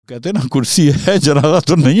कहते हैं ना कुर्सी है जनाजा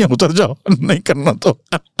तो नहीं है, उतर जाओ, नहीं करना तो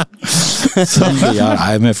यार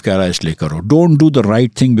IMF कह रहा है इसलिए करो. Don't do the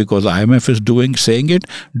right thing because IMF is doing saying it,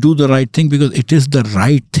 do the right thing because it is the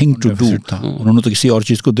right thing to do. उन्होंने तो किसी और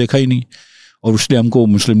चीज़ को देखा ही नहीं और इसलिए हमको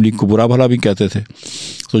मुस्लिम लीग को बुरा भला भी कहते थे.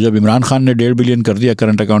 तो जब इमरान खान ने 1.5 बिलियन कर दिया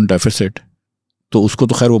करंट अकाउंट डेफिसिट, तो उसको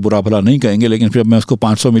तो खैर वो बुरा भला नहीं कहेंगे, लेकिन फिर मैं उसको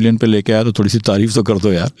 500 मिलियन पे लेके आया तो थोड़ी सी तारीफ तो कर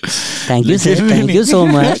दो यार. Thank you sir, thank you so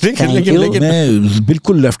much. लेकिन मैं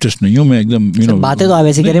बिल्कुल लेफ्टिस्ट नहीं हूँ, मैं एकदम बातें तो आप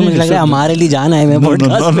ऐसी करें, मुझे लग रहा है हमारे लिए जान आए. मैं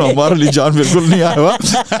हमारे लिए जान बिल्कुल नहीं आया हुआ.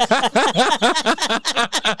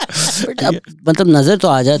 मतलब नज़र तो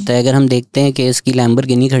आ जाता है अगर हम देखते हैं कि इसकी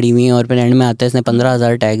लैम्बोर्गिनी खड़ी हुई है और फिर एंड में आता है इसने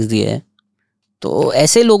 15,000 टैक्स दिए है. तो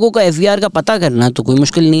ऐसे लोगों का FVR का पता करना तो कोई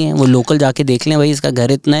मुश्किल नहीं है. वो लोकल जाके देख लें, भाई इसका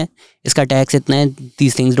घर इतना है, इसका टैक्स इतना है,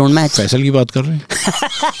 these things don't match. Faisal की बात कर रहे हैं.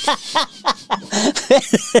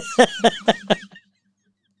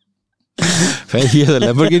 He has a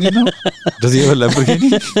Lamborghini now? Does he have a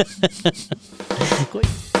Lamborghini?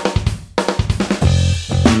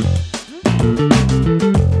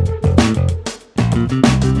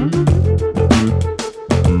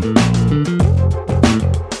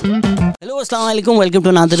 अस्सलाम वालेकुम, welcome to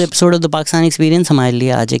another episode of the Pakistani experience. हमारे लिए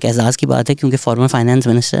आज एक एजाज़ की बात है क्योंकि फॉर्मर फाइनेंस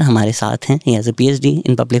मिनिस्टर हमारे साथ हैं. He has a PhD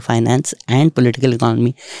in public finance and political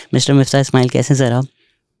economy. Mister Miftah Ismail, कैसे सर आप?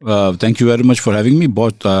 Thank you very much for having me.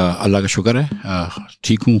 बहुत अल्लाह का शुक्र है,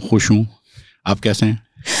 ठीक हूँ, खुश हूँ. आप कैसे हैं?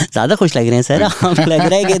 ज़्यादा खुश लग रहे हैं सर. आप लग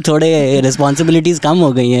रहा है कि थोड़े रिस्पॉन्सिबिलिटीज़ कम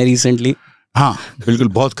हो गई हैं रिसेंटली. हाँ बिल्कुल,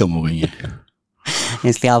 बहुत कम हो गई हैं,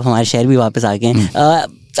 इसलिए आप हमारे शहर भी वापस आ गए हैं.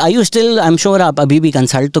 आई you still, I am sure आप अभी भी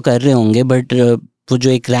कंसल्ट तो कर रहे होंगे, बट वो जो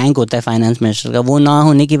एक रैंक होता है फाइनेंस मिनिस्टर का, वो ना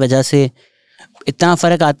होने की वजह से इतना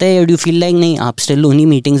फ़र्क आता है? डू यू फील लाइक नहीं आप स्टिल उन्हीं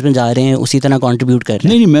मीटिंग्स में जा रहे हैं, उसी तरह कंट्रीब्यूट कर रहे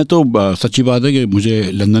हैं? नहीं, मैं तो सच्ची बात है कि मुझे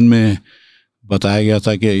लंदन में बताया गया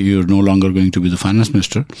था कि you are no longer going to be the finance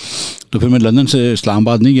minister. तो फिर मैं लंदन से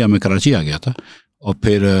इस्लामाबाद नहीं गया, मैं कराची आ गया था और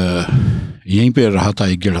फिर यहीं पे रहा था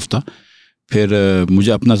 1-1.5 हफ्ता. फिर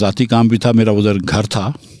मुझे अपना ज़ाती काम भी था, मेरा उधर घर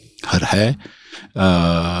था, घर है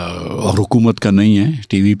और हुकूमत का नहीं है.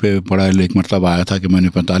 टीवी पे बड़ा एक मतलब आया था कि मैंने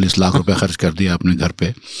 45 लाख रुपए खर्च कर दिया अपने घर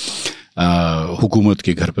पे, हुकूमत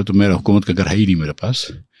के घर पे. तो मेरा हुकूमत का घर है ही नहीं मेरे पास.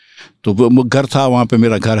 तो वो घर था, वहाँ पे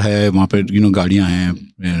मेरा घर है, वहाँ पे गाड़ियाँ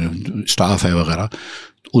हैं, स्टाफ है वगैरह.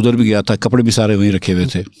 उधर भी गया था, कपड़े भी सारे वहीं रखे हुए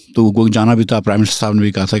थे. तो वो जाना भी था. प्राइम मिनिस्टर साहब ने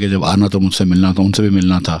भी कहा था कि जब आना तो मुझसे मिलना था, उनसे भी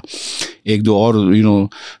मिलना था. 1-2 और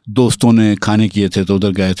दोस्तों ने खाने किए थे तो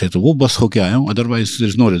उधर गए थे, तो वो बस होके आया हूँ. Otherwise there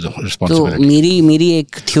is no responsibility. तो मेरी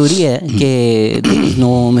एक थ्योरी है कि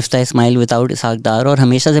नो मिफ्ता इस्माइल विदाउट इसहाकदार, और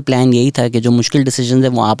हमेशा से प्लान यही था कि जो मुश्किल डिसीजन है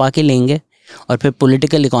वो आप आके लेंगे और फिर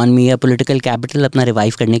पॉलिटिकल इकॉनमी या पॉलिटिकल कैपिटल अपना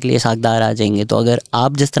रिवाइव करने के लिए इसहाकदार आ जाएंगे. तो अगर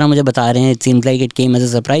आप जिस तरह मुझे बता रहे हैं, it seems like it came as a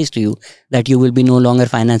surprise to you that you will be no longer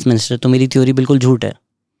finance minister, तो मेरी थ्योरी बिल्कुल झूठ है.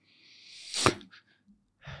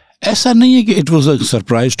 ऐसा नहीं है कि it was a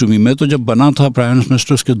surprise to me. मैं तो जब बना था प्राइम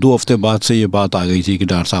मिनिस्टर उसके 2 हफ्ते बाद से ये बात आ गई थी कि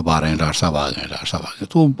डॉक्टर साहब आ रहे हैं, डॉक्टर साहब आ गए, डॉक्टर साहब आ गए.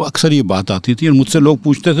 तो अक्सर ये बात आती थी और मुझसे लोग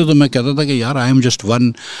पूछते थे तो मैं कहता था कि यार I am just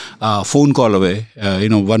 1 phone call away,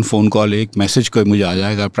 1 phone call, एक मैसेज कोई मुझे आ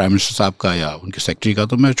जाएगा प्राइम मिनिस्टर साहब का या उनके सेक्रेटरी का,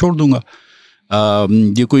 तो मैं छोड़ दूँगा.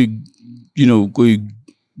 ये कोई कोई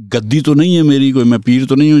गद्दी तो नहीं है मेरी, कोई मैं पीर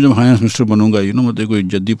तो नहीं हूँ जब फाइनेंस मिनिस्टर बनूँगा. मतलब कोई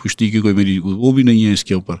जद्दी पुश्ती की कोई मेरी वो भी नहीं है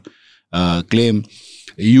इसके ऊपर claim.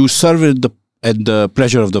 You serve at the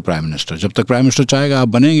pleasure of the Prime Minister. जब तक प्राइम मिनिस्टर चाहेगा आप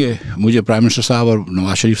बनेंगे. मुझे प्राइम मिनिस्टर साहब और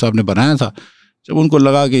नवाज शरीफ साहब ने बनाया था. जब उनको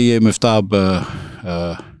लगा कि ये मिफ्ता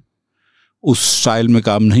उस स्टाइल में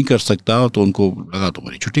काम नहीं कर सकता तो उनको लगा तो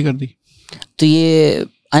मेरी छुट्टी कर दी. तो ये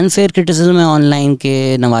अनफेयर क्रिटिसिज्म है ऑनलाइन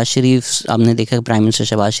के नवाज शरीफ, आपने देखा कि प्राइम मिनिस्टर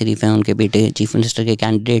शहबाज शरीफ हैं, उनके बेटे चीफ मिनिस्टर के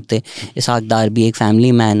कैंडिडेट थे. इसहाकदार भी एक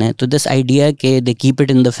फैमिली मैन है. तो दिस आइडिया कि they keep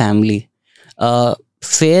it in the family,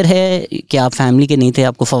 fair है कि आप फैमिली के नहीं थे,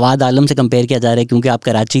 आपको फवाद आलम से कंपेयर किया जा रहा है क्योंकि आप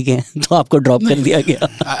कराची के हैं तो आपको ड्रॉप कर दिया गया.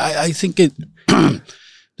 आई थिंक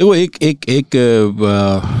देखो एक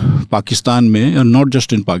पाकिस्तान में, और not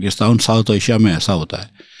just in Pakistan, south Asia में ऐसा होता है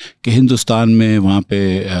कि हिंदुस्तान में वहाँ पे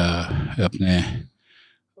अपने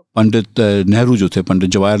पंडित नेहरू जो थे, पंडित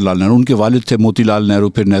जवाहरलाल नेहरू, उनके वालिद थे मोतीलाल नेहरू,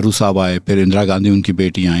 फिर नेहरू साहब आए, फिर इंदिरा गांधी उनकी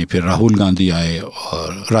बेटी आई, फिर राहुल गांधी आए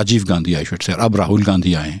और Rajiv Gandhi I should say, अब राहुल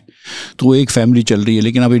गांधी आए. तो वो एक फैमिली चल रही है.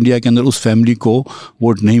 लेकिन अब इंडिया के अंदर उस फैमिली को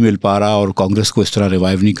वोट नहीं मिल पा रहा और कांग्रेस को इस तरह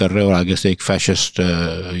रिवाइव नहीं कर रहे और आगे से एक फैशिस्ट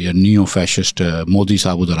या नियो फैशिस्ट मोदी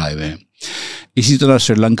साहब उधर आए हुए हैं. इसी तरह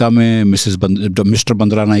श्रीलंका में मिस्टर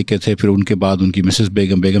बंदरा नायके थे, फिर उनके बाद उनकी मिसेस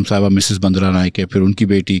बेगम साहबा मिसेस बंदरा नायके, फिर उनकी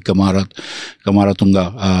बेटी कमारातुंगा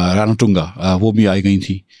रानातुंगा वो भी आई गई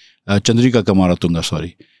थी, चंद्रिका कमारातुंगा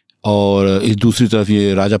सॉरी. और इस दूसरी तरफ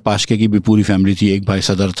ये राजा पाशके की भी पूरी फैमिली थी, एक भाई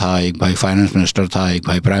सदर था, एक भाई फाइनेंस मिनिस्टर था, एक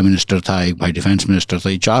भाई प्राइम मिनिस्टर था, एक भाई डिफेंस मिनिस्टर था।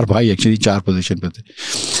 ये 4 भाई एक्चुअली 4 पोजीशन पे थे।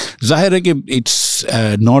 जाहिर है कि it's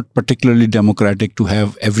not particularly democratic to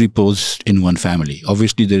have every post in one family.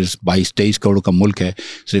 Obviously there is 22-23 crore का मुल्क है,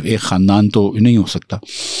 सिर्फ एक ख़ानदान तो नहीं हो सकता।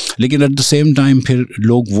 लेकिन एट द सेम टाइम फिर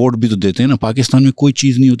लोग वोट भी तो देते हैं ना। पाकिस्तान में कोई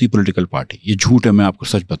चीज़ नहीं होती पॉलिटिकल पार्टी, ये झूठ है, मैं आपको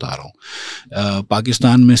सच बता रहा हूँ।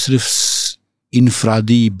 पाकिस्तान में सिर्फ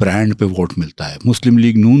इनफरादी ब्रांड पे वोट मिलता है। मुस्लिम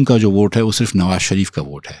लीग नून का जो वोट है वो सिर्फ नवाज शरीफ का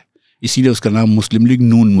वोट है, इसीलिए उसका नाम मुस्लिम लीग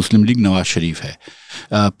नून, मुस्लिम लीग नवाज शरीफ है।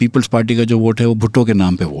 पीपल्स पार्टी का जो वोट है वो भुट्टो के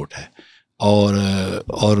नाम पे वोट है,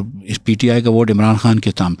 और इस पीटीआई का वोट इमरान खान के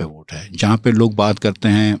नाम पे वोट है। जहाँ पे लोग बात करते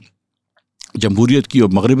हैं जमहूरियत की और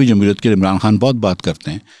मगरबी जमहूरियत की, इमरान खान बहुत बात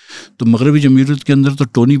करते हैं, तो मगरबी जमहूरियत के अंदर तो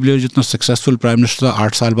टोनी ब्लेयर जितना सक्सेसफुल प्राइम मिनिस्टर था,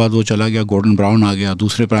 8 साल बाद वो चला गया, गॉर्डन ब्राउन आ गया,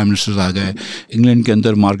 दूसरे प्राइम मिनिस्टर्स आ गए। इंग्लैंड के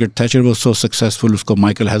अंदर मार्garet थैचर वो सो सक्सेसफुल, उसको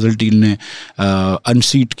माइकल हेजल्टीन ने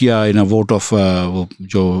अनसीट किया इन अ वोट ऑफ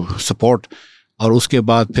जो सपोर्ट, और उसके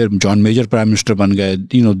बाद फिर जॉन मेजर प्राइम मिनिस्टर बन गए।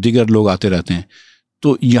 दीगर लोग आते रहते हैं।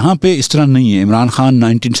 तो यहाँ पे इस तरह नहीं है। इमरान खान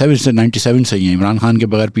 97 से ही है, इमरान खान के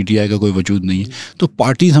बगैर पीटीआई का कोई वजूद नहीं है। तो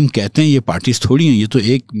पार्टीज़ हम कहते हैं ये पार्टीज़ थोड़ी हैं, ये तो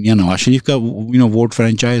एक मियां नवाज शरीफ का वोट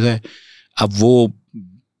फ्रेंचाइज है। अब वो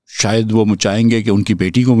शायद वो चाहेंगे कि उनकी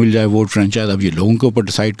बेटी को मिल जाए वोट फ्रेंचाइज, अब ये लोगों के ऊपर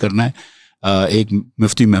डिसाइड करना है। एक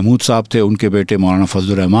मुफ्ती महमूद साहब थे, उनके बेटे मौलाना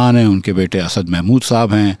फजलुर रहमान हैं, उनके बेटे असद महमूद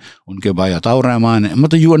साहब हैं, उनके भाई अताउर रहमान हैं।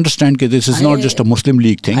 मतलब यू अंडरस्टैंड कि this is not just a Muslim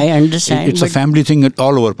league thing, I understand, it's a family thing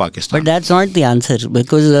all over Pakistan. But that's not the answer,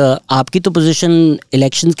 because आपकी तो पोजीशन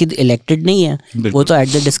इलेक्शंस की इलेक्टेड नहीं है, वो तो at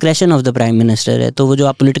the discretion of the prime minister है। तो वो जो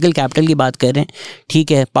आप पॉलिटिकल कैपिटल की बात कर रहे हैं,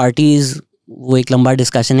 ठीक है, पार्टीज़, वो एक लंबा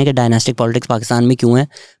डिस्कशन है कि डायनास्टिक पॉलिटिक्स पाकिस्तान में क्यों है।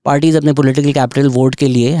 पार्टीज़ अपने पॉलिटिकल कैपिटल वोट के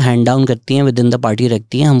लिए हैंड डाउन करती हैं, विद इन द पार्टी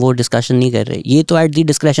रखती हैं, हम वो डिस्कशन नहीं कर रहे। ये तो at the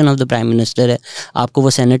discretion of the prime minister है। आपको वो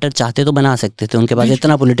सेनेटर चाहते तो बना सकते थे, उनके पास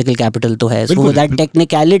इतना पॉलिटिकल कैपिटल तो है, so that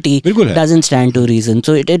technicality doesn't stand to reason.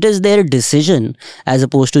 So it is there decision as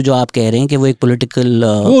oppose to जो आप कह रहे हैं कि वो एक पॉलिटिकल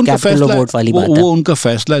कैपिटल ऑफ वोट वाली बात है। वो उनका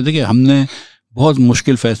फैसला है। देखिए, हमने बहुत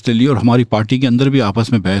मुश्किल फैसले लिए और हमारी पार्टी के अंदर भी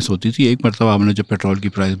आपस में बहस होती थी। एक मरतबा हमने जब पेट्रोल की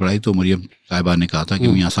प्राइस बढ़ाई तो मरियम साहिबा ने कहा था कि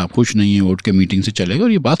मियाँ साहब खुश नहीं है, वोट के मीटिंग से चले गए।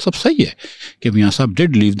 और ये बात सब सही है कि मियाँ साहब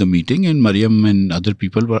did leave the meeting and Maryam and other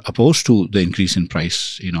people were oppose to the increase in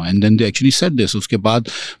price, and then they actually said this. उसके बाद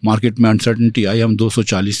मार्केट में अनसर्टनिटी आई, हम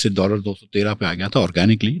 240 से डॉलर 213 पे आ गया था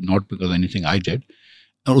organically, not because anything I did.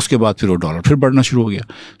 और उसके बाद फिर वो डॉलर फिर बढ़ना शुरू हो गया।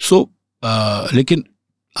 सो लेकिन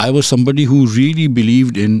I was somebody who really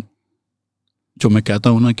believed in, जो मैं कहता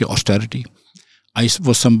हूँ ना कि austerity, I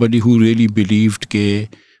was somebody who really believed के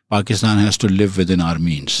Pakistan has to live with in hour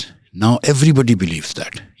means. Now everybody believes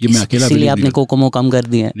that. ये मैं अकेला इसलिए आपने कोकोमो कम कर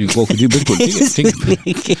दिया है। जी बिल्कुल,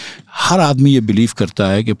 ठीक है। हर आदमी ये बिलीव करता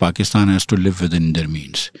है कि Pakistan has to live with in their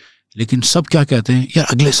means, लेकिन सब क्या कहते हैं, यार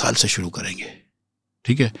अगले साल से शुरू करेंगे।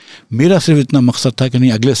 ठीक है, मेरा सिर्फ इतना मकसद था कि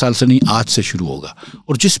नहीं, अगले साल से नहीं, आज से शुरू होगा।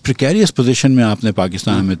 और जिस प्रिकेरियस पोजीशन में आपने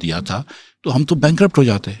पाकिस्तान में दिया था, तो हम तो बैंकरप्ट हो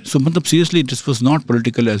जाते। सो मतलब seriously this was not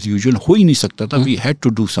political as usual, हो ही नहीं सकता था। We had to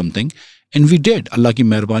do something and we did. अल्लाह की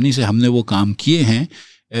मेहरबानी से हमने वो काम किए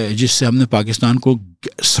हैं जिससे हमने पाकिस्तान को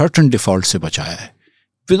सर्टन डिफ़ॉल्ट से बचाया है।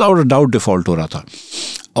 विदाउट अ डाउट डिफ़ॉल्ट हो रहा था।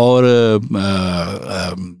 और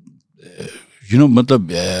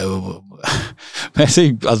मतलब वैसे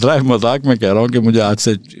ही अज़राए मजाक में कह रहा हूँ कि मुझे आज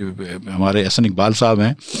से, हमारे एहसन इकबाल साहब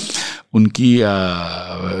हैं, उनकी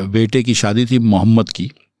बेटे की शादी थी मोहम्मद की,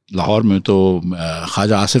 लाहौर में। तो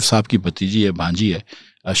ख्वाजा आसिफ साहब की भतीजी है, भांजी है,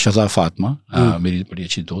 शज़ा फ़ातिमा, मेरी बड़ी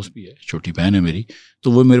अच्छी दोस्त भी है, छोटी बहन है मेरी।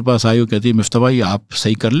 तो वो मेरे पास आई, वो कहती है मिफ्ताह भाई आप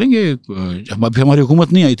सही कर लेंगे। अभी हमारी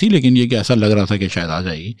हुकूमत नहीं आई थी, लेकिन ये कि ऐसा लग रहा था कि शायद आ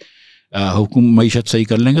जाएगी, मईशत सही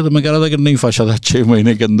कर लेंगे। तो मैं कह रहा था कि नहीं फाशादा 6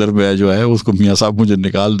 महीने के अंदर में जो है उसको मियाँ साहब मुझे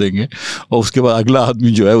निकाल देंगे और उसके बाद अगला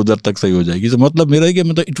आदमी जो है उधर तक सही हो जाएगी। तो मतलब मेरा है कि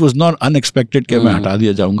मतलब इट वाज नॉट अनएक्सपेक्टेड कि मैं हटा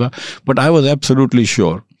दिया जाऊँगा, but I was absolutely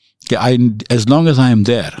sure कि as long as I am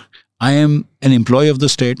there, I am N employ of the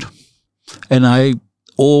state and I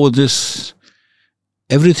O this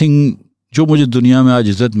everything. जो मुझे दुनिया में आज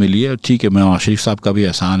इज़्ज़त मिली है, ठीक है, मैं शरीफ साहब का भी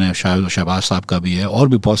एहसान है, शायद शहबाज साहब का भी है, और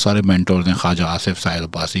भी बहुत सारे मेंटोर्स हैं, ख्वाजा आसिफ, साहिद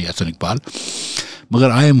अब्बासी, एहसन इकबाल।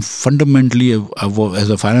 मगर I am fundamentally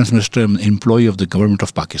as a finance minister employ of the government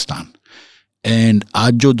of Pakistan. And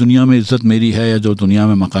आज जो दुनिया में इज़्ज़त मेरी है, या जो दुनिया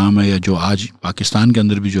में मकाम है, या जो आज पाकिस्तान के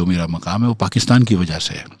अंदर भी जो मेरा मकाम है, वो पाकिस्तान की वजह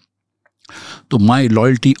से है। तो माई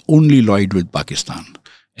loyalty only Lloyd with Pakistan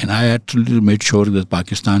and I had to make sure that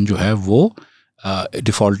Pakistan जो है वो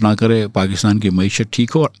डिफ़ॉल्ट ना करे, पाकिस्तान की मईशत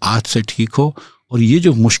ठीक हो, और आज से ठीक हो, और ये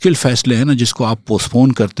जो मुश्किल फ़ैसले हैं ना जिसको आप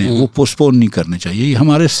पोस्टपोन करते हैं वो पोस्टपोन नहीं करने चाहिए। ये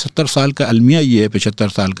हमारे 70 साल का अलमिया ये है, 75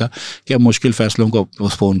 साल का, कि आप मुश्किल फ़ैसलों को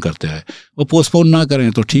पोस्टपोन करते हैं। वो पोस्टपोन ना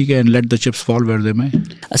करें तो ठीक है, and let the chips fall where they may.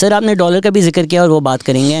 Sir आपने डॉलर का भी जिक्र किया और वो बात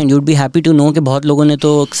करेंगे, and you'd be happy to know कि बहुत लोगों ने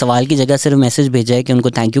तो सवाल की जगह सिर्फ मैसेज भेजा है कि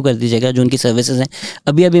उनको थैंक यू कर दीजिएगा जो उनकी सर्विसेज हैं।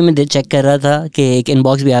 अभी मैं चेक कर रहा था कि एक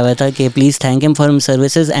इनबॉक्स भी आया हुआ था कि please thank him for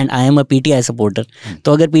services and I am a PTI supporter.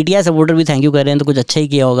 तो अगर PTI सपोर्टर भी थैंक यू कर रहे हैं तो कुछ अच्छा ही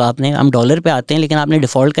किया होगा आपने। हम डॉलर पे आते हैं, लेकिन आपने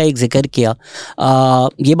डिफ़ॉल्ट का एक जिक्र किया।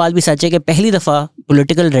 ये बात भी सच है कि पहली दफ़ा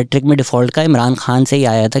पॉलिटिकल रेटरिक में डिफ़ॉल्ट का इमरान खान से ही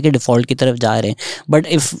आया था कि डिफ़ॉल्ट की तरफ जा रहे हैं। बट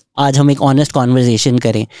इफ़ आज हम एक ऑनेस्ट कॉन्वर्जेशन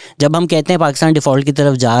करें, जब हम कहते हैं पाकिस्तान डिफ़ॉल्ट की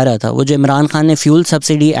तरफ जा रहा था, वो जो इमरान खान ने फ्यूल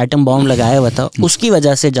सब्सिडी एटम बॉम्ब लगाया हुआ था उसकी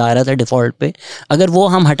वजह से जा रहा था डिफ़ॉल्ट पे। अगर वो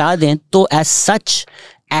हम हटा दें तो as such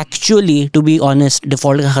actually to be honest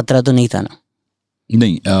default का ख़तरा तो नहीं था ना?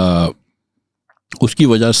 नहीं, उसकी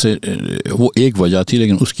वजह से वो एक वजह थी,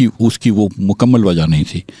 लेकिन उसकी वो मुकम्मल वजह नहीं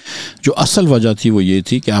थी। जो असल वजह थी वो ये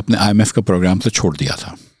थी कि आपने IMF का प्रोग्राम से छोड़ दिया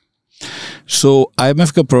था। सो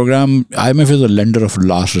IMF का programme, IMF is a lender of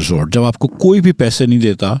last resort. जब आपको कोई भी पैसे नहीं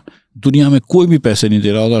देता, दुनिया में कोई भी पैसे नहीं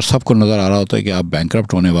दे रहा होता और सबको नज़र आ रहा होता है कि आप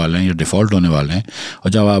बैंकरप्ट होने वाले हैं या डिफ़ॉल्ट होने वाले हैं,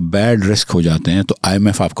 और जब आप बैड रिस्क हो जाते हैं तो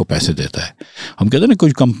IMF आपको पैसे देता है। हम कहते हैं ना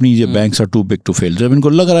कुछ कंपनीज या banks are to big to fail. जब इनको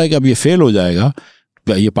लग रहा है कि अब ये फेल हो जाएगा,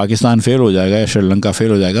 ये पाकिस्तान फेल हो जाएगा या श्रीलंका फेल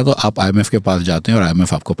हो जाएगा, तो आप IMF के पास जाते हैं और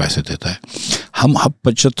IMF आपको पैसे देता है। हम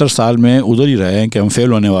 75 साल में उधर ही रहे हैं कि हम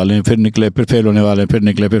फेल होने वाले हैं, फिर निकले, फिर फेल होने वाले हैं, फिर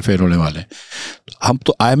निकले, फिर फेल होने वाले हैं। हम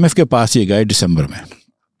तो IMF के पास ये गए दिसंबर में।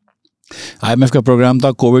 IMF का प्रोग्राम था,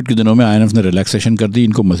 कोविड के दिनों में IMF ने रिलैक्सेशन कर दी,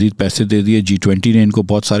 इनको मज़ीद पैसे दे दिए, G20 ने इनको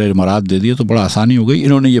बहुत सारे इमारात दे दिए, तो बड़ा आसानी हो गई।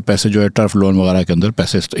 इन्होंने ये पैसे जो है टर्फ लोन वगैरह के अंदर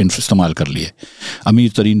पैसे इस्तेमाल कर लिए।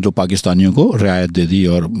 अमीर तरीन तो पाकिस्तानियों को रियायत दे दी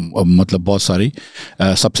और मतलब बहुत सारी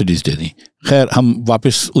सब्सिडीज़ दे दी। खैर, हम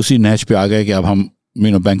वापस उसी नहज पे आ गए कि अब हम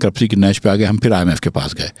बैंकरप्सी की नहज पे आ गए। हम फिर IMF के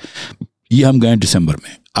पास गए। ये हम गए दिसंबर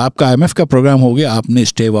में। आपका IMF का प्रोग्राम हो गया, आपने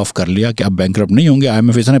स्टेव ऑफ कर लिया कि आप बैंकरप्ट नहीं होंगे,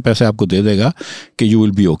 IMF इतने पैसे आपको दे देगा कि यू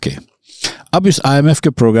विल बी ओके। अब इस IMF के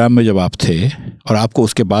प्रोग्राम में जब आप थे और आपको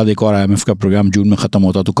उसके बाद एक और IMF का प्रोग्राम जून में ख़त्म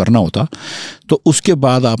होता तो करना होता, तो उसके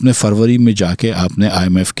बाद आपने फरवरी में जाके आपने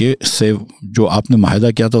IMF के से जो आपने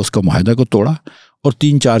माहिदा किया था उसका माहिदा को तोड़ा और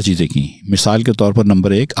 3-4 चीज़ें की। मिसाल के तौर पर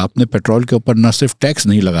नंबर 1, आपने पेट्रोल के ऊपर न सिर्फ टैक्स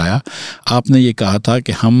नहीं लगाया, आपने ये कहा था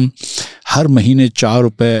कि हम हर महीने 4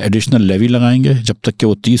 रुपये एडिशनल लेवी लगाएंगे जब तक कि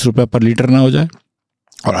वो 30 रुपये पर लीटर ना हो जाए,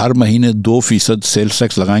 और हर महीने 2% सेल्स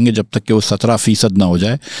टैक्स लगाएंगे जब तक कि वो 17% ना हो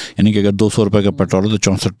जाए। यानी कि अगर 200 रुपये का पेट्रोल हो तो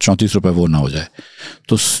 34 रुपये वो ना हो जाए।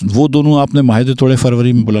 तो वो दोनों आपने माहिदे तोड़े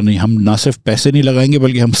फरवरी में। बोला नहीं, हम ना सिर्फ पैसे नहीं लगाएंगे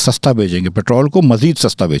बल्कि हम सस्ता बेचेंगे, पेट्रोल को मज़ीद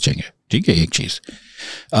सस्ता बेचेंगे। ठीक है, एक चीज़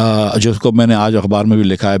जिसको मैंने आज अखबार में भी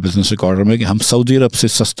लिखा है बिजनेस रिकॉर्डर में, कि हम सऊदी अरब से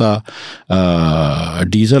सस्ता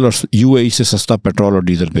डीज़ल और UAE से सस्ता पेट्रोल और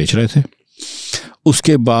डीज़ल बेच रहे थे।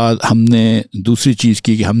 उसके बाद हमने दूसरी चीज़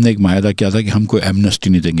की कि हमने एक माहिदा किया था कि हम कोई एमनेस्टी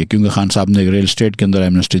नहीं देंगे, क्योंकि खान साहब ने रियल एस्टेट के अंदर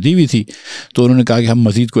एमनेस्टी दी हुई थी, तो उन्होंने कहा कि हम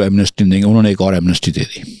मज़ीद कोई एमनेस्टी नहीं देंगे। उन्होंने एक और एमनेस्टी दे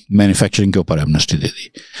दी, मैन्युफैक्चरिंग के ऊपर एमनेस्टी दे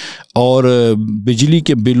दी। और बिजली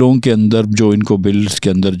के बिलों के अंदर जो इनको बिल्स के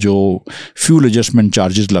अंदर जो फ्यूल एडजस्टमेंट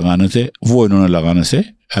चार्जेस लगाने थे वो इन्होंने लगाने से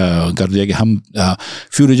कर दिया कि हम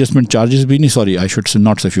फ्यूल एडजस्टमेंट चार्जेस भी नहीं, sorry I should say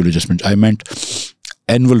not से फ्यूल एडजस्टमेंट, आई मेंट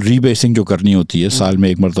एनुअल रीबेसिंग जो करनी होती है साल में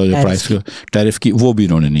एक मरतबा जो प्राइस टैरिफ की, वो भी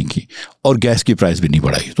इन्होंने नहीं की, और गैस की प्राइस भी नहीं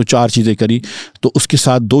बढ़ाई। तो 4 चीज़ें करी। तो उसके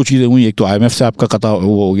साथ 2 चीज़ें हुई, एक तो IMF से आपका कता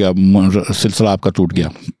वो हो गया, सिलसिला आपका टूट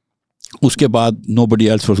गया। उसके बाद nobody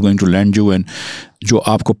else was going to lend you, and जो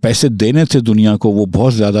आपको पैसे देने थे दुनिया को वो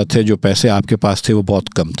बहुत ज़्यादा थे, जो पैसे आपके पास थे वो बहुत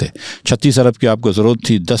कम थे। 36 अरब की आपको ज़रूरत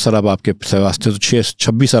थी, 10 अरब आपके पास थे, तो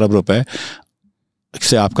 26 अरब रुपए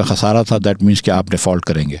से आपका खसारा था। दैट मीन्स कि आप डिफ़ॉल्ट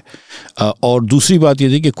करेंगे। और दूसरी बात ये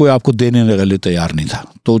थी कि कोई आपको देने के लिए तैयार नहीं था,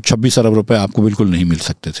 तो 26 अरब रुपए आपको बिल्कुल नहीं मिल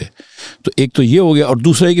सकते थे। तो एक तो ये हो गया, और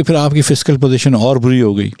दूसरा है कि फिर आपकी फिस्कल पोजीशन और बुरी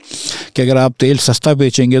हो गई कि अगर आप तेल सस्ता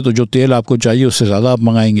बेचेंगे तो जो तेल आपको चाहिए उससे ज़्यादा आप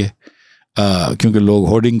मंगाएंगे, क्योंकि लोग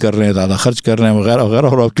होर्डिंग कर रहे हैं, ज़्यादा खर्च कर रहे हैं वगैरह वगैरह,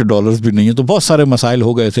 और आपके डॉलर्स भी नहीं है। तो बहुत सारे मसाइल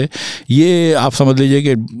हो गए थे। ये आप समझ लीजिए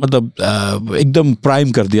कि मतलब एकदम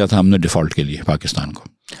प्राइम कर दिया था हमने डिफ़ॉल्ट के लिए पाकिस्तान को।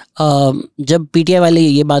 जब PTI वाले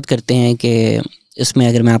ये बात करते हैं कि इसमें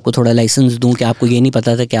अगर मैं आपको थोड़ा लाइसेंस दूं कि आपको ये नहीं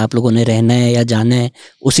पता था कि आप लोगों ने रहना है या जाना है,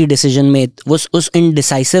 उसी डिसीजन में उस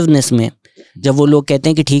इनडिसाइसिवनेस में जब वो लोग कहते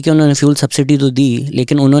हैं कि ठीक है उन्होंने फ्यूल सब्सिडी तो दी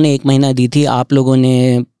लेकिन उन्होंने 1 महीना दी थी, आप लोगों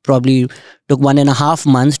ने probably took 1.5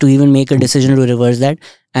 months to even make a decision to reverse that,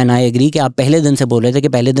 and I agree कि आप पहले दिन से बोल रहे थे कि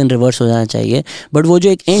पहले दिन रिवर्स हो जाना चाहिए, बट वो जो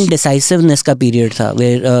एक इनडिसाइसिवनेस का पीरियड था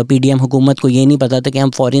वेयर PDM हुकूमत को ये नहीं पता था कि हम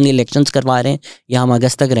फॉरेन इलेक्शंस करवा रहे हैं या हम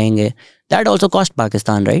अगस्त तक रहेंगे, that also cost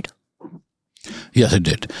Pakistan, right? Yes, it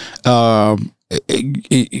did.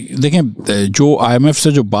 देखें, जो IMF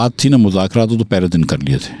से जो बात थी ना, मुज़ाकरात तो पहले दिन कर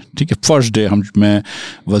लिए थे, ठीक है। फर्स्ट डे मैं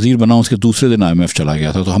वज़ीर बना, उसके दूसरे दिन IMF चला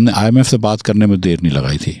गया था, तो हमने IMF से बात करने में देर नहीं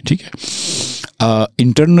लगाई थी, ठीक है।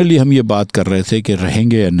 इंटरनली हम ये बात कर रहे थे कि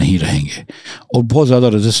रहेंगे या नहीं रहेंगे, और बहुत ज़्यादा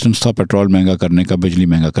रेजिस्टेंस था पेट्रोल महंगा करने का, बिजली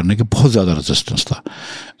महंगा करने का, बहुत ज़्यादा रेजिस्टेंस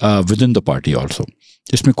था with in the party also,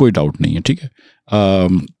 इसमें कोई डाउट नहीं है, ठीक है।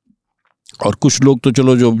 और कुछ लोग तो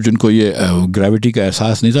चलो जो जिनको ये ग्रेविटी का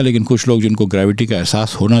एहसास नहीं था, लेकिन कुछ लोग जिनको ग्रेविटी का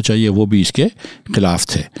एहसास होना चाहिए वो भी इसके खिलाफ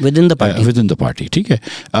थे विद इन द पार्टी, ठीक है।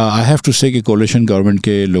 आई हैव टू से कि कोalition गवर्नमेंट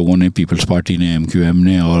के लोगों ने, पीपल्स पार्टी ने, MQM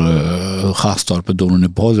ने, और ख़ास तौर पे दोनों ने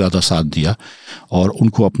बहुत ज़्यादा साथ दिया, और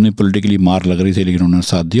उनको अपने पॉलिटिकली मार लग रही थी, लेकिन उन्होंने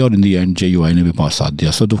साथ दिया, और इन दी एंड JUI ने भी बहुत साथ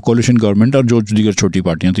दिया। सो द कोalition गवर्नमेंट और जो दीगर छोटी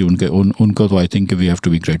पार्टियाँ थी उनको तो I think we have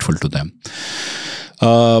to be grateful to them.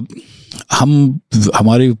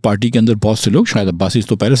 हमारी पार्टी के अंदर बहुत से लोग, शायद अब्बासी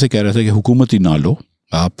तो पहले से कह रहे थे कि हुकूमत ही ना लो,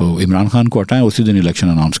 आप इमरान खान को हटाएं, उसी दिन इलेक्शन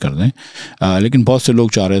अनाउंस कर दें, लेकिन बहुत से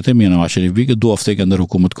लोग चाह रहे थे, मियां नवाज शरीफ भी, कि 2 हफ्ते के अंदर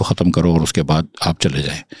हुकूमत को ख़त्म करो और उसके बाद आप चले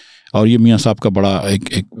जाएं। और ये मियां साहब का बड़ा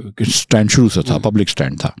एक स्टैंड शुरू से था, पब्लिक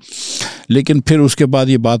स्टैंड था। लेकिन फिर उसके बाद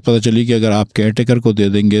ये बात पता चली कि अगर आप केयर टेकर को दे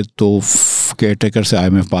देंगे तो केयर टेकर से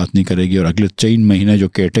IMF बात नहीं करेगी, और अगले 3 महीने जो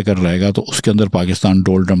केयर टेकर रहेगा तो उसके अंदर पाकिस्तान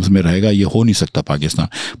डोलड्रम्स में रहेगा। ये हो नहीं सकता।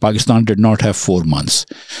 Pakistan did not have 4 months,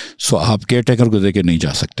 so आप केयर टेकर को दे के नहीं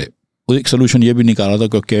जा सकते। एक सोल्यूशन ये भी निकाला था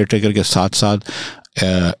कि केयर टेकर के साथ साथ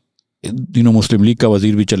मुस्लिम लीग का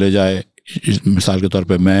वज़ीर भी चले जाए, मिसाल के तौर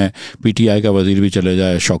पे मैं, PTI का वज़ीर भी चले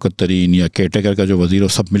जाए, शौकत तरीन या केयर टेकर का जो वज़ीर हो,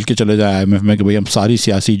 सब मिल के चले जाए IMF में कि भाई हम सारी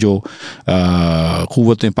सियासी जो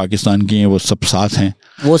क़ुव्वतें पाकिस्तान की हैं वो सब साथ हैं।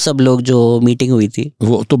 वो सब लोग जो मीटिंग हुई थी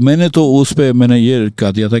वो तो मैंने तो उस पे मैंने ये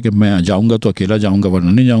कह दिया था कि मैं जाऊंगा तो अकेला जाऊंगा,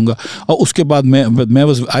 वरना नहीं जाऊंगा। और उसके बाद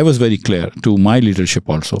I was very clear to my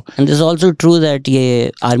leadership also, and this also true that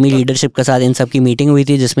ये आर्मी लीडरशिप के साथ इन सब की मीटिंग हुई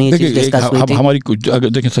थी, जिसमें ये चीज़ डिस्कस हुई थी। हमारी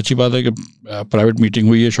देखें, सच्ची बात है कि प्राइवेट मीटिंग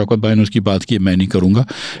हुई है, शौकत भाई ने उसकी बात की, मैं नहीं करूंगा,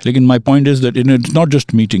 लेकिन my point is that it's not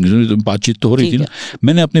just meeting, बातचीत तो हो रही थी ना।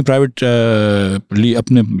 मैंने अपने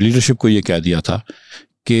अपने लीडरशिप को ये कह दिया था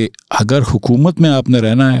कि अगर हुकूमत में आपने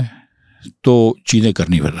रहना है तो चीज़ें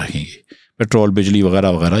करनी पड़ रहेंगी, पेट्रोल, बिजली वगैरह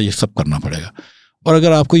वगैरह ये सब करना पड़ेगा, और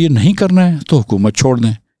अगर आपको ये नहीं करना है तो हुकूमत छोड़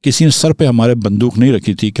दें। किसी ने सर पे हमारे बंदूक नहीं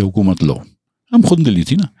रखी थी कि हुकूमत लो, हम खुद दिली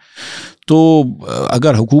थी ना। तो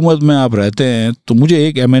अगर हुकूमत में आप रहते हैं तो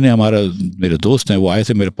मेरे दोस्त हैं, वो आए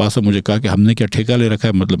थे मेरे पास और मुझे कहा कि हमने क्या ठेका ले रखा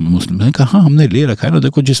है, मतलब मुस्लिम। ने कहा हाँ हमने ले रखा है ना,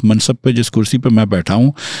 देखो जिस मनसब पे, जिस कुर्सी पे मैं बैठा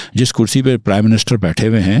हूँ, जिस कुर्सी पे प्राइम मिनिस्टर बैठे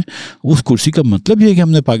हुए हैं, उस कुर्सी का मतलब ये है कि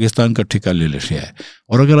हमने पाकिस्तान का ठेका ले लिया है।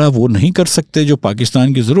 और अगर आप वो नहीं कर सकते जो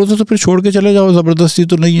पाकिस्तान की ज़रूरत है तो फिर छोड़ के चले जाओ, ज़बरदस्ती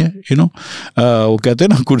तो नहीं है। वो कहते हैं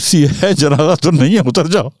ना, कुर्सी है जनाजा तो नहीं है, उतर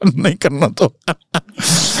जाओ, नहीं करना तो।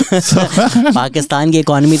 पाकिस्तान की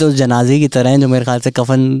इकॉनमी तो जनाजे की तरह है, जो मेरे ख्याल से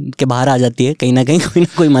कफन के बाहर आ जाती है, कहीं ना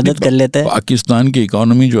कोई मदद कर लेता है। पाकिस्तान की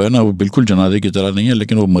इकॉनमी जो है ना, वो बिल्कुल जनाजे की तरह नहीं है,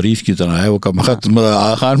 लेकिन वो मरीज की तरह है। वो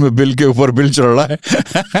आगा खान में बिल के ऊपर बिल चढ़ रहा है।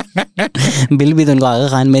 बिल भी तो उनको आगा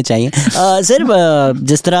खान में चाहिए। सिर्फ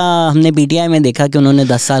जिस तरह हमने PTI में देखा कि उन्होंने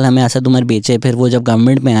 10 साल हमें असद उमर बेचे, फिर वो जब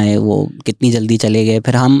गवर्नमेंट में आए वो कितनी जल्दी चले गए,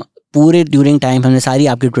 फिर हम पूरे ड्यूरिंग टाइम हमने सारी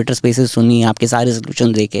आपकी ट्विटर स्पेसेस सुनी, आपके सारे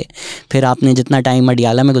सोल्यूशन देखे, फिर आपने जितना टाइम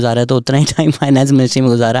अडियाला में गुजारा तो उतना ही टाइम फाइनेंस मिनिस्ट्री में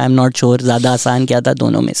गुजारा। आई एम नॉट श्योर ज़्यादा आसान क्या था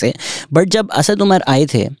दोनों में से, बट जब असद उमर आए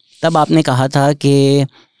थे तब आपने कहा था कि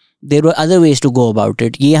there were other ways to go about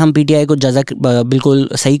it. ये हम PTI को बिल्कुल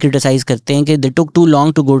सही क्रिटिसाइज़ करते हैं कि they took too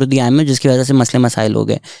long to go to the IMF, जिसकी वजह से मसले मसाइल हो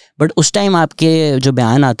गए। बट उस टाइम आपके जो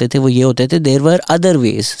बयान आते थे वो ये होते थे, देयर वर अदर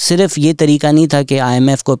वेज। सिर्फ ये तरीका नहीं था कि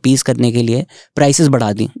IMF को अपीस करने के लिए प्राइसेस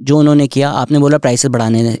बढ़ा दी, जो उन्होंने किया, आपने बोला प्राइसेस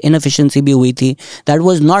बढ़ाने में इनएफिशिएंसी भी हुई थी, that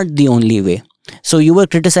was not the only way. So you were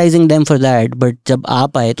criticising them for that, but जब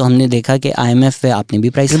आप आए तो हमने देखा कि IMF पे आपने भी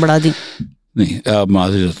प्राइसेस बढ़ा दी। नहीं,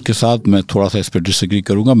 माज़रत के साथ मैं थोड़ा सा इस पर डिसएग्री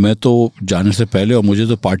करूँगा। मैं तो जाने से पहले, और मुझे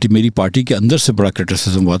तो मेरी पार्टी के अंदर से बड़ा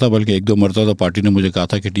क्रिटिसिज्म हुआ था, बल्कि 1-2 मरतबा पार्टी ने मुझे कहा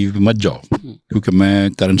था कि TV पे मत जाओ, क्योंकि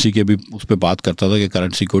मैं करेंसी के भी उस पर बात करता था कि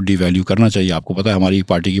करेंसी को डिवैल्यू करना चाहिए। आपको पता है हमारी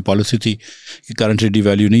पार्टी की पॉलिसी थी कि करेंसी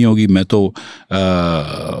डिवैल्यू नहीं होगी। मैं तो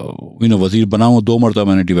वज़ीर बनाऊँ, 2 मरतबा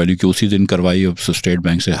मैंने डिवैल्यू की, उसी दिन करवाई, स्टेट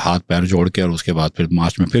बैंक से हाथ पैर जोड़ के, और उसके बाद फिर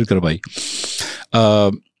मार्च में फिर करवाई।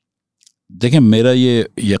 देखें, मेरा ये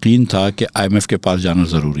यकीन था कि IMF के पास जाना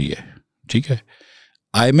ज़रूरी है, ठीक है।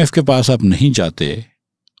 IMF के पास आप नहीं जाते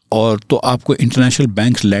और तो आपको इंटरनेशनल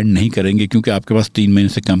बैंक्स लैंड नहीं करेंगे, क्योंकि आपके पास 3 महीने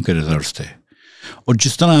से कम के रिजर्व्स थे। और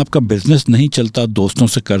जिस तरह आपका बिजनेस नहीं चलता दोस्तों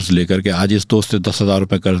से कर्ज लेकर के, आज इस दोस्त से 10,000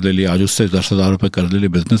 रुपये कर्ज ले लिया, आज उससे 10,000 रुपये कर्ज ले लिया,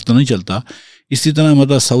 बिजनेस तो नहीं चलता। इसी तरह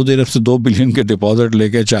मतलब सऊदी अरब से 2 बिलियन के डिपॉजिट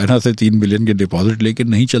लेके, चाइना से 3 बिलियन के डिपॉजिट लेके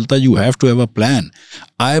नहीं चलता। You have to have a plan.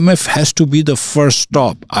 IMF has to be the first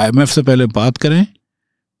stop. IMF से पहले बात करें,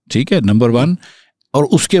 ठीक है, नंबर 1। और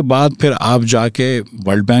उसके बाद फिर आप जाके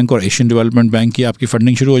वर्ल्ड बैंक और एशियन डेवलपमेंट बैंक की आपकी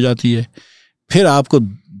फंडिंग शुरू हो जाती है। फिर आपको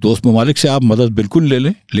दोस्त ममालिक से आप मदद बिल्कुल ले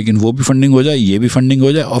लें, लेकिन वो भी फंडिंग हो जाए, ये भी फंडिंग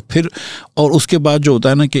हो जाए। और फिर और उसके बाद जो होता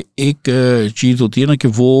है ना कि एक चीज़ होती है ना कि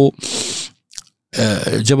वो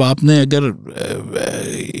जब आपने अगर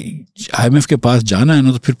IMF के पास जाना है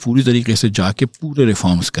ना, तो फिर पूरी तरीके से जाके पूरे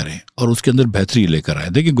रिफॉर्म्स करें और उसके अंदर बेहतरी लेकर आए।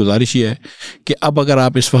 देखिए, गुजारिश ये है कि अब अगर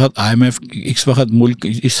आप इस वक्त मुल्क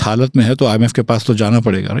इस हालत में है तो IMF के पास तो जाना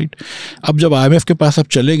पड़ेगा, राइट। अब जब IMF के पास आप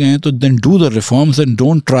चले गए हैं तो then do the reforms and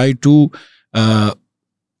don't try to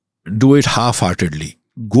do it half heartedly,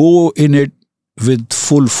 go in it with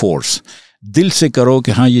full force. दिल से करो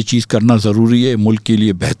कि हाँ ये चीज़ करना ज़रूरी है, मुल्क के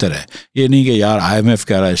लिए बेहतर है। ये नहीं कि यार IMF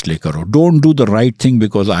कह रहा है इसलिए करो। Don't do the right thing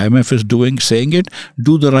because IMF is doing saying it,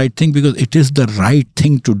 do the right thing because it is the right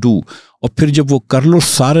thing to do. और फिर जब वो कर लो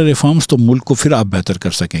सारे रिफॉर्म्स, तो मुल्क को फिर आप बेहतर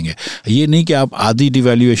कर सकेंगे। ये नहीं कि आप आधी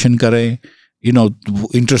डिवैल्यूएशन करें,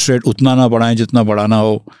 इंटरेस्ट रेट उतना ना बढ़ाएं जितना बढ़ाना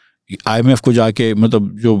हो। IMF को जाके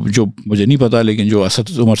मतलब जो मुझे नहीं पता, लेकिन जो असद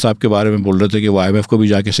उमर साहब के बारे में बोल रहे थे कि वो IMF को भी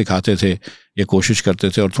जाके सिखाते थे या कोशिश करते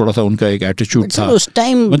थे, और थोड़ा सा उनका एक एटीट्यूड था उस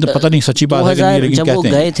टाइम। मतलब पता नहीं सच्ची बात है कि नहीं, लेकिन जब वो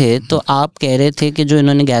गए थे तो आप कह रहे थे कि जो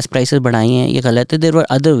इन्होंने गैस प्राइसेस बढ़ाई हैं ये गलत है, there were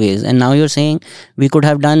other ways, and now you are saying we could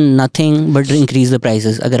have done nothing but increase the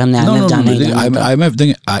prices. अगर हमने IMF जाना है, IMF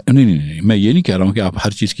देखें, नहीं, मैं ये नहीं कह रहा हूँ कि आप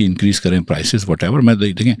हर चीज़ की इंक्रीज करें प्राइसेस व्हाटएवर। मैं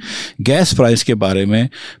देखें, गैस प्राइस के बारे में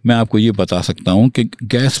मैं आपको ये बता सकता हूँ कि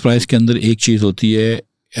गैस प्राइस के अंदर एक चीज़ होती है,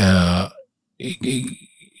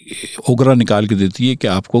 ओगरा निकाल के देती है कि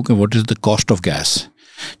आपको कि what is the cost of gas.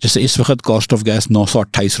 जैसे इस वक्त कॉस्ट ऑफ गैस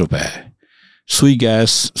 928 रुपये है। सुई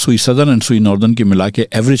सदर्न एंड सुई नॉर्दर्न की मिला के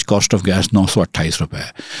एवरेज कॉस्ट ऑफ गैस 928 रुपये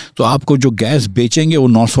है। तो आपको जो गैस बेचेंगे वो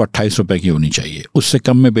 928 रुपये की होनी चाहिए। उससे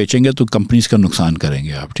कम में बेचेंगे तो कंपनीज का नुकसान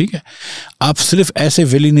करेंगे आप, ठीक है। आप सिर्फ ऐसे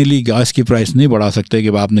विली नीली गैस की प्राइस नहीं बढ़ा सकते कि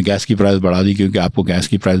आपने गैस की प्राइस बढ़ा दी क्योंकि आपको गैस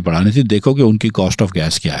की प्राइस बढ़ानी थी। देखो कि उनकी कॉस्ट ऑफ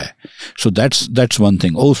गैस क्या है। So that's one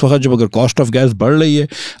thing. और उस वक्त जब अगर कॉस्ट ऑफ गैस बढ़ रही है,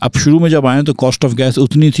 अब शुरू में जब आए तो कॉस्ट ऑफ गैस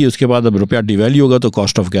उतनी थी, उसके बाद अब रुपया डिवैल्यू होगा तो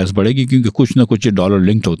कॉस्ट ऑफ गैस बढ़ेगी, क्योंकि कुछ ना कुछ ये डॉलर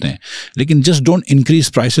लिंक्ड होते हैं। लेकिन just don't increase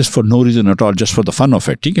prices for no reason at all, just for the fun of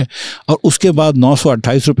it, ठीक है। और उसके बाद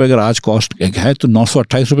 928 रुपये अगर आज कॉस्ट है तो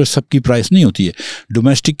 928 रुपये सबकी प्राइस नहीं होती है।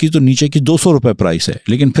 डोमेस्टिक की तो नीचे की 200 रुपये प्राइस है,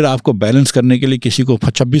 लेकिन फिर आपको बैलेंस करने के लिए किसी को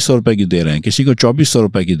 2600 रुपये की दे रहे हैं, किसी को 2400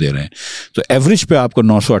 रुपये की दे रहे हैं। तो एवरेज पे आपको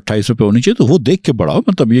 928 रुपये होनी चाहिए। तो वो देख के बढ़ाओ।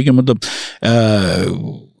 मतलब ये कि मतलब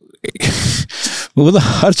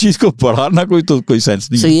हर चीज़ को बढ़ाना कोई सेंस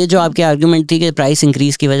नहीं। So, ये जो आपकी आर्गुमेंट थी कि प्राइस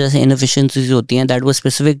इंक्रीज की वजह से इनएफिशिएंसीज होती हैं, that was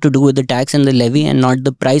specific to do with the tax and the levy and not the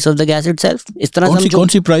price of the gas itself. इस तरह से कौन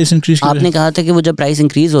सी प्राइस इंक्रीज? आपने कहा था कि वो जब प्राइस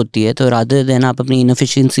इंक्रीज होती है तो रादर देन आप अपनी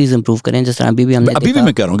इनएफिशिएंसीज इंप्रूव करें, जिस तरह अभी भी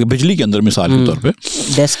मैं कह रहा हूँ कि बिजली के अंदर मिसाल के तौर पे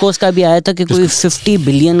डेस्कोस का भी आया था कि कोई 50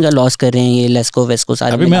 बिलियन का लॉस कर रहे हैं ये लेस्को वेस्को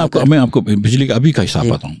सारे। अभी मैं आपको बिजली का अभी का हिसाब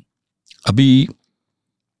बताता हूँ। अभी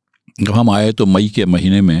जब हम आए तो मई के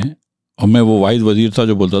महीने में, और मैं वो वाहिद वजीर था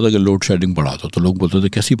जो बोलता था कि लोड शेडिंग बढ़ा दो, तो लोग बोलते थे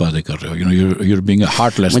कैसी बातें कर रहे हो, you're being a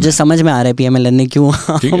heartless। मुझे समझ में आ रहा है PMLN ने क्यों।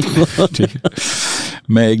 ठीक है।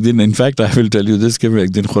 मैं एक दिन in fact I will tell you this कि मैं एक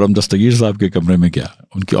दिन खुरम दस्तगीर साहब के कमरे में गया,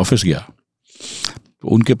 उनके ऑफिस गया, तो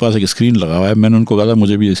उनके पास एक स्क्रीन लगा हुआ है। मैंने उनको कहा था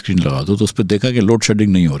मुझे भी ये स्क्रीन लगा दो, तो उस पर देखा कि लोड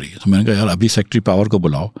शेडिंग नहीं हो रही है। तो मैंने कहा यार अभी सेक्रेटरी पावर को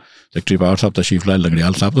बुलाओ। सेक्रेटरी पावर साहब तशरीफ लाए,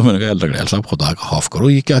 लंगड़ियाल साहब। तो मैंने कहा यार लंगड़ियाल साहब खुदा का खौफ करो,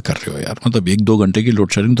 ये क्या कर रहे हो यार, मतलब 1-2 घंटे की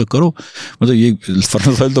लोड शेडिंग तो करो, मतलब ये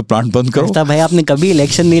फर्नेस ऑयल तो प्लांट बंद करो। भाई आपने कभी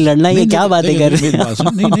इलेक्शन नहीं लड़ना, ये क्या बातें कर रहे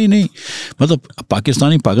हैं। नहीं, मतलब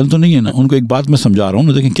पाकिस्तानी पागल तो नहीं है ना। उनको एक बात मैं समझा रहा हूँ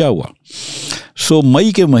ना, देखें क्या हुआ। सो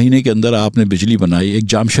मई के महीने के अंदर आपने बिजली बनाई, एक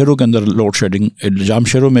जामशेरों के अंदर लोड शेडिंग,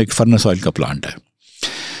 जामशेरों में एक फर्नेस ऑयल का प्लांट है।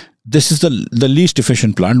 This is the least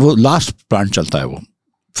efficient plant, वो लास्ट प्लांट चलता है। वो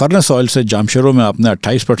फर्नेस ऑयल से जामशेरों में आपने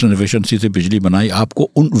 28% एफिशिएंसी से बिजली बनाई। आपको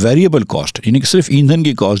उन वेरिएबल कॉस्ट यानी कि सिर्फ ईंधन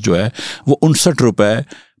की कॉस्ट जो है वो 59 रुपये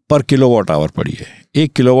पर किलोवाट आवर पड़ी है।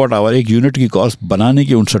 1 किलोवाट आवर, एक यूनिट की कॉस्ट बनाने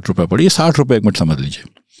की 59 रुपये पड़ी है। 60 रुपये, एक मिनट समझ लीजिए,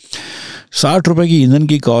 60 रुपये की ईंधन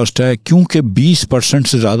की कॉस्ट है। क्योंकि 20%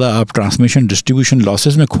 से ज़्यादा आप ट्रांसमिशन डिस्ट्रीब्यूशन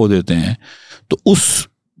लॉसेस में खो देते हैं, तो उस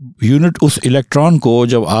यूनिट, उस इलेक्ट्रॉन को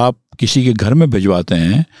जब आप किसी के घर में भिजवाते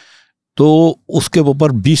हैं तो उसके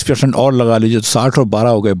ऊपर 20% और लगा लीजिए, तो 60 और 12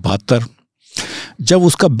 हो गए 72। जब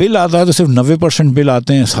उसका बिल आता है तो सिर्फ 90% बिल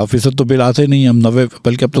आते हैं, 100% तो बिल आते नहीं। हम 90,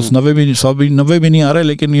 बल्कि अब तो 90 भी 90 भी नहीं आ रहे।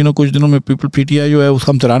 लेकिन कुछ दिनों में PTI जो है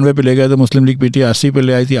उसको हम 93 पे ले गए थे, मुस्लिम लीग PTI 80 पे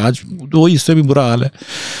ले आई थी। आज तो वही, इससे भी बुरा हाल है।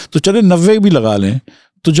 तो चले 90 भी लगा लें,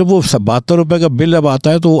 तो जब वो 72 रुपये का बिल अब आता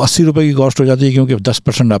है तो 80 रुपये की कॉस्ट हो जाती है, क्योंकि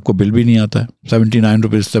 10% आपको बिल भी नहीं आता है। 79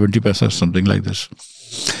 रुपीज़ 70 पैसा, समथिंग लाइक दिस।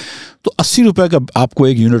 तो 80 रुपये का आपको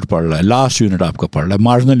एक यूनिट पड़ रहा है, लास्ट यूनिट आपका पड़ रहा है,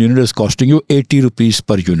 marginal unit is costing you 80 rupees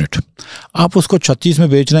per unit. आप उसको 36 में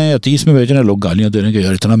बेच रहे हैं या 30 में बेच रहे हैं, लोग गालियाँ दे रहे हैं कि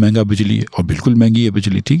यार इतना महंगा बिजली है, और बिल्कुल महंगी है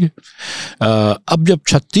बिजली, ठीक है। अब जब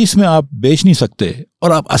 36 में आप बेच नहीं सकते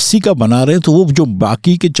और आप 80 का बना रहे हैं, तो वो जो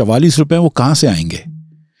बाकी के 44 रुपये हैं वो कहाँ से आएंगे?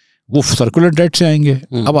 वो सर्कुलर डेट से आएंगे।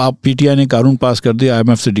 अब आप पीटीआई ने कानून पास कर दिया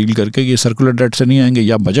आईएमएफ से डील करके, ये सर्कुलर डेट से नहीं आएंगे,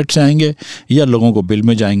 या बजट से आएंगे या लोगों को बिल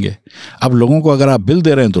में जाएंगे। अब लोगों को अगर आप बिल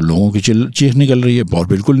दे रहे हैं तो लोगों की चीख निकल रही है, और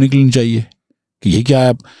बिल्कुल निकलनी चाहिए कि ये क्या है,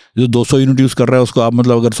 आप जो 200 यूनिट यूज़ कर रहे हैं उसको आप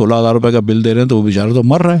मतलब अगर 16,000 रुपये का बिल दे रहे हैं तो वो बेचारा तो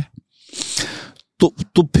मर रहा है।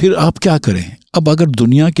 तो फिर आप क्या करें? अब अगर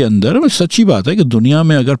दुनिया के अंदर, सच्ची बात है कि दुनिया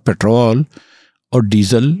में अगर पेट्रोल और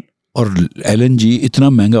डीजल और एलएनजी इतना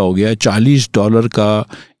महंगा हो गया है, $40 का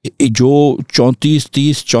जो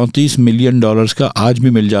 34 मिलियन डॉलर्स का आज भी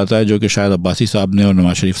मिल जाता है, जो कि शायद अब्बासी साहब ने और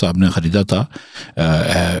नवाज शरीफ साहब ने ख़रीदा था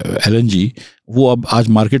एलएनजी, वो अब आज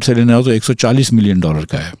मार्केट से लेना हो तो $140 मिलियन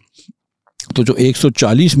का है। तो जो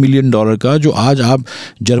 $140 मिलियन का जो आज आप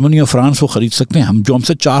जर्मनी और फ्रांस को ख़रीद सकते हैं, हम जो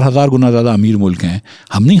हमसे 4000 गुना ज़्यादा अमीर मुल्क हैं,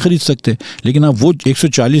 हम नहीं ख़रीद सकते। लेकिन आप वो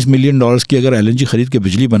 $140 मिलियन की अगर एलएनजी ख़रीद के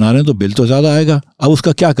बिजली बना रहे हैं तो बिल तो ज़्यादा आएगा। अब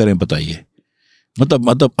उसका क्या करें बताइए? मतलब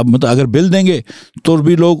अगर बिल देंगे तो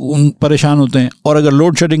भी लोग परेशान होते हैं, और अगर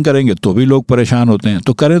लोड शेडिंग करेंगे तो भी लोग परेशान होते हैं।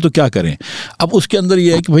 तो करें तो क्या करें? अब उसके अंदर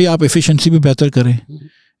ये है कि भाई आप एफिशिएंसी भी बेहतर करें।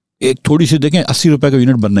 एक थोड़ी सी देखें, 80 रुपये का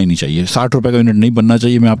यूनिट बनना ही नहीं चाहिए, 60 रुपये का यूनिट नहीं बनना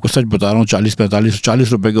चाहिए। मैं आपको सच बता रहा हूँ,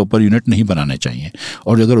 40 रुपये के ऊपर यूनिट नहीं बनाने चाहिए।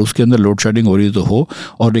 और अगर उसके अंदर लोड शेडिंग हो रही है तो हो,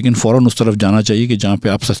 और लेकिन फ़ौरन उस तरफ जाना चाहिए कि जहाँ पे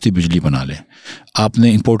आप सस्ती बिजली बना लें।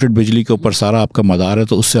 आपने इंपोर्टेड बिजली के ऊपर सारा आपका मदार है,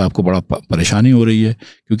 तो उससे आपको बड़ा परेशानी हो रही है,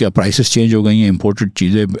 क्योंकि अब प्राइसेस चेंज हो गई हैं। इंपोर्टेड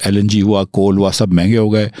चीज़ें, एलएनजी हुआ, कोल हुआ, सब महंगे हो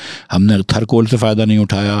गए। हमने थर कोल से फ़ायदा नहीं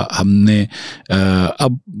उठाया। हमने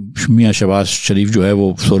अब मियाँ शहबाज शरीफ जो है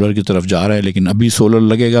वो सोलर की तरफ जा रहे हैं, लेकिन अभी सोलर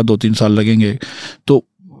लगेगा, 2-3 साल लगेंगे। तो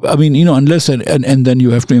I mean, unless and then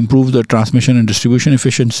you have to improve the transmission and distribution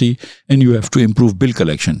efficiency, and you have to improve bill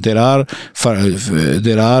collection. There are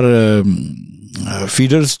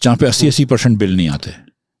feeders जहाँ पे 80% बिल नहीं आते।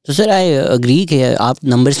 तो सर आई अग्री कि आप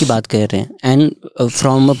नंबर्स की बात कर रहे हैं, and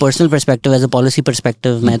from a personal perspective, as a policy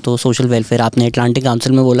perspective, मैं तो सोशल वेलफेयर, आपने अटलांटिक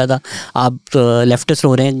काउंसिल में बोला था आप लेफ्टिस्ट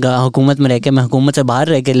हो रहे हैं हुकूमत में रह के, मैं हुकूमत से बाहर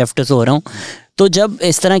रह के लेफ्टिस्ट हो रहा हूँ। तो जब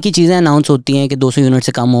इस तरह की चीज़ें अनाउंस होती हैं कि 200 यूनिट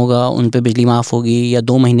से कम होगा, उन पे बिजली माफ़ होगी, या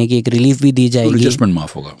 2 महीने की एक रिलीफ भी दी जाएगी, एडजस्टमेंट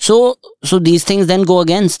माफ़ होगा, so these things then go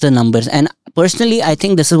against the numbers, and personally I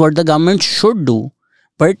think this is what the government should do,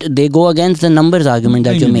 but they go against the numbers argument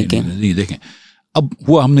that you are making. नहीं, देखें अब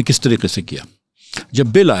वो हमने किस तरीके से किया।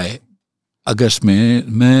 जब बिल आए अगस्त में,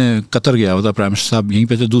 मैं कतर गया हुआ था, प्राइम मिनिस्टर साहब यहीं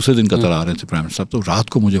पे थे, दूसरे दिन कतर आ रहे थे प्राइम मिनिस्टर साहब। तो रात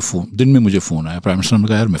को मुझे दिन में मुझे फ़ोन आया, प्राइम मिनिस्टर ने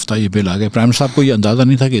कहा यार मिफ्ता ये बिल आ गए। प्राइम मिनिस्टर साहब को ये अंदाज़ा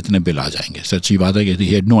नहीं था कि इतने बिल आ जाएंगे। सच्ची बात है कि ही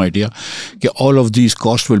हैड नो आइडिया कि all of these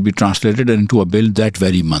cost will be translated into a bill that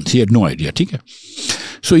very month. He had no idea, ठीक है।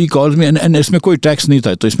 सो ही कॉल्स मी, एंड इसमें कोई टैक्स नहीं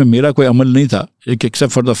था, तो इसमें मेरा कोई अमल नहीं था,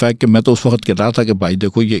 एक्सेप्ट फॉर द फैक्ट कि मैं तो उस वक्त कह रहा था कि भाई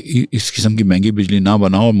देखो ये इस किस्म की महंगी बिजली ना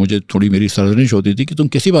बनाओ। और मुझे थोड़ी मेरी सरजनिश होती थी कि तुम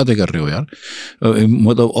कैसी बातें कर रहे हो यार,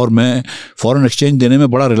 मतलब। और मैं फॉरेन एक्सचेंज देने में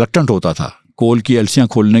बड़ा रिलक्टेंट होता था। कोल की एलसियाँ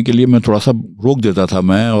खोलने के लिए मैं थोड़ा सा रोक देता था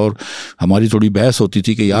मैं, और हमारी थोड़ी बहस होती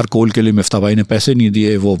थी कि यार कोल के लिए मिफ्ता भाई ने पैसे नहीं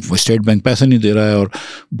दिए, वो स्टेट बैंक पैसे नहीं दे रहा है, और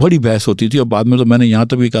बड़ी बहस होती थी। और बाद में तो मैंने यहाँ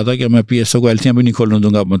तक भी कहा था कि मैं पीएसओ को एलसियाँ भी नहीं खोलने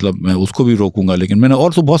दूंगा, मतलब मैं उसको भी रोकूंगा। लेकिन मैंने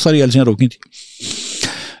और तो बहुत सारी एलसियाँ रोकी थी,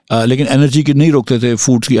 लेकिन एनर्जी की नहीं रोकते थे,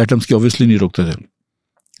 फूड्स की, आइटम्स की ऑब्वियसली नहीं रोकते थे।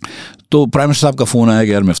 तो प्राइम मिनिस्टर साहब का फ़ोन आया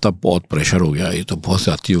कि यार मिफ्ता बहुत प्रेशर हो गया, ये तो बहुत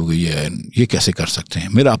ज़्यादती हो गई है, ये कैसे कर सकते हैं।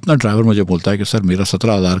 मेरा अपना ड्राइवर मुझे बोलता है कि सर मेरा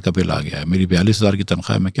 17,000 का बिल आ गया है, मेरी 42,000 की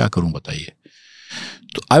तनख्वाह है, मैं क्या करूं बताइए।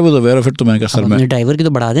 तो I was aware of it. तो मैंने कहा सर मैं ड्राइवर की तो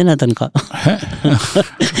बढ़ा देना तनख्वाह।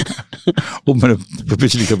 वो मैंने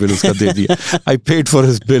पिछली का बिल उसका दे दिया। I paid for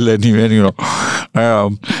his bill anyway, you know,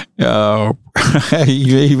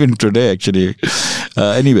 even today actually,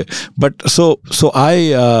 anyway. But so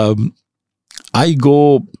I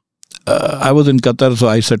go, I was in Qatar, so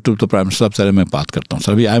I said to the prime minister, sir मैं बात करता हूँ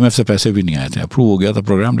सर, अभी IMF से पैसे भी नहीं आए थे, अप्रूव हो गया था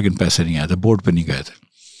प्रोग्राम लेकिन पैसे नहीं आए थे, बोर्ड पे नहीं गए थे।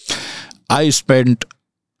 I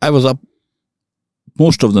was up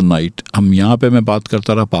most of the night. हम यहाँ पे मैं बात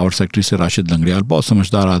करता रहा पावर सेक्रेटरी से, राशिद लंगड़ियाल बहुत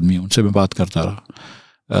समझदार आदमी है, उनसे मैं बात करता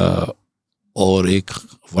रहा। और एक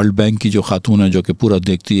वर्ल्ड बैंक की जो खातून है जो कि पूरा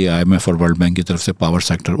देखती है IMF और वर्ल्ड बैंक की तरफ से पावर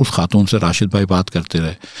सेक्टर, उस खातून से राशिद भाई बात करते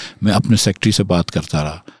रहे। मैं अपने सेक्रेटरी से बात करता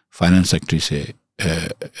रहा, फाइनेंस सेक्रेटरी से,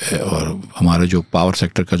 और हमारे जो पावर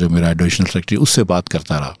सेक्टर का जो मेरा एडिशनल सेक्रेटरी, उससे बात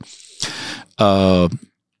करता रहा।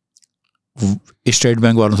 स्टेट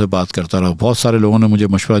बैंक वालों से बात करता रहा। बहुत सारे लोगों ने मुझे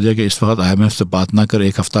मशवरा दिया कि इस वक्त IMF से बात ना कर,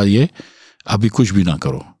 एक हफ़्ता ये अभी कुछ भी ना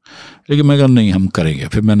करो। लेकिन मैं कहा नहीं हम करेंगे।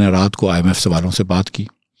 फिर मैंने रात को IMF से वालों से बात की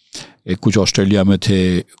कुछ ऑस्ट्रेलिया में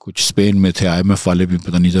थे, कुछ स्पेन में थे, IMF वाले भी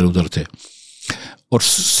पता नहीं इधर उधर थे। और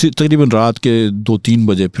तकरीबन रात के 2-3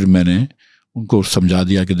 बजे फिर मैंने उनको समझा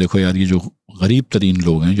दिया कि देखो यार, ये जो गरीब तरीन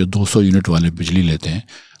लोग हैं जो 200 यूनिट वाले बिजली लेते हैं,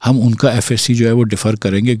 हम उनका FSC जो है वो डिफ़र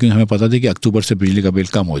करेंगे, क्योंकि हमें पता था कि अक्टूबर से बिजली का बिल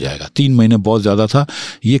कम हो जाएगा। 3 महीने बहुत ज़्यादा था।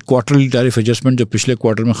 ये क्वार्टरली टैरिफ एडजस्टमेंट जो पिछले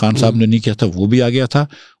क्वार्टर में खान साहब ने नहीं किया था वो भी आ गया था,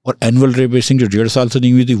 और एनुअल रेबेसिंग जो 1.5 साल से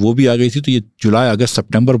नहीं हुई थी वो भी आ गई थी। तो ये जुलाई, अगस्त,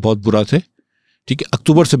 सितंबर बहुत बुरा थे, ठीक है।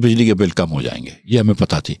 अक्टूबर से बिजली के बिल कम हो जाएंगे, ये हमें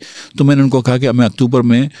पता थी। तो मैंने उनको कहा कि मैं अक्टूबर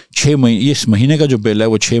में 6 महीने, इस महीने का जो बिल है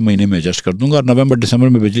वो 6 महीने में एडजस्ट कर दूंगा, और नवंबर दिसंबर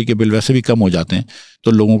में बिजली के बिल वैसे भी कम हो जाते हैं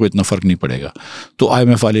तो लोगों को इतना फ़र्क नहीं पड़ेगा। तो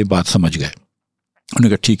IMF वाले बात समझ गए, उन्होंने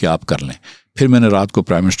कहा ठीक है आप कर लें। फिर मैंने रात को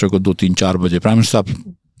प्राइम मिनिस्टर को 2-3-4 बजे, प्राइम मिनिस्टर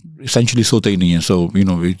साहब essentially सोते ही नहीं है, so you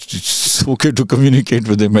know it's okay to communicate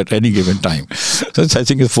with him at any given time. So I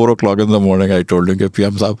think it's 4 o'clock in the morning I told him कि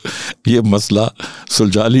PM साहब ये मसला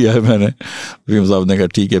सुलझा लिया है मैंने। PM साहब ने कहा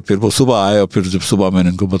ठीक है। फिर वो सुबह आए, और फिर जब सुबह मैंने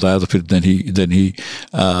उनको बताया तो फिर then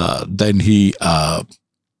he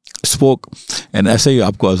स्पोक। एंड ऐसे ही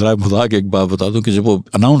आपको अज़रा मज़ाक एक बात बता दूं कि जब वो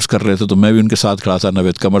अनाउंस कर रहे थे तो मैं भी उनके साथ खड़ा था,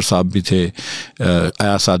 नवेद कमर साहब भी थे,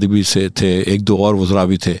 आया सादी भी से थे, 1-2 और वज़रा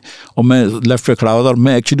भी थे, और मैं लेफ्ट पे खड़ा हुआ था। और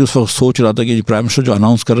मैं एक्चुअली उस वक्त सोच रहा था कि प्राइम मिनिस्टर जो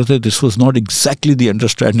अनाउंस कर रहे थे, this was not exactly the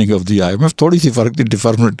understanding of the IMF। थोड़ी सी फ़र्क थी,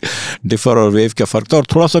 डिफ़र और वेव का फ़र्क था। और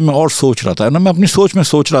थोड़ा सा मैं और सोच रहा था ना, मैं अपनी सोच में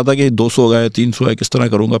सोच रहा था कि 200 गए, 300 है, किस तरह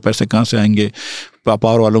करूँगा, पैसे कहाँ से आएंगे,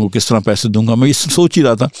 पावर वालों को किस तरह पैसे दूंगा, मैं ये सोच ही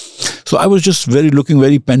रहा था। सो I was just looking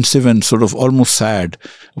very pensive and sort of almost sad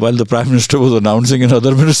while the prime minister was announcing and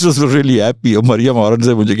other ministers were really happy। और मरियम औरन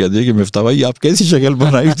से मुझे कह दिया कि मिफ्ता भाई आप कैसी शक्ल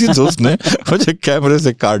बनाई थी, तो उसने मुझे कैमरे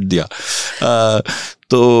से काट दिया।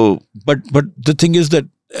 तो but the thing is that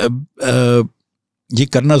ये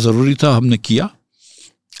करना ज़रूरी था, हमने किया।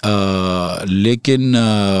 लेकिन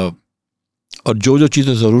और जो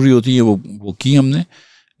चीज़ें ज़रूरी होती हैं वो की हमने,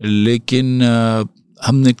 लेकिन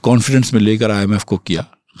हमने कॉन्फिडेंस में लेकर IMF को किया।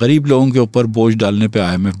 गरीब लोगों के ऊपर बोझ डालने पे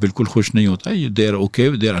IMF बिल्कुल खुश नहीं होता है, they are okay,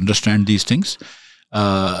 they are understand these things.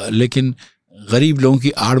 लेकिन गरीब लोगों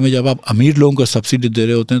की आड़ में जब आप अमीर लोगों को सब्सिडी दे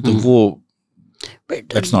रहे होते हैं तो वो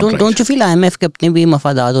डोंट यू फील IMF के अपने भी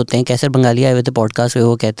मफादात होते हैं? कैसर बंगाली आए हुए थे पॉडकास्ट पे,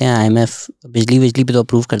 वो कहते हैं IMF बिजली पे तो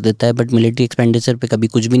अप्रूव कर देता है बट मिलिट्री एक्सपेंडिचर पे कभी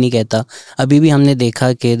कुछ भी नहीं कहता। अभी भी हमने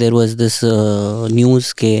देखा कि देयर वाज दिस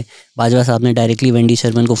न्यूज़ के बाजवा साहब ने डायरेक्टली वेंडी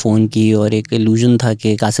शर्मन को फ़ोन की, और एक इल्यूजन था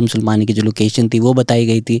कि कासिम सुलेमानी की जो लोकेशन थी वो बताई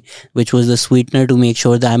गई थी, which was the sweetener to make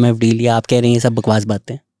sure the IMF deal. या आप कह रहे हैं ये सब बकवास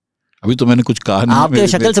बातें? अभी तो मैंने कुछ कहा नहीं, आपके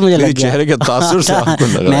शक्ल से मुझे लग गया, चेहरे के तासुर से आपको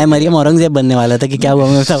लगा। मैं मरियम औरंगजेब बनने वाला था कि क्या हुआ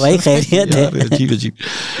मिफ्ता भाई, खैरियत है? अजीब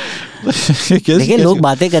देखिए लोग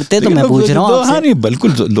बातें करते हैं तो मैं पूछ रहा हूँ आपसे। हाँ नहीं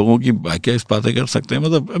बिल्कुल, लोगों की क्या इस बातें कर सकते हैं,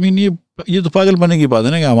 मतलब आई मीन ये तो पागल बनने की बात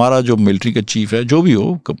है ना कि हमारा जो मिलिट्री का चीफ है, जो भी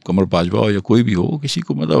हो, कमर बाजवा हो या कोई भी हो, किसी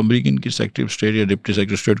को मतलब अमेरिकन की सेक्रेटरी ऑफ स्टेट या डिप्टी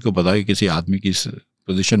सेक्रेटरी ऑफ स्टेट को पता है किसी आदमी की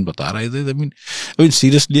पोजीशन बता रहे थे। I mean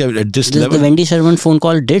seriously at this level the Wendy Sherman phone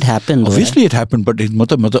call did happen though, obviously it happened, but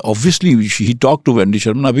मतलब obviously he talked to Wendy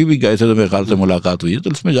Sherman। अभी भी गए थे तो मेरे ख्याल से मुलाकात हुई है,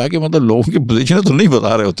 तो उसमें जाके मतलब लोगों की पोजीशन तो नहीं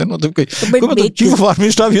बता रहे होते, मतलब कोई मतलब चीफ ऑफ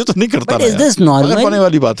आर्मी स्टाफ ये तो नहीं करता है। Is this normal? होने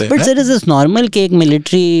वाली बात है। But sir, is this normal कि एक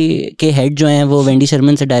मिलिट्री के हेड जो हैं वो वेंडी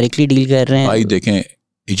शर्मन से डायरेक्टली डील कर रहे हैं? भाई देखें,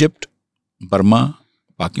 इजिप्ट, बर्मा,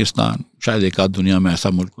 पाकिस्तान, शायद एक आध दुनिया में ऐसा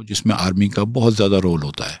मुल्क हो जिसमें आर्मी का बहुत ज़्यादा रोल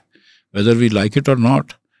होता है। Whether we like it or not,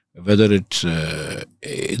 whether it's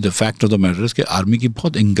the fact of the matter is कि आर्मी की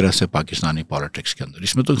बहुत इंग्रेस है पाकिस्तानी पॉलिटिक्स के अंदर,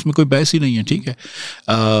 इसमें कोई बहस ही नहीं है, ठीक है।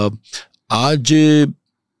 आज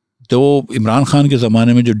तो इमरान खान के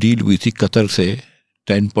ज़माने में जो डील हुई थी कतर से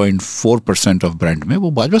 10.4% ऑफ ब्रांड में,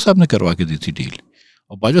 वो बाजवा साहब ने करवा के दी थी डील,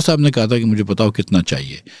 और बाजवा साहब ने कहा था कि मुझे बताओ कितना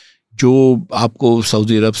चाहिए। जो आपको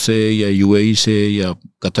सऊदी अरब से या UAE से या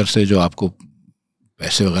कतर से जो आपको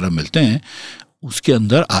पैसे वगैरह मिलते हैं उसके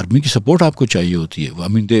अंदर आर्मी की सपोर्ट आपको चाहिए होती है। आई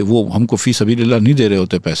मीन वो हमको फी सबीलिल्लाह नहीं दे रहे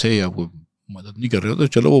होते पैसे या वो मदद नहीं कर रहे होते,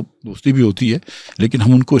 चलो वो दोस्ती भी होती है, लेकिन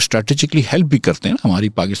हम उनको स्ट्रैटेजिकली हेल्प भी करते हैं ना। हमारी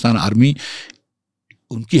पाकिस्तान आर्मी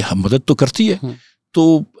उनकी मदद तो करती है,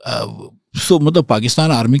 तो मतलब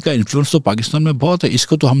पाकिस्तान आर्मी का इन्फ्लुएंस तो पाकिस्तान में बहुत है,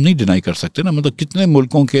 इसको तो हम नहीं डिनाई कर सकते ना। मतलब कितने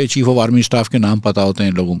मुल्कों के चीफ ऑफ आर्मी स्टाफ के नाम पता होते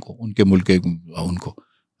हैं लोगों को, उनके मुल्क के उनको।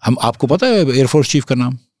 आपको पता है एयरफोर्स चीफ का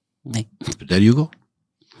नाम? नहीं। There you go.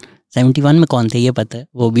 71 में कौन थे ये पता है,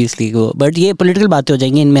 वो भी इसलिए को, बट ये पॉलिटिकल बातें हो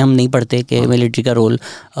जाएंगी, इनमें हम नहीं पढ़ते कि मिलिट्री का रोल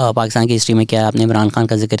पाकिस्तान की हिस्ट्री में क्या है। आपने इमरान खान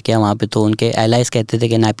का जिक्र किया, वहाँ पे तो उनके एलाइज कहते थे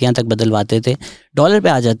कि नापियाँ तक बदलवाते थे। डॉलर पे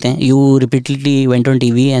आ जाते हैं, you repeatedly went on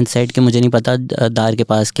TV and said कि मुझे नहीं पता दार के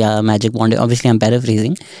पास क्या मैजिक वॉन्ड है। ऑब्वियसली आई एम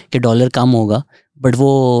पैराफ्रेजिंग कि डॉलर कम होगा, बट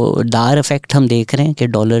वो दार इफेक्ट हम देख रहे हैं कि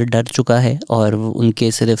डॉलर डर चुका है, और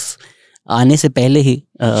उनके सिर्फ आने से पहले ही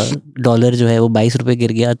डॉलर जो है वो 22 रुपये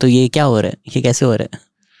गिर गया। तो ये क्या हो रहा है, ये कैसे हो रहा है?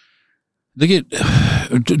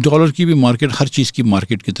 देखिए डॉलर की भी मार्केट हर चीज़ की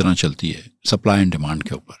मार्केट की तरह चलती है, सप्लाई एंड डिमांड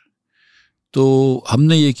के ऊपर। तो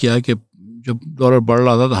हमने ये किया कि जब डॉलर बढ़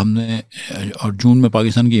रहा था तो हमने, और जून में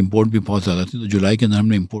पाकिस्तान की इंपोर्ट भी बहुत ज़्यादा थी, तो जुलाई के अंदर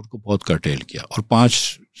हमने इंपोर्ट को बहुत कर्टेल किया और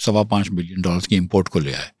 $5-5.25 बिलियन की इंपोर्ट को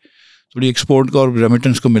ले आए। थोड़ी एक्सपोर्ट का और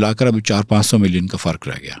रेमिटेंस को मिलाकर अभी 400-500 मिलियन का फ़र्क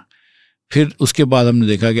रह गया। फिर उसके बाद हमने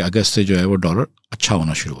देखा कि अगस्त से जो है वो डॉलर अच्छा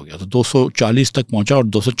होना शुरू हो गया, तो 240 तक पहुंचा और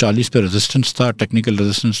 240 पे रेजिस्टेंस था, टेक्निकल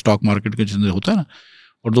रेजिस्टेंस स्टॉक मार्केट के जिसमें होता है ना,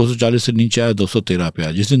 और 240 से नीचे आया 213 पे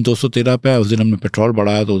आया। जिस दिन 213 पे आया उस दिन हमने पेट्रोल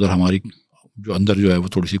बढ़ाया, तो उधर हमारी जो अंदर जो है वो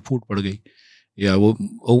थोड़ी सी फूट पड़ गई, या वो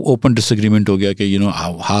ओपन डिसएग्रीमेंट हो गया कि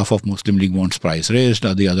half of Muslim league wants price raised,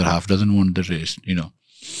 the other half doesn't want the rest,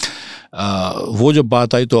 वो जब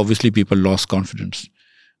बात आई तो ऑब्वियसली पीपल लॉस्ट कॉन्फिडेंस।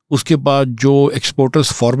 उसके बाद जो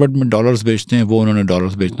एक्सपोर्टर्स फॉरवर्ड में डॉलर्स बेचते हैं वो उन्होंने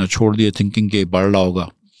डॉलर्स बेचना छोड़ दिए, थिंकिंग के बढ़ रहा होगा,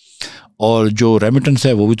 और जो रेमिटेंस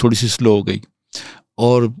है वो भी थोड़ी सी स्लो हो गई।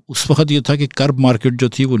 और उस वक्त ये था कि कर्ब मार्केट जो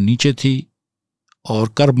थी वो नीचे थी, और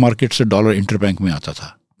कर्ब मार्केट से डॉलर इंटरबैंक में आता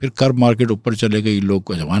था। फिर कर्ब मार्केट ऊपर चले गई, लोग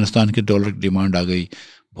को अफगानिस्तान के डॉलर की डिमांड आ गई,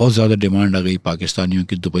 बहुत ज़्यादा डिमांड आ गई पाकिस्तानियों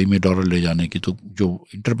की दुबई में डॉलर ले जाने की, तो जो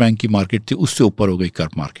इंटरबैंक की मार्केट थी उससे ऊपर हो गई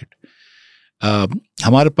कर्ब मार्केट।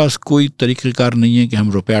 हमारे पास कोई तरीक़ेकार नहीं है कि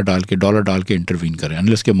हम रुपया डाल के, डॉलर डाल के इंटरवीन करें,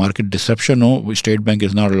 अनलेस के मार्केट डिसरप्शन हो। State bank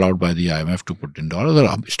is not allowed by the IMF to put in dollar,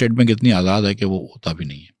 और स्टेट बैंक इतनी आज़ाद है कि वो होता भी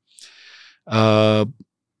नहीं है।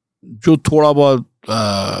 जो थोड़ा बहुत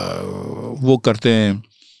वो करते हैं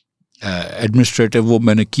एडमिनिस्ट्रेटिव, वो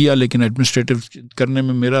मैंने किया, लेकिन एडमिनिस्ट्रेटिव करने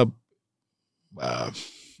में मेरा,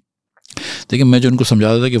 देखिए मैं जो उनको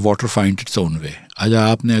समझाता था कि water find its own way. आज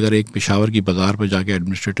आपने अगर एक पेशावर की बाज़ार पर जाके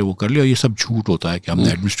एडमिनिस्ट्रेटिव वो कर लिया, ये सब झूठ होता है कि हमने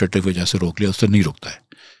एडमिनिस्ट्रेटिव वजह से रोक लिया, उससे नहीं रुकता है।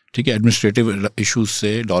 ठीक है, एडमिनिस्ट्रेटिव इश्यूज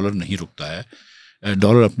से डॉलर नहीं रुकता है,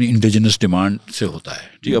 डॉलर अपनी इंडिजिनस डिमांड से होता है,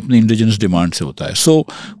 ठीक है, अपनी इंडिजिनस डिमांड से होता है। सो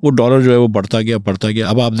वो डॉलर जो है वो बढ़ता गया।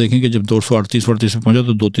 अब आप देखें कि जब 238 पे पहुंचा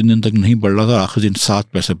तो 2-3 दिन तक नहीं बढ़ रहा था, आखिर दिन 7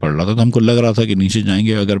 पैसे बढ़ रहा था, तो हमको लग रहा था कि नीचे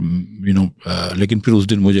जाएंगे अगर लेकिन फिर उस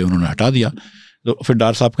दिन मुझे उन्होंने हटा दिया। तो फिर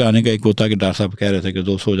डार साहब का आने का एक होता है कि डार साहब कह रहे थे कि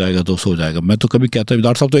 200 हो जाएगा। मैं तो कभी कहता है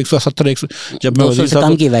डार साहब तो 170 जब मैं वजीर था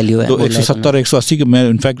तो 170 180 के, मैं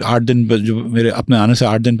इनफैक्ट 8 दिन जो मेरे अपने आने से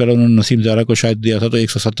 8 दिन पहले उन्होंने नसीम ज़ारा को शायद दिया था तो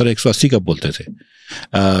 170 180 का बोलते थे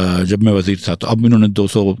जब मैं वजीर था। तो अब इन्होंने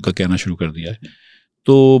 200 का कहना शुरू कर दिया है।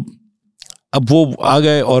 तो अब वो आ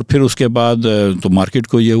गए और फिर उसके बाद तो मार्केट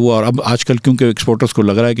को ये हुआ, और अब आजकल क्योंकि एक्सपोर्टर्स को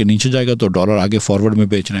लग रहा है कि नीचे जाएगा तो डॉलर आगे फॉरवर्ड में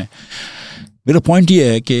बेच रहे हैं। मेरा पॉइंट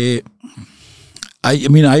ये है कि I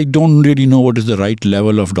mean, I don't really know what is the right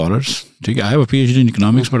level of dollars. ठीक है, I have a PhD in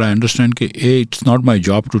economics, but I understand कि it's not my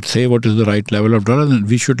job to say what is the right level of dollars,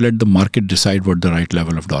 and we should let the market decide what the right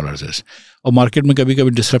level of dollars is. और market में कभी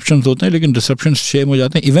कभी disruptions होते हैं, लेकिन disruptions same हो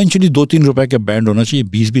जाते हैं। इवेंचुअली 2-3 रुपए का बैंड होना चाहिए,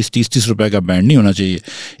 20-20 30-30 रुपए का बैंड नहीं होना चाहिए।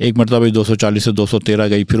 एक मतलब 240 से 213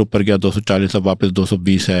 गई, फिर ऊपर गया 240 से वापस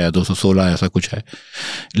 220 है या 216 है, ऐसा कुछ है।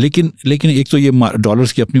 लेकिन एक तो ये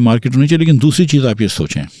डॉलर्स की अपनी मार्केट होनी चाहिए, लेकिन दूसरी चीज़ आप ये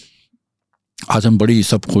सोचें, आज हम बड़ी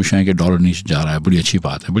सब खुश हैं कि डॉलर नीचे जा रहा है, बड़ी अच्छी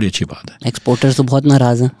बात है। एक्सपोर्टर्स तो बहुत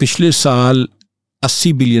नाराज हैं। पिछले साल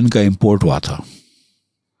 80 बिलियन का इंपोर्ट हुआ था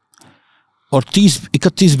और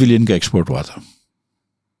 31 बिलियन का एक्सपोर्ट हुआ था।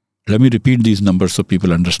 Let me repeat these numbers so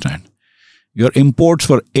people understand. Your imports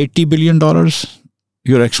were $80 billion,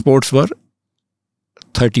 your exports were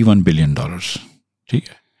 $31 billion. ठीक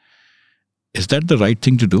है, is that the right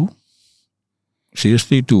thing to do?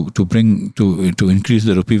 Seriously, to increase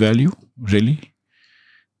the rupee value, really?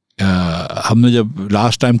 हमने जब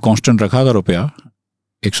last time constant रखा था रुपया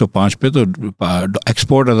 105 पे, तो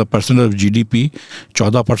export as a percent of GDP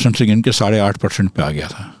 14% से गिन के 8.5% पे आ गया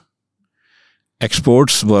था।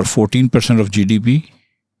 Exports were 14% of GDP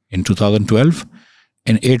in 2012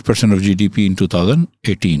 and 8% of GDP in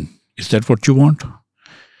 2018. Is that what you want?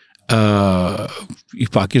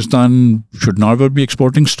 Pakistan should never be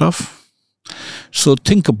exporting stuff. So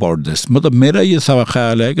think about this. मतलब मेरा ये सब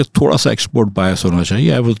ख्याल है कि थोड़ा सा एक्सपोर्ट बायस होना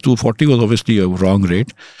चाहिए। 240 was obviously a wrong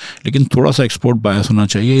rate, लेकिन थोड़ा सा एक्सपोर्ट बायस होना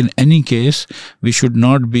चाहिए। In any case, we should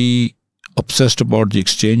not be obsessed about the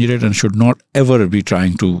exchange rate and should not ever be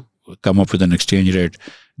trying to come up with an exchange rate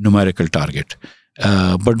numerical target.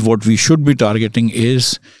 But what we should be targeting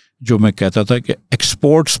is, जो मैं कहता था कि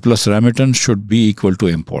exports plus remittance should be equal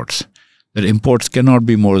to imports. That imports cannot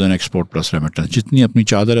be more than export plus remittance. जितनी अपनी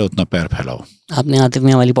चादर है उतना पैर फैलाओ। आपने आतिफ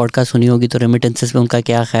मियां वाली पॉडकास्ट सुनी होगी, तो रेमिटेंसेस पे उनका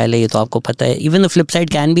क्या ख्याल है ये तो आपको पता है. Even the flip side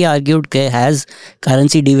can be argued के has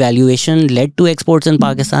currency devaluation led to exports in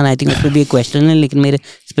Pakistan. I think उस पर भी एक क्वेश्चन है, लेकिन मेरे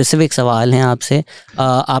स्पेसिफिक सवाल हैं आपसे.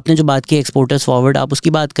 आपने जो बात की एक्सपोर्टर्स फॉरवर्ड, आप उसकी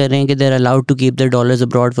बात कर रहे हैं कि they are allowed to keep their dollars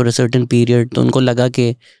abroad for a certain period, तो उनको लगा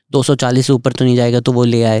कि 240 से ऊपर तो नहीं जाएगा तो वो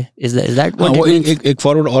ले आए. Is that what it means? एक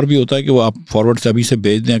फॉरवर्ड और भी होता है कि वो आप फॉरवर्ड से अभी से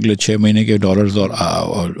बेच दें अगले 6 महीने के डॉलर्स,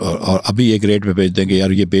 और अभी एक रेट पे बेच दें कि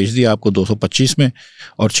यार ये बेच दिया आपको 225 में,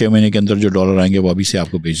 और 6 महीने के अंदर जो डॉलर आएंगे वो अभी से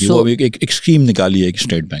आपको बेच दिए. वो अभी एक स्कीम निकाली है एक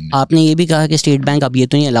स्टेट बैंक ने. आपने ये भी कहा कि स्टेट बैंक अब ये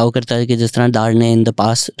तो नहीं अलाउ करता है कि जिस तरह डार ने इन द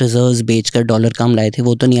पास रिजर्व्स बेचकर डॉलर कम लाए थे,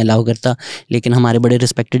 वो तो नहीं अलाउ करता. लेकिन हमारे बड़े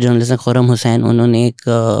रिस्पेक्टेड जर्नलिस्ट हैं खुर्रम हुसैन, उन्होंने एक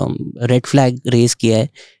रेड फ्लैग रेज किया है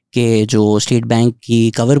कि जो स्टेट बैंक की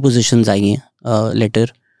कवर पोजीशंस आई हैं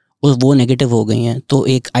लेटर, वो नेगेटिव हो गई हैं. तो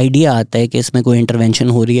एक आइडिया आता है कि इसमें कोई इंटरवेंशन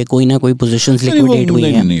हो रही है, कोई ना कोई पोजीशंस लिक्विडेट हुई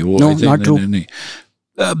हैं. No, not true.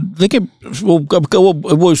 देखिए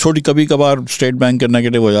वो छोटी कभी कभार स्टेट बैंक का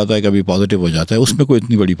नेगेटिव हो जाता है, कभी पॉजिटिव हो जाता है, उसमें कोई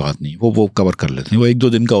इतनी बड़ी बात नहीं. वो कवर कर लेते हैं. वो 1-2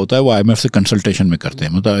 दिन का होता है. वो IMF से कंसल्टेशन में करते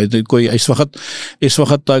हैं. मतलब कोई इस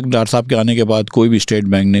वक्त तक डॉक्टर साहब के आने के बाद कोई भी स्टेट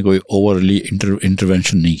बैंक ने कोई ओवरली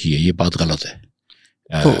इंटरवेंशन नहीं की है. ये बात गलत है.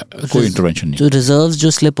 कोई इंटरवेंशन नहीं. जो रिजर्व्स जो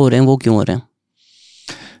स्लिप हो रहे हैं वो क्यों हो रहे हैं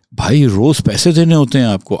भाई? रोज़ पैसे देने होते हैं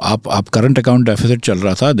आपको. आप करंट अकाउंट डेफिसिट चल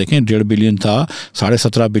रहा था, देखें 1.5 बिलियन था,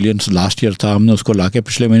 17.5 बिलियन लास्ट ईयर था. हमने उसको लाके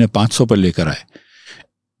पिछले महीने 500 पर लेकर आए.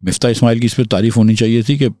 मिफ्ता इस्माइल की इस पर तारीफ होनी चाहिए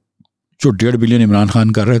थी कि जो 1.5 बिलियन इमरान खान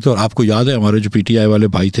कर रहे थे. और आपको याद है हमारे जो PTI वाले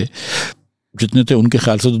भाई थे जितने थे, उनके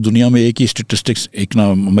ख्याल से तो दुनिया में एक ही स्टेटिस्टिक्स एक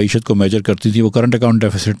ना मईशत को मेजर करती थी, वो करंट अकाउंट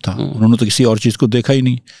डेफिसिट था. उन्होंने तो किसी और चीज़ को देखा ही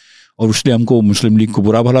नहीं, और इसलिए हमको मुस्लिम लीग को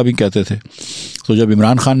बुरा भला भी कहते थे. तो जब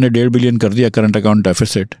इमरान खान ने 1.5 बिलियन कर दिया करंट अकाउंट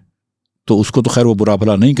डेफिसिट, तो उसको तो खैर वो बुरा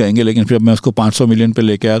भला नहीं कहेंगे, लेकिन फिर मैं उसको 500 मिलियन पे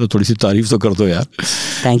लेके आया तो थोड़ी सी तारीफ तो कर दो यार.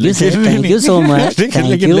 Thank you so much.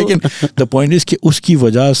 लेकिन द पॉइंट इज कि उसकी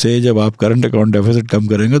वजह से जब आप करंट अकाउंट डेफिसिट कम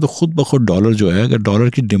करेंगे तो खुद ब खुद डॉलर जो है, अगर डॉलर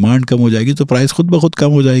की डिमांड कम हो जाएगी तो प्राइस खुद ब खुद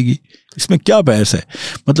कम हो जाएगी. इसमें क्या बहस है?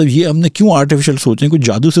 मतलब ये हमने क्यों आर्टिफिशियल सोचें? कुछ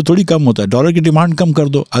जादू से थोड़ी कम होता है. डॉलर की डिमांड कम कर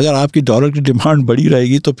दो. अगर आपकी डॉलर की डिमांड बढ़ी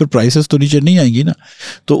रहेगी तो फिर प्राइसेस तो नीचे नहीं आएंगी ना.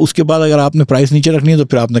 तो उसके बाद अगर आपने प्राइस नीचे रखनी है तो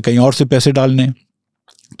फिर आपने कहीं और से पैसे डालने हैं.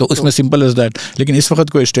 तो उसमें सिंपल इज दैट. लेकिन इस वक्त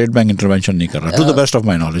कोई स्टेट बैंक इंटरवेंशन नहीं कर रहा, to the best of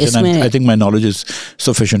my knowledge, and I think my knowledge is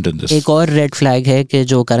sufficient in this. एक और रेड फ्लैग है कि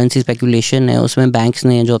जो करेंसी स्पेकुलेशन है उसमें बैंक्स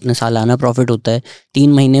ने जो अपने सालाना प्रॉफिट होता है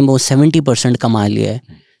 3 महीने में वो 70% कमा लिया है.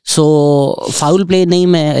 सो फाउल प्ले नहीं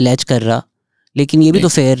मैं एलेज कर रहा, लेकिन ये भी तो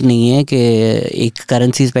फेयर नहीं है कि एक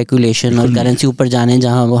करेंसी स्पेकुलेशन और करेंसी ऊपर जाने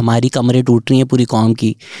जहाँ हमारी कमरें टूट रही हैं पूरी कौम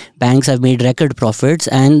की. Banks have made record profits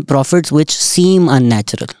and profits which seam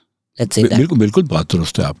unnatural. बिल्कुल बात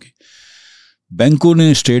दुरुस्त है आपकी. बैंकों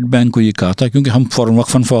ने स्टेट बैंक को ये कहा था, क्योंकि हम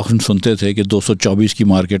वक्फन फ़ौरन सुनते थे कि 224 की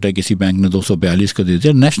मार्केट है, किसी बैंक ने 242 का दे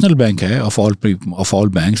दिया. नेशनल बैंक है ऑफ ऑल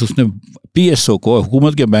बैंक्स, उसने PSO को,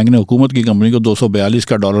 हुकूमत के बैंक ने हुकूमत की कंपनी को 242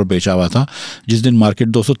 का डॉलर बेचा हुआ था जिस दिन मार्केट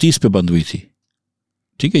 230 पे बंद हुई थी.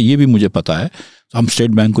 ठीक है, ये भी मुझे पता है. हम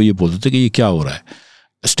स्टेट बैंक को ये बोलते थे कि ये क्या हो रहा है.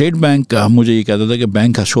 स्टेट बैंक हम मुझे ये कहता था कि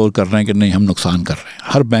बैंक अश्योर कर रहे हैं कि नहीं हम नुकसान कर रहे हैं.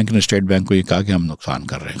 हर बैंक ने स्टेट बैंक को ये कहा कि हम नुकसान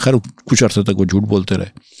कर रहे हैं. खैर कुछ अर्से तक वो झूठ बोलते रहे.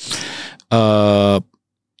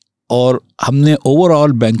 और हमने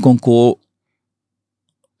ओवरऑल बैंकों को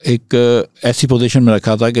एक ऐसी पोजीशन में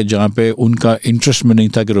रखा था कि जहाँ पे उनका इंटरेस्ट में नहीं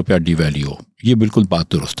था कि रुपया डिवैल्यू हो. ये बिल्कुल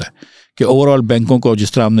बात दुरुस्त है कि ओवरऑल बैंकों को,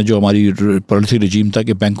 जिस तरह हमने जो हमारी पॉलिसी रिजीम था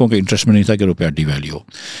कि बैंकों के इंटरेस्ट में नहीं था कि रुपया डिवैल्यू हो,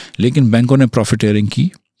 लेकिन बैंकों ने प्रॉफिटेयरिंग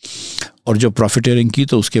की. और जब प्रॉफिटेयरिंग की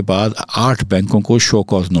तो उसके बाद 8 बैंकों को शो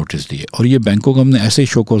कॉज नोटिस दिए. और ये बैंकों को हमने ऐसे ही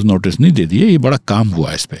शो कॉज नोटिस नहीं दे दिए, ये बड़ा काम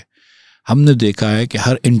हुआ इस पर. हमने देखा है कि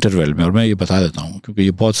हर इंटरवल में, और मैं ये बता देता हूँ क्योंकि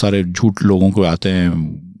ये बहुत सारे झूठ लोगों को आते हैं,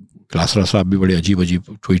 क्लासरा साहब भी बड़े अजीब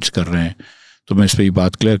ट्वीट्स कर रहे हैं, तो मैं इस पर ये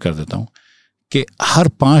बात क्लियर कर देता हूँ कि हर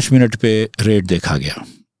 5 मिनट पे रेट देखा गया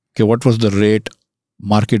कि what was the rate,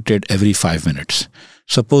 market rate every 5 minutes.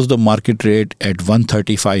 Suppose the market rate at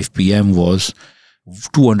 1:35 PM was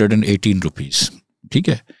 218 rupees. ठीक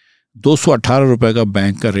है, 218 रुपये का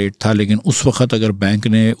बैंक का रेट था, लेकिन उस वक्त अगर बैंक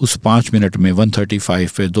ने उस 5 मिनट में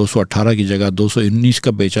 135 पे 218 की जगह 219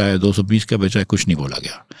 का बेचा है, 220 का बेचा है, कुछ नहीं बोला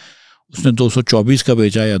गया. उसने 224 का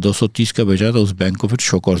बेचा या 230 का बेचा तो उस बैंक को फिर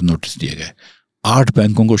शो कॉज नोटिस दिए गए. 8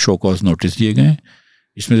 बैंकों को शो कॉज नोटिस दिए गए.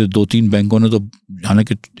 इसमें से 2-3 बैंकों ने तो,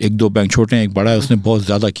 हालांकि 1-2 बैंक छोटे हैं, एक बड़ा है, उसने बहुत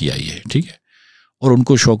ज़्यादा किया ये. ठीक है, और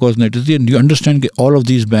उनको शो कॉज नोटिस दिए. यू अंडरस्टैंड कि all of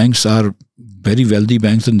these banks are very wealthy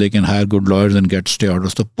banks and they can hire good lawyers and gate stay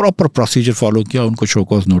orders. तो प्रॉपर प्रोसीजर फॉलो किया, उनको शो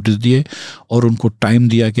कॉज नोटिस दिए और उनको टाइम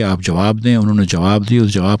दिया कि आप जवाब दें. उन्होंने जवाब दिए,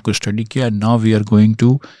 उस जवाब को स्टडी किया. Now we are going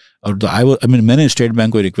to, और मैंने स्टेट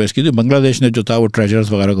बैंक को रिक्वेस्ट की थी. बांग्लादेश ने जो था वो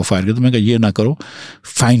ट्रेजरर्स वगैरह को फायर किया, तो मैं कहा ये ना करो,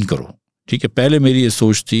 फाइन करो. ठीक है, पहले मेरी ये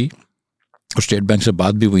सोच थी और स्टेट बैंक से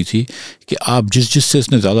बात भी हुई थी कि आप जिससे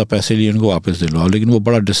इसने ज़्यादा पैसे लिए उनको वापस दे लो, लेकिन वो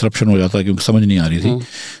बड़ा डिसरप्शन हो जाता क्योंकि समझ नहीं आ रही थी।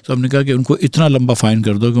 तो हमने कहा कि उनको इतना लंबा फ़ाइन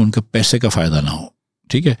कर दो कि उनके पैसे का फ़ायदा ना हो,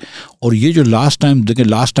 ठीक है। और ये जो लास्ट टाइम देखें,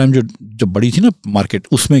 लास्ट टाइम जो बढ़ी थी ना मार्केट,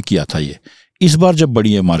 उसमें किया था ये। इस बार जब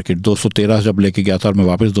बढ़ी है मार्केट 213 जब लेके गया था और मैं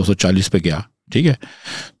वापस 240 पे गया, ठीक है,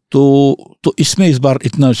 तो इसमें इस बार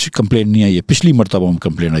इतना कंप्लेन नहीं आई है। पिछली मरतबा हम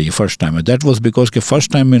कंप्लेन आई है, फर्स्ट टाइम है। दैट वाज बिकॉज के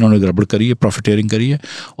फर्स्ट टाइम में इन्होंने गड़बड़ करी है, प्रॉफिटेयरिंग करी है,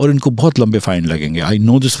 और इनको बहुत लंबे फ़ाइन लगेंगे। I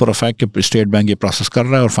know this for a fact कि स्टेट बैंक ये प्रोसेस कर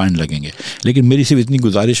रहा है और फ़ाइन लगेंगे। लेकिन मेरी सिर्फ इतनी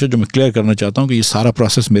गुजारिश है जो मैं क्लियर करना चाहता हूँ कि ये सारा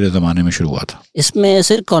प्रोसेस मेरे ज़माने में शुरू हुआ था। इसमें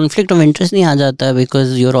सिर्फ कॉन्फ्लिक्ट ऑफ इंटरेस्ट नहीं आ जाता,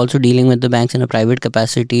 because you are also dealing with the banks in a private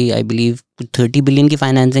capacity. I believe 30 billion की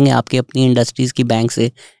फाइनेंसिंग है आपकी अपनी इंडस्ट्रीज़ की बैंक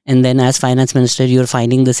से, and then as finance minister you are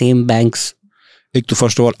finding the same banks. एक तो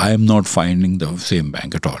first of all I am not finding the same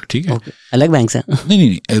bank at all, ठीक है, अलग बैंक है।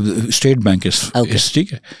 नहीं, स्टेट बैंक इस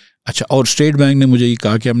ठीक है। अच्छा, और स्टेट बैंक ने मुझे ये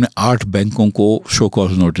कहा कि हमने 8 बैंकों को शो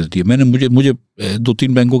कॉज नोटिस दिए। मैंने मुझे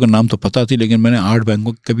 2-3 बैंकों का नाम तो पता थी, लेकिन मैंने 8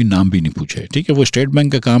 बैंकों के कभी नाम भी नहीं पूछे, ठीक है। वो स्टेट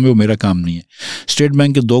बैंक का काम है, वो मेरा काम नहीं है। स्टेट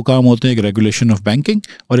बैंक के 2 काम होते हैं, एक रेगुलेशन ऑफ बैंकिंग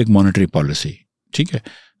और एक मॉनेटरी पॉलिसी, ठीक है।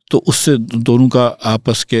 तो उससे दोनों का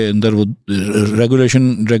आपस के अंदर वो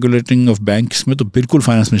रेगुलेटिंग ऑफ बैंक्स में तो बिल्कुल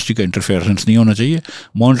फाइनेंस मिनिस्ट्री का इंटरफेरेंस नहीं होना चाहिए।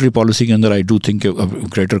 मॉनेटरी पॉलिसी के अंदर I do think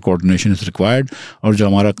greater coordination is required, और जो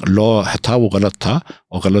हमारा लॉ था वो गलत था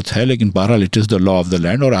और गलत है, लेकिन बहरहाल it is the law of the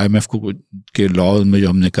land. और IMF के लॉ में जो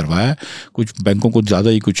हमने करवाया, कुछ बैंकों को ज़्यादा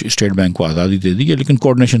ही, कुछ स्टेट बैंक को आज़ादी दे दी है, लेकिन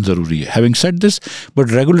कोऑर्डिनेशन ज़रूरी है। Having said this,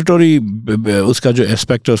 but regulatory उसका जो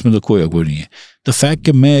एस्पेक्ट है उसमें तो कोई अगुआ नहीं है। द फैक्ट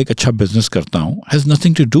कि मैं एक अच्छा बिजनेस करता हूँ has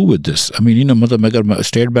nothing to do with this. I mean मतलब अगर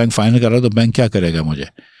स्टेट बैंक फाइन कर रहा है तो बैंक क्या करेगा मुझे?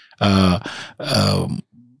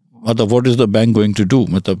 मतलब what is the bank going to do,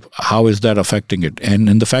 मतलब how is that affecting it? And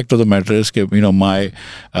the fact of the matter is कि माय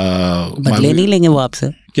बदले नहीं लेंगे वो आपसे,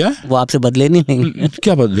 क्या वो आपसे बदले नहीं लेंगे?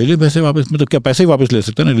 क्या ले ले पैसे वापस, मतलब क्या पैसे ही वापस ले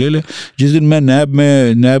सकते हैं ना? ले ले। जिस दिन मैं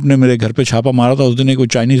नैब ने मेरे घर पे छापा मारा था, उस दिन कोई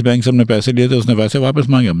चाइनीज़ बैंक से हमने पैसे लिए थे, उसने पैसे वापस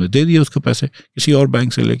मांगे, हमने दे दिए उसको पैसे किसी और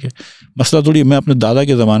बैंक से लेके। मसला थोड़ी, मैं अपने दादा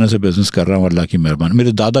के ज़माने से बिज़नेस कर रहा हूँ, अल्लाह की मेहरबानी,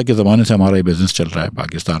 मेरे दादा के ज़माने से हमारा ये बिज़नेस चल रहा है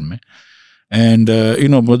पाकिस्तान में। एंड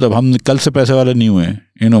मतलब हम कल से पैसे वाले नहीं हुए हैं,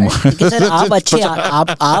 सर आप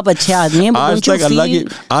अच्छे आदमी हैं। आज तक अल्लाह की,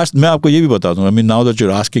 आज मैं आपको ये भी बता दूँ, I mean now that you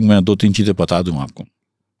are asking, मैं 2-3 चीज़ें बता दूँ आपको,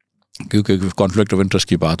 क्योंकि कॉन्फ्लिक्ट ऑफ इंटरेस्ट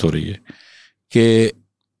की बात हो रही है कि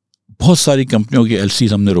बहुत सारी कंपनियों की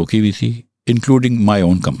LCs हमने रोकी हुई थी, इंक्लूडिंग माई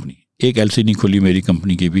ओन कंपनी। एक LC नहीं खुली मेरी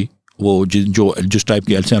कंपनी की भी, वो जिस टाइप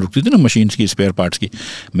की LCs रुकती थी ना, मशीन्स की, स्पेयर पार्ट्स की,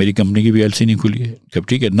 मेरी कंपनी की भी LC नहीं खुली है कब,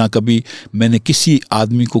 ठीक है ना। कभी मैंने किसी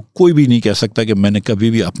आदमी को, कोई भी नहीं कह सकता कि मैंने कभी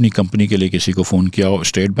भी अपनी कंपनी के लिए किसी को फ़ोन किया हो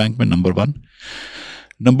स्टेट बैंक में, नंबर 1।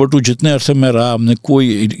 नंबर 2, जितने अरसे में रहा हमने कोई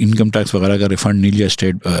इनकम टैक्स वगैरह का रिफंड नहीं लिया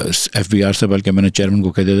स्टेट FBR से, बल्कि मैंने चेयरमैन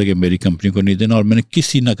को कह दिया था कि मेरी कंपनी को नहीं देना। और मैंने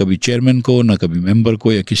किसी, ना कभी चेयरमैन को, ना कभी मेंबर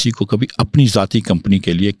को, या किसी को कभी अपनी ज़ाती कंपनी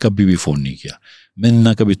के लिए कभी भी फ़ोन नहीं किया। मैंने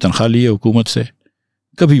ना कभी तनख्वाह ली है हुकूमत से,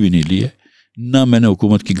 कभी भी नहीं ली है, ना मैंने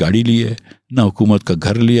हुकूमत की गाड़ी ली है, ना हुकूमत का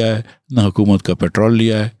घर लिया है, ना हुकूमत का पेट्रोल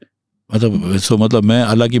लिया है। मतलब मैं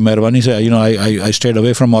अल्लाह की मेहरबानी से I stayed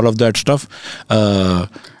away from all of that stuff.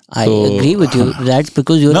 I agree with you. That's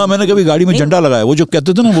because you're... ना मैंने कभी गाड़ी में झंडा लगाया, वो जो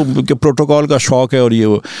कहते थे ना वो कि प्रोटोकॉल का शौक है और ये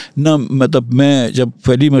वो ना, मतलब मैं जब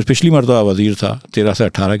पिछली मरतबा वज़ीर था 13 से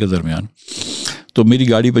 18 के दरमियान, तो मेरी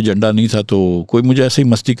गाड़ी पे झंडा नहीं था, तो कोई मुझे ऐसे ही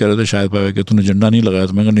मस्ती कर रहे थे शायद पावे कि तूने झंडा नहीं लगाया।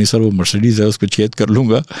 तो मैं कहा नहीं सर, वो मर्सिडीज़ है, उस पर छेद कर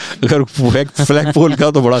लूँगा, अगर फ्लैग पोल का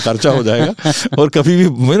तो बड़ा खर्चा हो जाएगा, और कभी भी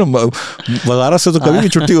मेरा वजारत से तो कभी भी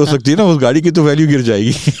छुट्टी हो सकती है ना, उस गाड़ी की तो वैल्यू गिर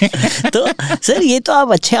जाएगी। तो सर ये तो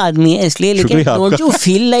आप अच्छे आदमी हैं इसलिए, लेकिन डोंट यू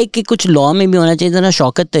फील लाइक कि कुछ लॉ में भी होना चाहिए? जना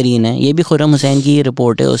शौकत तरीन है, ये भी खुर्रम हुसैन की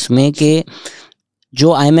रिपोर्ट है उसमें कि जो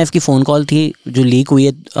IMF की फ़ोन कॉल थी जो लीक हुई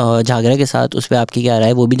है झागरा के साथ, उस पर आपकी क्या राय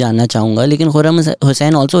है वो भी जानना चाहूँगा। लेकिन खुर्रम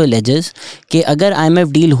हुसैन ऑल्सो एलिजेस कि अगर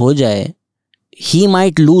IMF डील हो जाए, he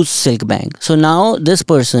might lose silk bank. So now this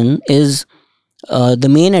person is the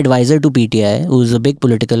main adviser to PTI, who is a big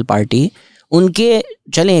political party. उनके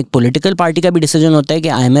चलें, एक पॉलिटिकल पार्टी का भी डिसीजन होता है कि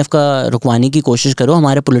IMF का रुकवाने की कोशिश करो,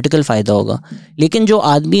 हमारे पॉलिटिकल फ़ायदा होगा, लेकिन जो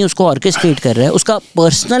आदमी उसको ऑर्केस्ट्रेट कर रहा है उसका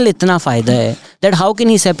पर्सनल इतना फ़ायदा है that how can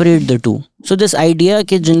he separate the two? So this idea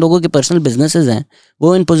कि जिन लोगों के पर्सनल बिजनेसेस हैं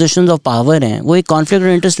वो इन पोजीशंस ऑफ पावर हैं, वो एक कॉन्फ्लिक्ट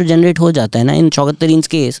ऑफ इंटरेस्ट जनरेट हो जाता है ना। इन शौकत तरीन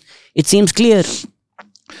केस इट सीम्स क्लियर।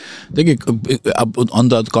 देखिए, अब on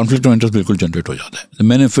the conflict of interest बिल्कुल जनरेट हो जाता है।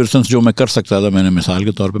 मैंने फिर सेंस जो मैं कर सकता था, मैंने मिसाल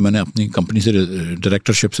के तौर पे मैंने अपनी कंपनी से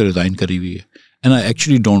डायरेक्टरशिप से रिज़ाइन करी हुई है, and I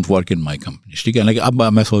actually don't work in my company, ठीक है। लेकिन अब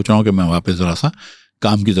मैं सोच रहा हूँ कि मैं वापस ज़रा सा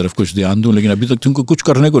काम की तरफ कुछ ध्यान दूं, लेकिन अभी तक तुमको कुछ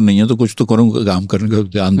करने को नहीं है तो कुछ तो करूँगा, काम करने को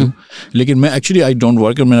ध्यान दूं। लेकिन मैं एक्चुअली आई डोंट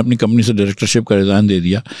वर्क, मैंने अपनी कंपनी से डायरेक्टरशिप का रिज़ाइन दे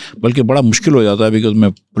दिया, बल्कि बड़ा मुश्किल हो जाता है बिकॉज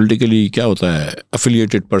मैं पॉलिटिकली क्या होता है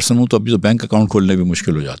एफिलिएटेड पर्सन हूँ, तो अभी तो बैंक अकाउंट खोलने भी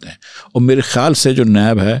मुश्किल हो जाते हैं। और मेरे ख्याल से जो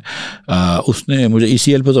नैब है उसने मुझे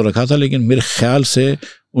ECL पे तो रखा था, लेकिन मेरे ख्याल से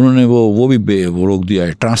उन्होंने वो भी वो रोक दिया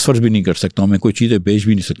है, ट्रांसफ़र भी नहीं कर सकता हूँ मैं, कोई चीज़ें बेच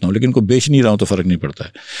भी नहीं सकता हूँ, लेकिन कोई बेच नहीं रहा हूँ तो फ़र्क नहीं पड़ता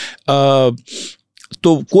है।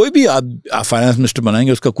 तो कोई भी आप फाइनेंस मिनिस्टर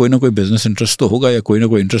बनाएंगे उसका कोई ना कोई बिजनेस इंटरेस्ट तो होगा, या कोई ना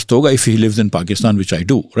कोई इंटरेस्ट तो होगा, if he lives in Pakistan which I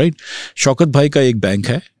do, right. Shaukat भाई का एक बैंक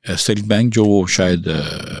है सिल्क बैंक, जो वो शायद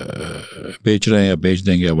बेच रहे हैं या बेच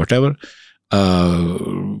देंगे या वट एवर,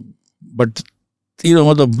 बट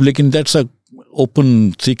मतलब लेकिन that's a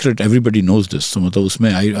open secret, everybody knows this, तो मतलब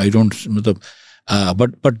उसमें आई डोंट मतलब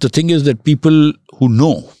but the thing is that people who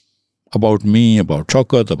know about me, about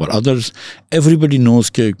Shaukat, about others, everybody knows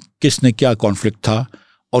कि किसने क्या कॉन्फ्लिक्ट था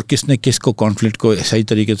और किसने किसको कॉन्फ्लिक्ट को सही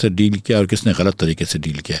तरीके से डील किया और किसने गलत तरीके से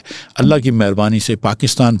डील किया। अल्लाह की मेहरबानी से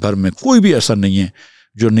पाकिस्तान भर में कोई भी ऐसा नहीं है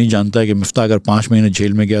जो नहीं जानता है कि मिफ्ता अगर 5 महीने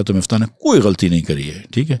जेल में गया तो मिफ्ता ने कोई गलती नहीं करी है,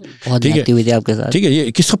 ठीक है, ठीक है, आपके साथ, ठीक है,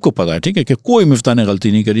 ये कि सबको पता है, ठीक है, कि कोई मिफ्ता ने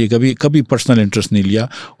गलती नहीं करी है, कभी पर्सनल इंटरेस्ट नहीं लिया,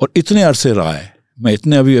 और इतने अरसे रहा है, मैं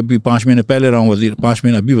इतने अभी 5 महीने पहले रहा हूँ वज़ीर, 5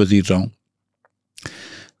 महीने अभी वज़ीर रहा हूँ,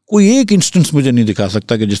 कोई एक इंस्टेंस मुझे नहीं दिखा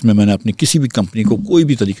सकता कि जिसमें मैंने अपनी किसी भी कंपनी को कोई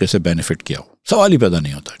भी तरीके से बेनिफिट किया हो, सवाल ही पैदा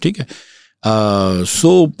नहीं होता, ठीक है।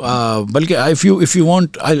 बल्कि if you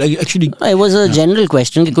want I actually it was a general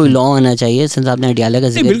question कि कोई लॉ होना चाहिए, सिंस आपने अडियाला का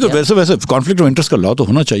जिक्र किया। बिल्कुल, वैसे कॉन्फ्लिक्ट ऑफ इंटरेस्ट का लॉ तो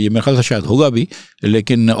होना चाहिए, मेरे ख्याल से शायद होगा भी,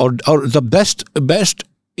 लेकिन और द बेस्ट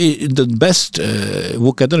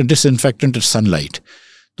वो कहते हैं डिसइंफेक्टेंट इज सनलाइट।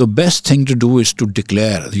 तो best thing to do is to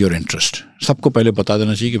declare your interest. सबको पहले बता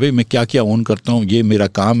देना चाहिए कि भाई मैं क्या क्या ओन करता हूँ, ये मेरा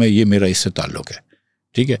काम है, ये मेरा इससे ताल्लुक़ है,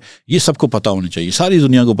 ठीक है, ये सबको पता होना चाहिए, सारी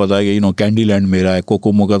दुनिया को पता है कि कैंडी लैंड मेरा है,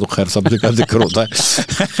 कोकोमो का तो खैर सब जगह जिक्र होता है।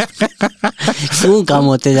 क्यों कम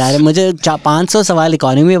होते जा रहे? मुझे 500 सवाल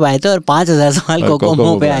इकोनॉमी पे आए थे और 5000 सवाल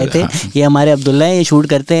कोकोमो पे आए थे। ये हमारे अब्दुल्ला है, ये शूट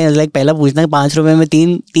करते हैं, लाइक पहला पूछना है 5 रुपए में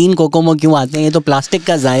तीन कोकोमो क्यों आते हैं, ये तो प्लास्टिक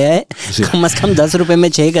का ज़ाया है, कम से कम 10 रुपए में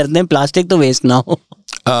 6 करते हैं, प्लास्टिक तो वेस्ट ना हो।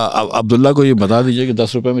 अब्दुल्ला को ये बता दीजिए कि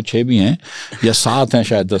 10 रुपए में 6 भी हैं या 7 हैं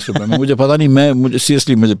शायद 10 रुपए में, मुझे पता नहीं, मुझे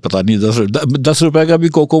सीरियसली मुझे पता नहीं। 10 रुपए का भी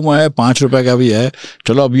कोकोमो है, 5 रुपए का भी है।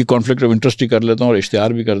 चलो अब ये कॉन्फ्लिक्ट ऑफ इंटरेस्ट ही कर लेता हूँ और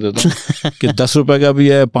इश्तिहार भी कर देता हूँ कि 10 रुपए का भी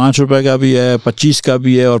है, 5 रुपए का भी है, 25 का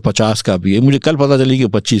भी है और 50 का भी है। मुझे कल पता चली कि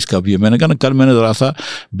 25 का भी है। मैंने कहा ना, कल मैंने ज़रा सा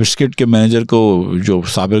बिस्किट के मैनेजर को, जो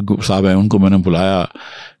साबिर साहब हैं, उनको मैंने बुलाया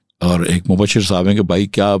और एक मुबशिर साहब हैं कि भाई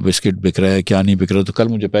क्या बिस्किट बिक रहा है, क्या नहीं बिक रहा। तो कल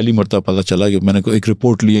मुझे पहली मरतबा पता चला कि मैंने एक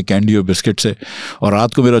रिपोर्ट ली है कैंडी और बिस्किट से, और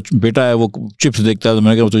रात को मेरा बेटा है वो चिप्स देखता है, तो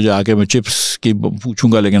मैंने कहा तुझे आके मैं चिप्स की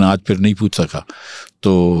पूछूंगा, लेकिन आज फिर नहीं पूछ सका।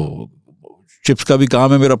 तो चिप्स का भी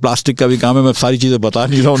काम है मेरा, प्लास्टिक का भी काम है, मैं सारी चीज़ें बता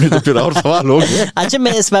नहीं रहा हूँ, नहीं तो फिर और सवाल हो गए। अच्छा,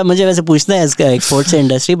 मैं इस बार मुझे वैसे पूछना है इसका एक्सपोर्ट से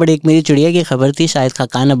इंडस्ट्री, बट एक मेरी चिड़िया की खबर थी, शायद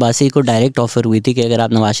खाकान अब्बासी को डायरेक्ट ऑफर हुई थी कि अगर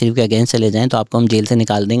आप नवाज शरीफ के अगेंस्ट चले जाएं तो आपको हम जेल से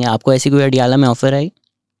निकाल देंगे। आपको ऐसी कोई अडियाला में ऑफर आई?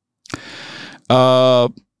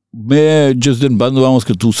 मैं जिस दिन बंद हुआ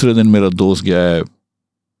उसके दूसरे दिन मेरा दोस्त गया है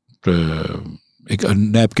एक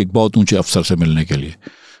नैब के एक बहुत ऊंचे अफसर से मिलने के लिए।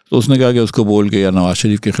 तो उसने कहा कि उसको बोल के या नवाज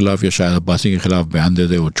शरीफ के ख़िलाफ़ या शायद अब्बासी के ख़िलाफ़ बयान दे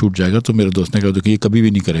दे, वो छूट जाएगा। तो मेरे दोस्त ने कहा कि ये कभी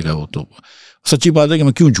भी नहीं करेगा वो। तो सच्ची बात है कि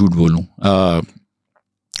मैं क्यों झूठ बोलूँ।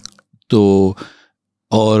 तो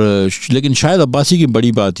और लेकिन शायद अब्बासी की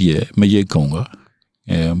बड़ी बात ये है, मैं ये कहूँगा,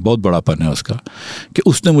 बहुत बड़ापन है उसका, कि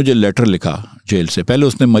उसने मुझे लेटर लिखा जेल से। पहले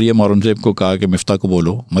उसने मरियम औरंगज़ेब को कहा कि मिफ्ता को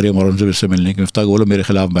बोलो, मरियम औरंगज़ेब से मिलने के, मिफ्ता को बोलो मेरे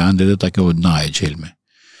ख़िलाफ़ बयान दे दे ताकि वो ना आए जेल में।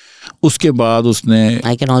 उसके बाद उसने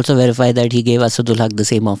I can also verify that he gave Asadul हक the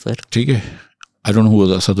same offer. ठीक है, I don't know who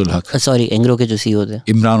was Asadul हक, सॉरी एंग्रो के जो CEO थे,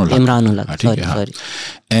 इमरान उल हक, सॉरी।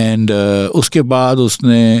 एंड उसके बाद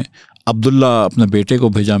उसने अब्दुल्ला अपने बेटे को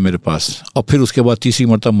भेजा मेरे पास, और फिर उसके बाद तीसरी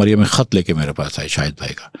मरतबा मरियम में ख़त लेके मेरे पास आई शाहिद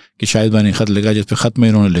भाई का, कि शाहिद भाई ने ख़त लिखा जिस पे ख़त में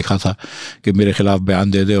इन्होंने लिखा था कि मेरे ख़िलाफ़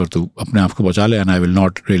बयान दे दे और तू अपने आप को बचा ले, and I will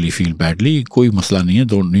not really feel badly, कोई मसला नहीं है,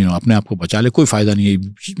 डोंट अपने आप को बचा ले, कोई फ़ायदा नहीं है,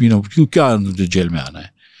 क्यों क्या जेल में आना है।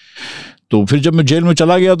 तो फिर जब मैं जेल में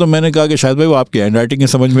चला गया तो मैंने कहा कि शायद भाई वो आपकी हैंड राइटिंग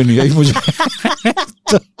समझ में नहीं आई मुझे।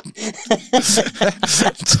 तो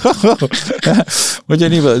मुझे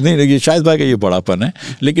नहीं पता, नहीं लगी शायद भाई का ये बड़ापन है।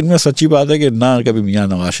 लेकिन मैं सच्ची बात है कि ना कभी मियां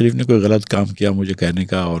नवाज शरीफ ने कोई गलत काम किया मुझे कहने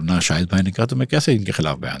का, और ना शाहिद भाई ने कहा, तो मैं कैसे इनके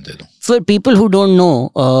खिलाफ बयान दे दूँ। For people who don't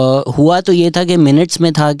know, हुआ तो ये था कि मिनट्स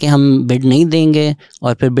में था कि हम बिड नहीं देंगे,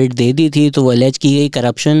 और फिर बिड दे दी थी, तो वो एलेज की गई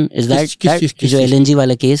करप्शन। इज दैट जो LNG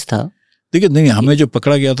वाला केस था? देखिए नहीं, हमें जो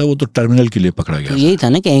पकड़ा गया था वो तो टर्मिनल के लिए पकड़ा गया था। यही था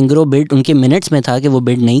ना कि एंग्रो बिड उनके मिनट्स में था कि वो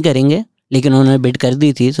बिड नहीं करेंगे, लेकिन उन्होंने बिड कर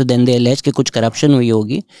दी थी। सो देन दे एलेज कि कुछ करप्शन हुई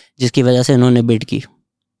होगी जिसकी वजह से उन्होंने बिड की।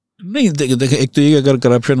 नहीं देखे एक तो ये अगर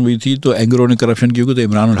करप्शन हुई थी तो एंग्रो ने करप्शन की होगी, तो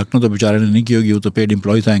इमरान हक ने तो बेचारे ने नहीं की होगी, वो तो पेड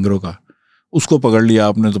एम्प्लॉय था एंग्रो का, उसको पकड़ लिया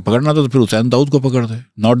आपने, तो पकड़ना था तो फिर हुसैन दाऊद को पकड़ दे।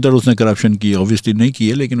 नॉट दैट उसने करप्शन की, ऑब्वियसली नहीं की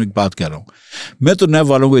है, लेकिन एक बात कह रहा हूँ मैं, तो नैब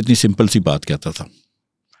वालों को इतनी सिंपल सी बात कहता था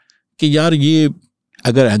कि यार ये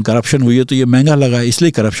अगर करप्शन हुई है तो ये महंगा लगा है,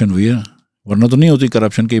 इसलिए करप्शन हुई है ना, वरना तो नहीं होती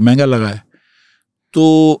करप्शन कि महंगा लगा है। तो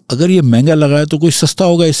अगर ये महंगा लगा है तो कोई सस्ता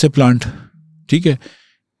होगा इससे प्लांट, ठीक है।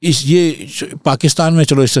 ये पाकिस्तान में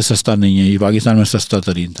चलो इससे सस्ता नहीं है, ये पाकिस्तान में सस्ता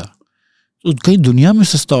तरीन था, तो कहीं दुनिया में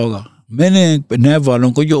सस्ता होगा। मैंने नैब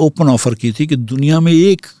वालों को ये ओपन ऑफर की थी कि दुनिया में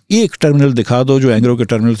एक टर्मिनल दिखा दो जो एंग्रो के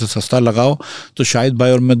टर्मिनल से सस्ता लगाओ, तो शायद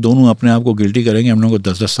भाई और मैं दोनों अपने आप को गिल्टी करेंगे, हम लोगों को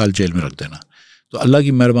 10-10 साल जेल में रख देना। तो अल्लाह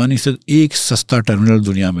की मेहरबानी से एक सस्ता टर्मिनल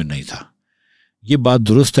दुनिया में नहीं था। ये बात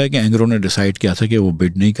दुरुस्त है कि एंग्रो ने डिसाइड किया था कि वो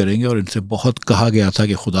बिड नहीं करेंगे, और इनसे बहुत कहा गया था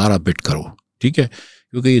कि खुदारा बिड करो, ठीक है,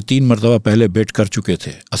 क्योंकि ये 3 मरतबा पहले बिड कर चुके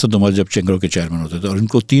थे असद उमर जब एंग्रो के चेयरमैन होते थे, और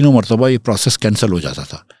इनको तीनों मरतबा ये प्रोसेस कैंसिल हो जाता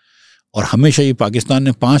था। और हमेशा ये पाकिस्तान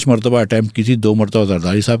ने 5 मरतबा अटैम्प्ट की थी, 2 मरतबा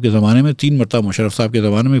जरदारी साहब के ज़माने में, 3 मरतबा मुशर्रफ साहब के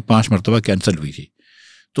ज़माने में, 5 मरतबा कैंसिल हुई थी।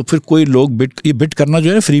 तो फिर कोई लोग ये बिड करना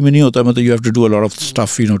जो है फ्री में नहीं होता, मतलब you have to do a lot of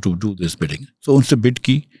stuff you know to do this bidding. तो उनसे बिड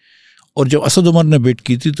की, और जब असद उमर ने बिड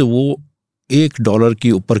की थी तो वो $1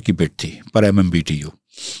 की ऊपर की बिड थी पर MMBTU।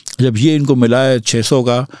 जब ये इनको मिला है 600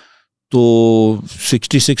 का तो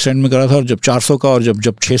 66 सेंट में करा था, और जब 400 का, और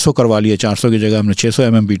जब 600 करवा लिया, 400 की जगह हमने 600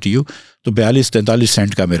 MMBTU, तो 42-43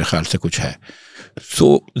 सेंट का मेरे ख्याल से कुछ है।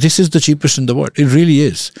 So this is the cheapest in the world, it really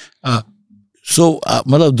is. So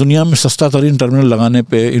मतलब दुनिया में सस्ता तरीन टर्मिनल लगाने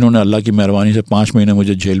पे इन्होंने अल्लाह की मेहरबानी से 5 महीने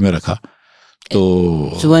मुझे जेल में रखा। तो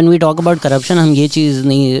when we talk about corruption, हम ये चीज़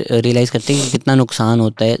नहीं रियलाइज़ करते कि कितना नुकसान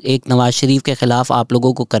होता है। एक नवाज शरीफ के ख़िलाफ़ आप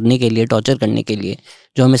लोगों को करने के लिए, टॉर्चर करने के लिए,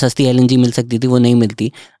 जो हमें सस्ती LNG मिल सकती थी वो नहीं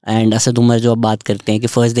मिलती। एंड असद उमर जो अब बात करते हैं कि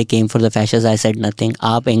first they came for the फैशर्स I said nothing,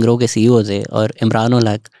 आप एंग्रो के CEO थे, और इमरान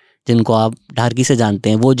हक जिनको आप ढारकी से जानते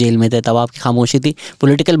हैं वो जेल में थे, तब आपकी खामोशी थी।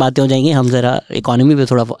 पॉलिटिकल बातें हो जाएंगी, हम ज़रा इकोनॉमी पे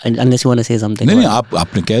थोड़ा, अनलेस यू वांट टू से समथिंग। नहीं,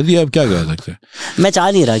 आपने कह दिया, अब क्या कह सकते हैं। मैं चाह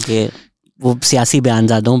नहीं रहा कि वो सियासी बयान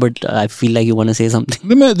ज़्यादा हूँ, but I feel like you want to से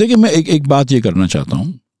समथिंग। मैं देखिए, मैं एक बात ये करना चाहता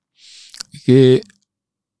हूँ कि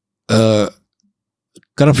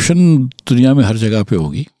करप्शन दुनिया में हर जगह पे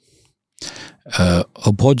होगी,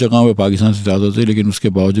 और बहुत जगहों पे पाकिस्तान से ज़्यादा होती है, लेकिन उसके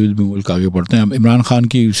बावजूद भी मुल्क आगे बढ़ते हैं। इमरान खान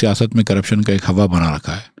की सियासत में करप्शन का एक हवा बना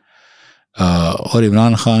रखा है, और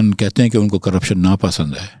इमरान खान कहते हैं कि उनको करप्शन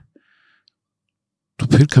नापसंद है। तो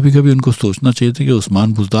फिर कभी कभी उनको सोचना चाहिए था कि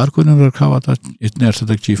उस्मान बुज़दार को इन्होंने रखा हुआ था इतने अरसे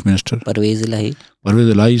तक चीफ मिनिस्टर, परवेज़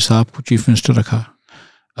इलाही साहब को चीफ मिनिस्टर रखा।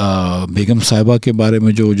 बेगम साहिबा के बारे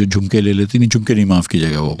में जो झुमके ले लेती, नहीं झुमके नहीं, माफ़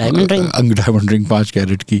कीजिएगा, वो डायमंड रिंग 5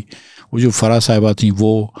 कैरेट की, वो जो फरा साहिबा थी,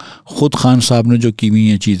 वो ख़ुद खान साहब ने जो की हुई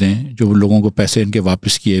हैं चीज़ें, जो लोगों को पैसे इनके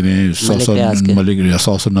वापस किए हुए हैं,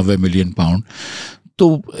 100-190 मिलियन पाउंड। तो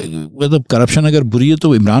मतलब करप्शन अगर बुरी है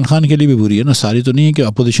तो इमरान खान के लिए भी बुरी है ना, सारी तो नहीं है कि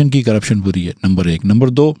अपोजिशन की करप्शन बुरी है, नंबर 1। नंबर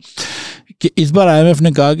 2 कि इस बार IMF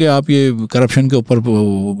ने कहा कि आप ये करप्शन के ऊपर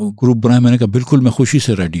ग्रुप बनाए, मैंने कहा बिल्कुल मैं खुशी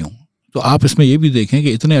से रेडी हूँ। तो आप इसमें ये भी देखें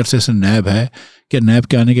कि इतने अरसे से नैब है, कि नैब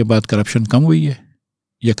के आने के बाद करप्शन कम हुई है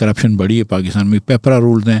या करप्शन बढ़ी है पाकिस्तान में। पेपरा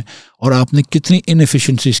रूल्स हैं, और आपने कितनी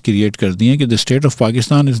इनएफिशिएंसीज क्रिएट कर दी हैं कि the state of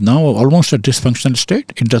Pakistan is now almost a dysfunctional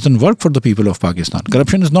state. It doesn't work for the people of Pakistan.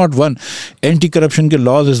 Corruption is not one, anti corruption के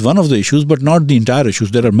laws is one of the issues, but not the entire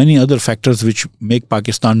issues. There are many other factors which make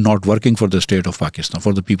Pakistan not working for the state of Pakistan,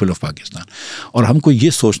 for the people of Pakistan. और हमको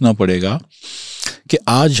ये सोचना पड़ेगा कि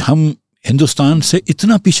आज हम हिंदुस्तान से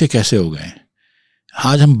इतना पीछे कैसे हो गए हैं,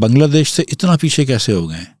 आज हम बांग्लादेश से इतना पीछे कैसे हो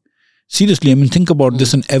गए हैं। Seriously, I mean, think about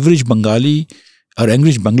this. An average Bengali or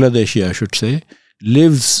average Bangladeshi, I should say,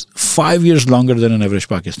 lives 5 years longer than an average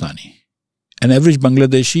Pakistani. An average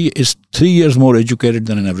Bangladeshi is 3 years more educated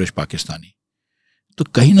than an average Pakistani. तो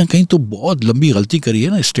कहीं ना कहीं तो बहुत लंबी गलती करी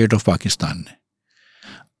है ना स्टेट ऑफ पाकिस्तान ने।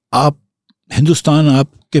 आप हिंदुस्तान,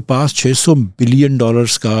 आपके पास $600 बिलियन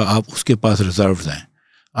का आप उसके पास रिजर्व्स हैं,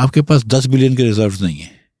 आपके पास 10 बिलियन के रिजर्व्स नहीं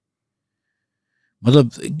हैं।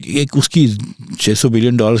 मतलब एक उसकी $600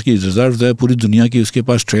 बिलियन की रिजर्व है, पूरी दुनिया की उसके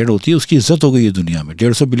पास ट्रेड होती है, उसकी इज्जत हो गई है दुनिया में।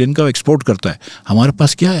 150 बिलियन का एक्सपोर्ट करता है, हमारे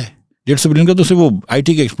पास क्या है? 150 बिलियन का तो सिर्फ वो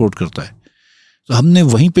IT का एक्सपोर्ट करता है। तो हमने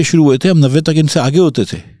वहीं पे शुरू हुए थे, हम 90 तक इनसे आगे होते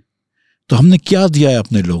थे। तो हमने क्या दिया है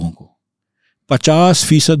अपने लोगों को?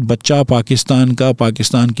 50% बच्चा पाकिस्तान का,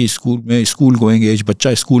 पाकिस्तान की स्कूल गोइंग एज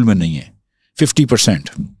बच्चा स्कूल में नहीं है, 50%।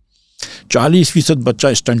 40%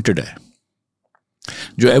 बच्चा स्टंटेड है।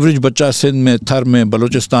 जो एवरेज बच्चा सिंध में, थर में,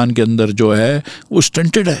 बलूचिस्तान के अंदर जो है वो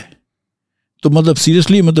स्टंटेड है। तो मतलब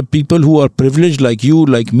सीरियसली, मतलब people who are privileged like you,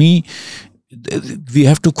 like me, we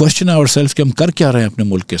have to question ourselves कि हम कर क्या रहे हैं अपने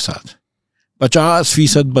मुल्क के साथ।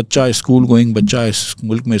 50% बच्चा स्कूल गोइंग बच्चा इस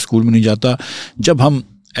मुल्क में स्कूल में नहीं जाता। जब हम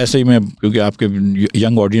ऐसे ही मैं, क्योंकि आपके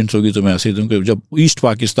यंग ऑडियंस होगी तो मैं ऐसे ही दूँ कि जब ईस्ट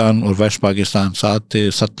पाकिस्तान और वेस्ट पाकिस्तान साथ थे,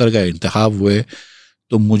 70 का इंतखाब हुए,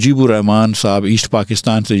 तो मुजीबुर रहमान साहब ईस्ट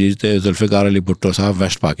पाकिस्तान से जीते, जुल्फ़िकार अली भुट्टो साहब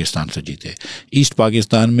वेस्ट पाकिस्तान से जीते। ईस्ट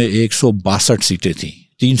पाकिस्तान में 162 सीटें थीं,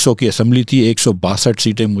 300 की असम्बली थी, 162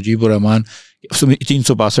 सीटें मुजीबुर रहमान,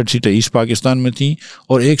 362 सीटें ईस्ट पाकिस्तान में थीं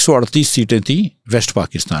और 138 सीटें थीं वेस्ट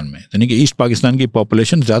पाकिस्तान में, यानी कि ईस्ट पाकिस्तान की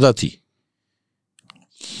पॉपुलेशन ज़्यादा थी।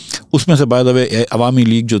 उसमें से by the way Awami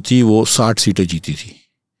League जो थी वो 60 सीटें जीती थी,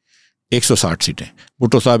 160 सीटें।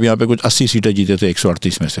 भुट्टो साहब यहाँ पे कुछ 80 सीटें जीते थे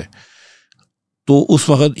 138 में से। तो उस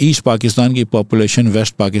वक्त ईस्ट पाकिस्तान की पॉपुलेशन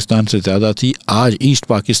वेस्ट पाकिस्तान से ज़्यादा थी। आज East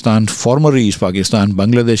Pakistan, former East Pakistan,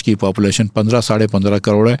 Bangladesh की पॉपुलेशन 15-15.5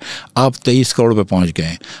 करोड़ है, आप 23 करोड़ पे पहुंच गए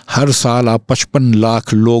हैं। हर साल आप 55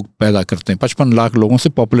 लाख लोग पैदा करते हैं, 55 लाख लोगों से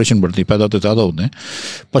पॉपुलेशन बढ़ती है, पैदा तो ज़्यादा होते हैं,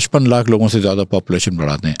 55 लाख लोगों से ज़्यादा पॉपुलेशन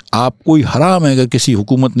बढ़ाते हैं। आप कोई हराम है अगर किसी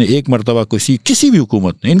हुकूमत ने एक मरतबा, किसी भी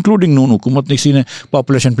हुकूमत ने, इंक्लूडिंग नून हुकूमत ने, किसी ने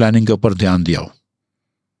पॉपुलेशन प्लानिंग के ऊपर ध्यान दिया हो,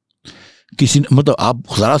 किसी ने, मतलब आप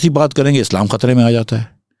ज़रा सी बात करेंगे इस्लाम ख़तरे में आ जाता है।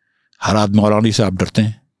 हर आदमी मौलाना से आप डरते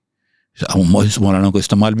हैं, मौलाना को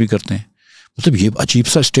इस्तेमाल भी करते हैं। मतलब ये अजीब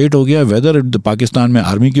सा स्टेट हो गया। वेदर पाकिस्तान में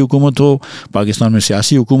आर्मी की हुकूमत हो, पाकिस्तान में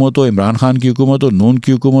सियासी हुकूमत हो, इमरान खान की हुकूमत हो, नून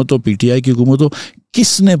की हुकूमत हो, PTI की हुकूमत हो,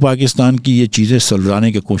 किसने पाकिस्तान की ये चीज़ें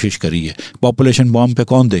सुलझाने की कोशिश करी है? पॉपुलेशन बॉम्ब पे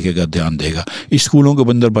कौन देखेगा, ध्यान देगा? स्कूलों के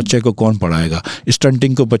अंदर बच्चे को कौन पढ़ाएगा?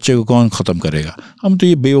 स्टंटिंग को बच्चे को कौन ख़त्म करेगा? हम तो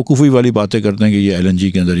ये बेवकूफ़ी वाली बातें करते हैं कि ये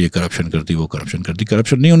LNG के अंदर ये करप्शन करती, वो करप्शन करती।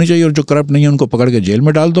 करप्शन नहीं होनी चाहिए, और जो करप्ट नहीं है उनको पकड़ के जेल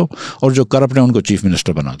में डाल दो, और जो करप्ट है उनको चीफ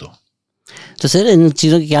मिनिस्टर बना दो। तो सर इन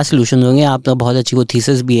चीज़ों के क्या सलूशन होंगे? आपका बहुत अच्छी वो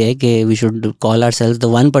थीसिस भी है कि we should call ourselves the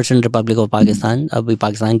 1% republic of Pakistan. अभी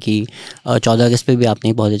पाकिस्तान की 14 अगस्त पे भी आपने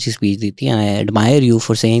एक बहुत अच्छी स्पीच दी थी। I admire you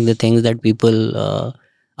for saying the things that people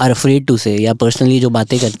are afraid to say, या पर्सनली जो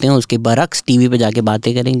बातें करते हैं उसके बरक्स टीवी पे जाके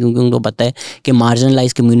बातें करें, क्योंकि उनको पता है कि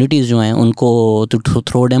मार्जिनलाइज कम्युनिटीज़ जो हैं उनको to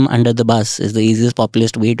throw them under the bus is the easiest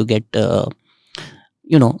populist way to get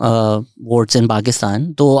votes in Pakistan.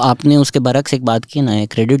 तो आपने उसके बरक्स एक बात की ना,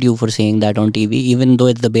 credit you for saying that on TV, even though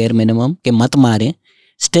it's the bare minimum कि मत मारें,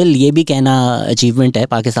 स्टिल ये भी कहना अचीवमेंट है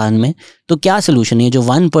पाकिस्तान में। तो क्या सोल्यूशन है जो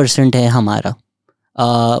 1% है हमारा?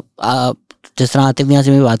 जिस तरह आतिफ यहाँ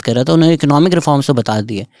से मैं बात कर रहा था, उन्होंने इकोनॉमिक रिफॉर्म्स तो बता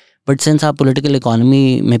दिए, बट सिंस आप पॉलिटिकल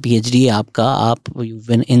इकोनॉमी में PhD है आपका, आप you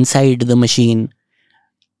been inside the machine,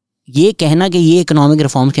 ये कहना कि ये इकोनॉमिक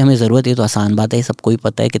रिफॉर्म्स की हमें ज़रूरत है तो आसान बात है, सबको ही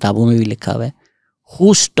पता है, किताबों में भी लिखा हुआ है। Who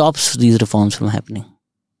stops these reforms from happening?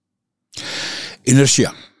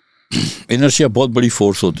 Inertia बहुत बड़ी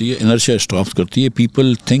फोर्स होती है। इनर्शिया स्टॉप्स करती है।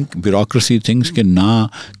 पीपल थिंक, ब्यूरोक्रेसी थिंक्स कि ना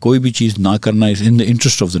कोई भी चीज़ ना करना is in the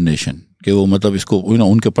interest of the nation, कि वो मतलब इसको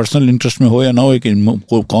उनके पर्सनल इंटरेस्ट में हो या ना हो, कि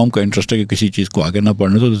कौम का इंटरेस्ट है कि किसी चीज़ को आगे ना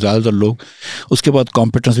बढ़ने दो। तो ज़्यादातर लोग, उसके बाद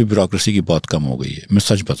कॉम्पिटेंस भी ब्यूरोक्रेसी की बहुत कम हो गई है, मैं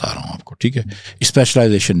सच बता रहा हूँ आपको, ठीक है।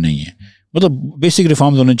 स्पेशलाइजेशन नहीं है, मतलब बेसिक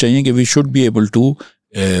रिफॉर्म्स होने चाहिए कि we should be able to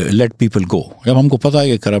let people go. जब हमको पता है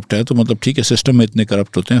कि करप्ट है तो मतलब ठीक है, सिस्टम में इतने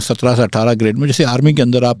करप्ट होते हैं। 17 से 18 ग्रेड में, जैसे आर्मी के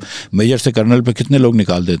अंदर आप मेजर से कर्नल पे कितने लोग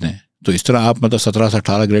निकाल देते हैं, तो इस तरह आप मतलब 17 से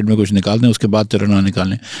 18 ग्रेड में कुछ निकाल दें, उसके बाद तेरा ना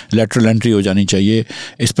निकालें। लेटरल एंट्री हो जानी चाहिए,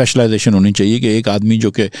 स्पेशलाइजेशन होनी चाहिए कि एक आदमी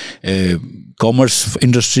जो कि कॉमर्स,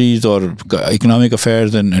 इंडस्ट्रीज़ और इकोनॉमिक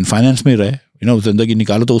अफेयर्स एंड फाइनेंस में रहे, ज़िंदगी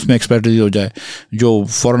निकालो तो उसमें एक्सपर्टीज हो जाए। जो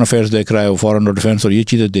फॉरेन अफेयर्स देख रहा है वो फॉरेन और डिफेंस और ये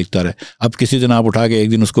चीज़ें देखता रहे। अब किसी दिन आप उठा के एक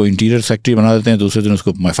दिन उसको इंटीरियर सेक्रेटरी बना देते हैं, दूसरे दिन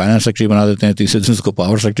उसको फाइनेंस सेक्रेटरी बना देते हैं, तीसरे दिन उसको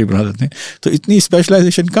पावर सेक्रेटरी बना देते हैं। तो इतनी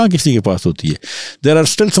स्पेशलाइजेशन कहाँ किसी के पास होती है? There are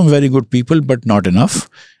still some very good people but not enough,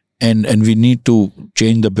 and we need to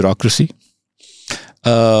change the bureaucracy.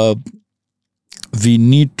 we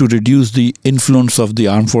need to reduce the influence of the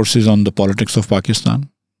armed forces on the politics of Pakistan.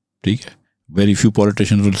 ठीक है, very few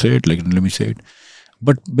politicians will say it, like let me say it.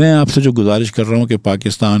 But मैं आपसे जो गुजारिश कर रहा हूँ कि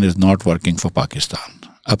Pakistan is not working for Pakistan.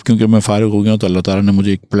 अब क्योंकि मैं फारिग हो गया हूँ तो अल्लाह ताला ने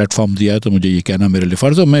मुझे एक प्लेटफॉर्म दिया है, तो मुझे ये कहना मेरे लिए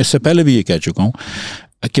फ़र्ज़ है। मैं इससे पहले भी ये कह चुका हूँ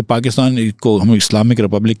कि पाकिस्तान को हम इस्लामिक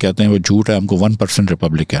रिपब्लिक कहते हैं, वो झूठ है, हमको 1%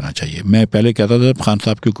 रिपब्लिक कहना चाहिए। मैं पहले कहता था खान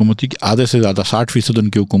साहब की हुकूमत थी कि आधे से ज़्यादा 60%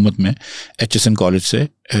 उनकी हुकूमत में HSN कॉलेज से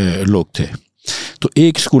लोग थे। तो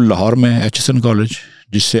एक स्कूल लाहौर में है HSN कॉलेज,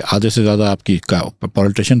 जिससे आधे से ज़्यादा आपकी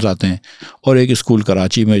पॉलिटिशियंस आते हैं, और एक स्कूल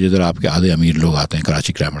कराची में जिधर आपके आधे अमीर लोग आते हैं,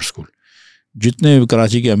 कराची ग्रामर स्कूल। जितने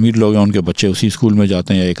कराची के अमीर लोग हैं उनके बच्चे उसी स्कूल में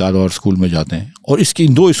जाते हैं या एक आध और स्कूल में जाते हैं। और इसकी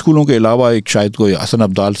इन दो स्कूलों के अलावा एक शायद कोई हसन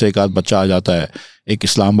अब्दाल से एक आध बच्चा आ जाता है, एक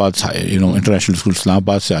इस्लामाबाद इंटरनेशनल स्कूल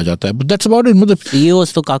इस्लामाबाद से आ जाता है, बट दैट्स अबाउट इट। मतलब ये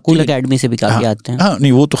तो काकुल एकेडमी से भी काफ़ी आते हैं। हाँ,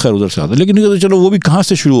 नहीं वो तो खैर उधर से आते हैं, लेकिन चलो वो भी कहाँ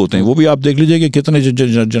से शुरू होते हैं वो भी आप देख लीजिए कि कितने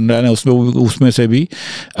जनरल हैं उसमें से भी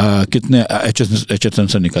कितने HSN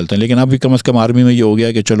से निकलते हैं। लेकिन अभी कम से कम आर्मी में ये हो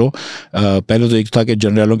गया कि चलो पहले तो एक था कि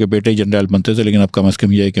जनरलों के बेटे ही जनरल बनते थे, लेकिन अब कम से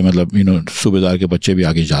कम ये है कि मतलब सूबेदार के बच्चे भी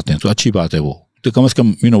आगे जाते हैं, तो अच्छी बात है वो, तो कम से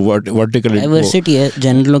कम वर्टिकल डाइवर्सिटी है,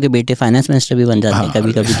 जनरलों के बेटे फाइनेंस मिनिस्टर भी बन जाते हैं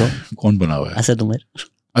कभी कभी। तो कौन बना हुआ है? असद उमर।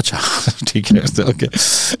 अच्छा ठीक है, ओके।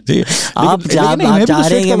 आप चाह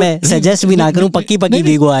रहे हैं कि मैं सजेस्ट भी ना करूं, पक्की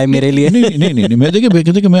वीगो आए मेरे लिए। नहीं, मैं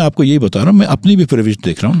देखिए मैं आपको यही बता रहा हूँ, मैं अपनी भी प्रिविलेज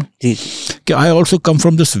देख रहा हूँ जी, कि I also come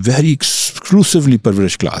from this very exclusively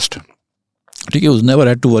privilege class, ठीक है, who's never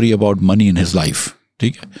had to worry about money in his life,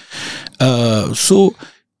 ठीक है। सो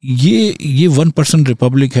ये 1%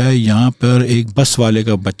 रिपब्लिक है। यहाँ पर एक बस वाले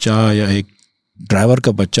का बच्चा या एक ड्राइवर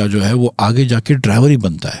का बच्चा जो है वो आगे जाके ड्राइवर ही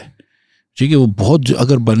बनता है, ठीक है, वो बहुत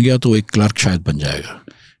अगर बन गया तो एक क्लर्क शायद बन जाएगा,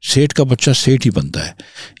 सेठ का बच्चा सेठ ही बनता है।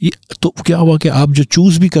 ये तो क्या हुआ कि आप जो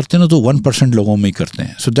चूज़ भी करते हैं ना तो 1% लोगों में ही करते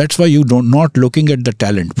हैं। So that's why you don't not looking at the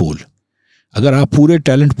talent pool. अगर आप पूरे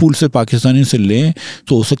टैलेंट पूल से पाकिस्तानी से लें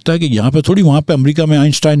तो हो सकता है कि यहाँ पे थोड़ी, वहाँ पे अमेरिका में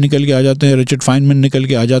आइंस्टाइन निकल के आ जाते हैं, रिचर्ड फाइनमैन निकल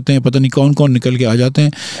के आ जाते हैं, पता नहीं कौन कौन निकल के आ जाते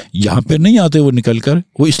हैं। यहाँ पे नहीं आते वो निकल कर,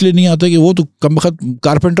 वो इसलिए नहीं आते कि वो तो कम वक्त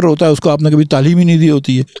कारपेंटर होता है, उसको आपने कभी तालीम ही नहीं दी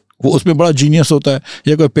होती है, वो उसमें बड़ा जीनियस होता है,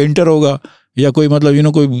 या कोई पेंटर होगा, या कोई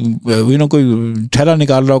मतलब कोई ठहरा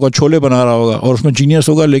निकाल रहा होगा, छोले बना रहा होगा और उसमें जीनियस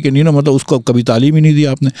होगा, लेकिन मतलब उसको कभी तालीम ही नहीं दी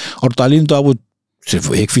आपने। और तालीम तो आप वो सिर्फ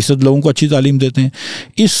 1% लोगों को अच्छी तालीम देते हैं।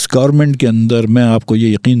 इस गवर्नमेंट के अंदर मैं आपको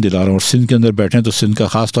ये यकीन दिला रहा हूँ, और सिंध के अंदर बैठे हैं तो सिंध का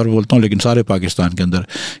ख़ास तौर पर बोलता हूँ, लेकिन सारे पाकिस्तान के अंदर,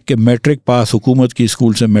 कि मैट्रिक पास हुकूमत की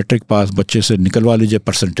स्कूल से मैट्रिक पास बच्चे से निकलवा लीजिए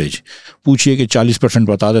परसेंटेज, पूछिए कि 40%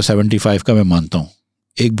 बता दे, 75 का मैं मानता हूँ,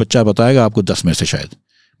 एक बच्चा बताएगा आपको 10 में से शायद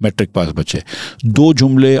मैट्रिक पास बच्चे। 2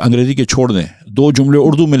 जुमले अंग्रेज़ी के छोड़ दें, 2 जुमले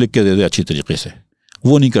उर्दू में लिख के दे दें अच्छी तरीके से,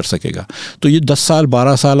 वो नहीं कर सकेगा। तो ये 10 साल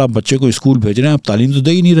 12 साल आप बच्चे को स्कूल भेज रहे हैं, आप तालीम तो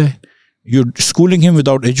दे ही नहीं रहे, you're schooling him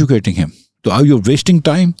without educating him। तो अब you're wasting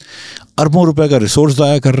time, अरबों रुपए का रिसोर्स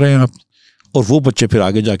ज़ाया कर रहे हैं आप, और वो बच्चे फिर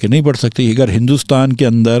आगे जाके नहीं बढ़ सकते। अगर हिंदुस्तान के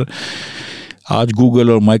अंदर आज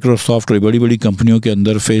गूगल और माइक्रोसॉफ्ट और बड़ी बड़ी कंपनियों के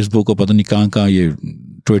अंदर, फेसबुक और पता नहीं कहाँ ये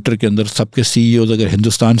ट्विटर के अंदर सबके CEOs अगर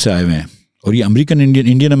हिंदुस्तान से आए हुए हैं, और ये अमेरिकन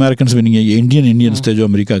इंडियन अमेरिकन भी नहीं है, ये इंडियंस थे जो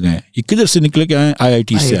अमेरिका गए, ये किधर से निकले के आए?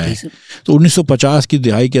 IIT से आए। तो 1950 की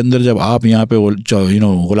दिहाई के अंदर जब आप यहाँ पे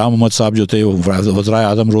गुलाम मोहम्मद साहब जो थे वो वज़ीर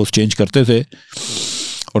आज़म रोज़ चेंज करते थे,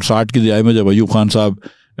 और 60 की दिहाई में जब अयूब खान साहब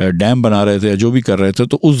डैम बना रहे थे या जो भी कर रहे थे,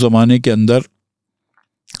 तो उस ज़माने के अंदर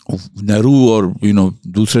नेहरू और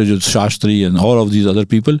दूसरे जो Shastri and all of these other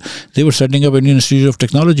people, they were setting up Indian institute of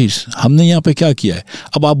technologies. हमने यहाँ पे क्या किया है?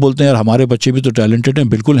 अब आप बोलते हैं यार हमारे बच्चे भी तो टैलेंटेड हैं,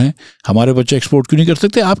 बिल्कुल हैं, हमारे बच्चे एक्सपोर्ट क्यों नहीं कर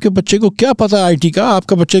सकते? आपके बच्चे को क्या पता है IT का?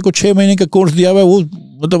 आपका बच्चे को 6 महीने का कोर्स दिया हुआ है, वो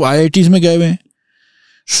मतलब IITs में गए हुए हैं।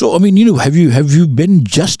 So I mean have you been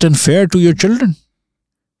just and fair to your children?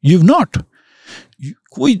 You have not.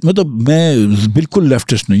 कोई मतलब मैं बिल्कुल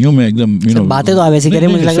लेफ्टिस्ट नहीं हूँ, मैं एकदम बातें तो आप ऐसे करें,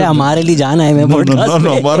 मुझे लग रहा है हमारे लिए जान आए।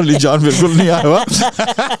 हमारे लिए जान बिल्कुल नहीं आया हुआ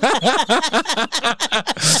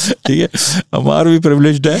ठीक है, हमारा भी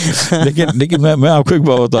प्रिविलेज्ड है, लेकिन मैं आपको एक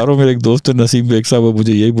बात बता रहा हूँ, मेरे एक दोस्त नसीम बेग साहब,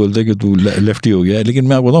 मुझे यही बोलते हैं कि तू लेफ्टी हो गया है, लेकिन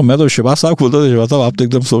मैं आपको बताऊँ, मैं तो शहबाज साहब बोलता था, शहबाज साहब आप तो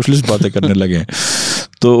एकदम सोशलिस्ट बातें करने लगे हैं।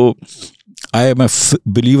 तो I M A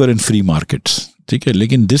believer in free markets, ठीक है,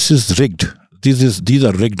 लेकिन this is rigged, these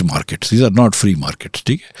are rigged markets, these are not free markets,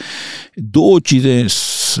 ठीक है। 2 चीज़ें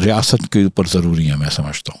रियासत के ऊपर ज़रूरी हैं, मैं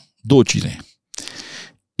समझता हूँ 2 चीज़ें।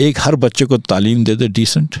 एक, हर बच्चे को तालीम दे दे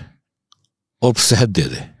डिसेंट, और सेहत दे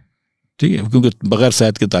दे, ठीक है, क्योंकि बगैर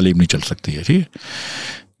सेहत के तालीम नहीं चल सकती है, ठीक है।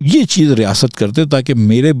 ये चीज़ रियासत करते ताकि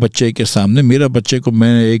मेरे बच्चे के सामने, मेरा बच्चे को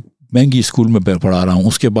मैं एक महंगी स्कूल में पढ़ा रहा हूँ,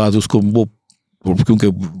 उसके बाद उसको वो क्योंकि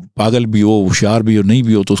पागल भी हो, होशियार भी हो, नहीं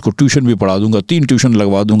भी हो, तो उसको ट्यूशन भी पढ़ा दूंगा, 3 ट्यूशन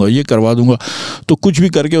लगवा दूंगा, ये करवा दूंगा, तो कुछ भी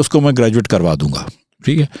करके उसको मैं ग्रेजुएट करवा दूंगा,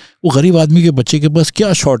 ठीक है। वो गरीब आदमी के बच्चे के पास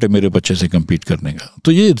क्या शॉर्ट है मेरे बच्चे से कम्पीट करने का?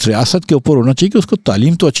 तो ये रियासत के ऊपर होना चाहिए कि उसको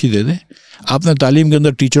तालीम तो अच्छी दे दें। आपने तालीम के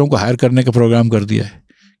अंदर टीचरों को हायर करने का प्रोग्राम कर दिया है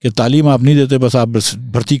कि तालीम आप नहीं देते, बस आप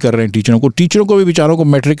भर्ती कर रहे हैं टीचरों को भी बेचारों को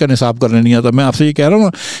मैट्रिक का निसाब करने नहीं आता। मैं आपसे ये कह रहा हूँ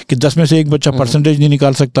ना कि 10 में से एक बच्चा परसेंटेज नहीं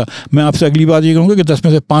निकाल सकता, मैं आपसे अगली बात ये कहूँगा कि 10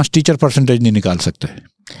 में से 5 टीचर परसेंटेज नहीं निकाल सकते।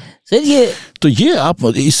 सर ये आप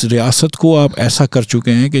इस रियासत को आप ऐसा कर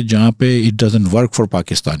चुके हैं कि जहाँ पे it doesn't work for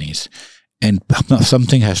Pakistanis and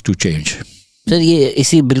something has to change. Sir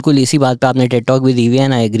ये बिल्कुल इसी बात पे आपने टेड टॉक भी दी हुई है,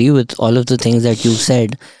 and I agree with all of the things that you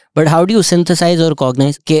said, but how do you synthesise और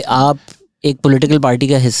कॉग्नाइज कि आप एक पॉलिटिकल पार्टी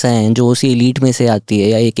का हिस्सा हैं जो उसी एलीट में से आती है,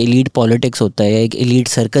 या एक एलीट पॉलिटिक्स होता है, या एक एलीट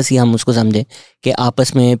सर्कस ही हम उसको समझें कि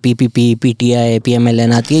आपस में PPP, PTI,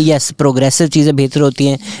 PMLN आती है। यस, प्रोग्रेसिव चीज़ें बेहतर होती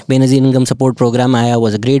हैं, बेनज़ीर इनकम सपोर्ट प्रोग्राम आया,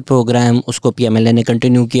 वाज अ ग्रेट प्रोग्राम, उसको PMLN ने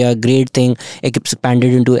कंटिन्यू किया, ग्रेट थिंग,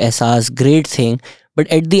 एक्सपैंडेड इनटू एहसास, great thing. But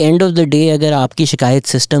at the end of the day अगर आपकी शिकायत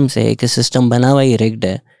सिस्टम से है कि सिस्टम बना हुआ ही रिग्ड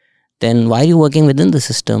है, then why are you working with in the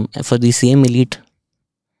system for the same elite?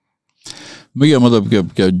 भैया मतलब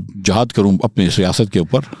क्या जहाद करूं अपनी सियासत के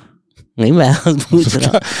ऊपर? नहीं मैं पूछ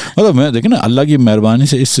रहा मतलब मैं देखे ना, अल्लाह की मेहरबानी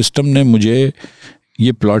से इस सिस्टम ने मुझे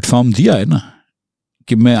ये प्लेटफॉर्म दिया है ना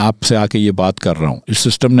कि मैं आपसे आके ये बात कर रहा हूँ। इस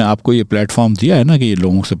सिस्टम ने आपको ये प्लेटफॉर्म दिया है ना कि ये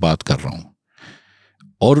लोगों से बात कर रहा हूँ।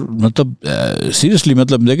 और मतलब सीरियसली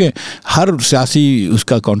मतलब देखें, हर सियासी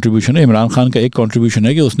उसका कंट्रीब्यूशन है। इमरान खान का एक कंट्रीब्यूशन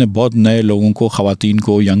है कि उसने बहुत नए लोगों को, ख़वातीन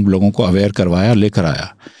को, यंग लोगों को अवेयर करवाया, लेकर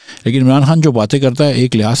आया। लेकिन इमरान खान जो बातें करता है,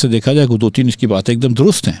 एक लिहाज से देखा जाए, 2-3 इसकी बातें एकदम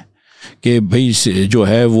दुरुस्त हैं कि भाई जो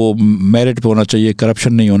है वो मेरिट पे होना चाहिए,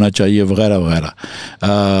 करप्शन नहीं होना चाहिए, वगैरह वगैरह।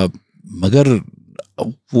 मगर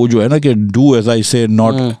वो जो है ना कि डू एज आई से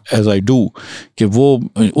नॉट एज आई डू, कि वो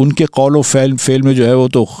उनके कौल व फेल में जो है वो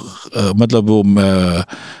तो मतलब वो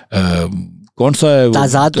कौन सा है,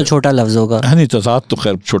 तजाद तो छोटा लफ्ज़ होगा। नहीं, तजाद तो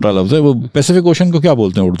खैर छोटा लफ्ज़ है। वो पैसिफिक ओशन को क्या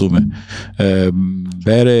बोलते हैं उर्दू में?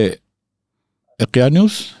 बहरे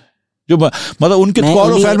इक्यान्यूस, जो मतलब उनके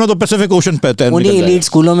कौल व फेल में तो पैसिफिक ओशन पहता है। उन्हीं एलीट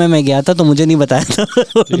स्कूलों में मैं गया था तो मुझे नहीं बताया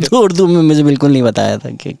था उर्दू में मुझे बिल्कुल नहीं बताया था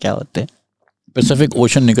कि क्या होते हैं। पैसिफिक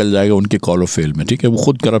ओशन निकल जाएगा उनके कॉल ऑफ फेल में, ठीक है। वो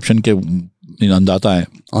खुद करप्शन के अंदाता हैं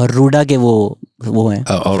और रूडा के वो हैं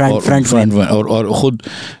फ्रंट और खुद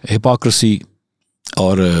हिपोक्रेसी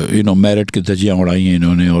और मेरिट की धज्जियाँ उड़ाई हैं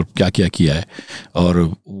इन्होंने और क्या क्या किया है। और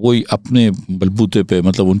वही अपने बलबूते पे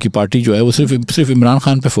मतलब उनकी पार्टी जो है वो सिर्फ इमरान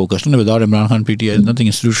खान पे फोकस है। Without Imran Khan PTI nothing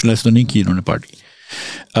institutionalise तो नहीं की इन्होंने पार्टी।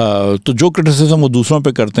 तो जो क्रिटिसिज्म वो दूसरों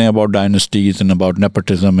पे करते हैं about dynasties and about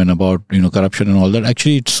nepotism and about corruption and all that,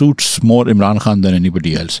 actually it suits more Imran Khan then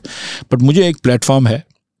anybody else. But मुझे एक प्लेटफॉर्म है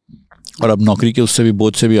और अब नौकरी के उससे भी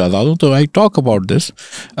बोझ से भी आज़ाद हूँ, तो I talk about this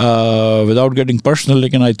without getting personal.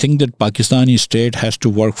 लेकिन I think that Pakistani state has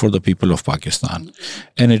to work for the people of Pakistan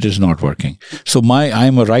and it is not working. So I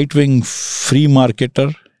am a right wing free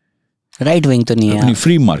marketer, right wing तो नहीं है,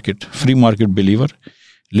 free market believer.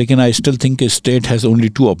 लेकिन I still think state has only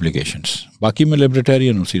 2 obligations. बाकी मैं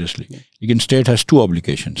libertarian हूँ seriously, लेकिन state has 2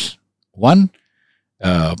 obligations. 1,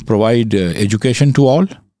 provide education to all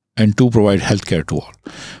and 2, provide health care to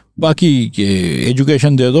all. बाकी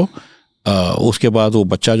education दे दो, उसके बाद वो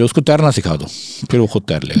बच्चा जो उसको तैरना सिखा दो, फिर वो खुद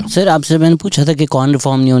तैर लेगा। सर आपसे मैंने पूछा था कि कौन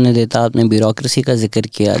रिफॉर्म नहीं होने देता, आपने ब्यूरोक्रेसी का जिक्र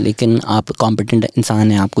किया, लेकिन आप कॉम्पिटेंट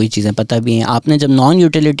इंसान हैं, आपको ये चीज़ें पता भी हैं। आपने जब नॉन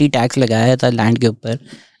यूटिलिटी टैक्स लगाया था लैंड के ऊपर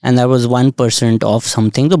and that was 1% of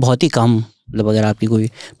something, तो बहुत ही कम, मतलब अगर आपकी कोई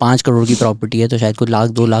 5 करोड़ की प्रॉपर्टी है तो शायद कोई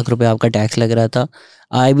 1-2 लाख रुपए आपका टैक्स लग रहा था।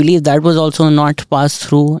 I believe that was also not pass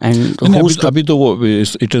through and अभी तो वो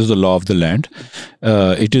it is the law of the land,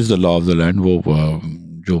 it is the law of the land. वो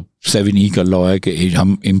जो 7E का लॉ है कि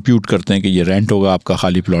हम इम्प्यूट करते हैं कि ये रेंट होगा आपका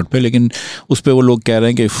खाली प्लॉट पे, लेकिन उस पर वो लोग कह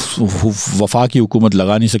रहे हैं कि वफा की हुकूमत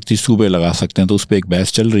लगा नहीं सकती, सूबे लगा सकते हैं, तो उस पर एक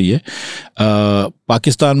बहस चल रही है।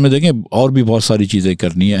 पाकिस्तान में देखें और भी बहुत सारी चीज़ें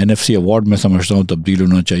करनी है। NFC अवार्ड मैं समझता हूँ तब्दील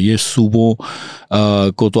होना चाहिए। सूबों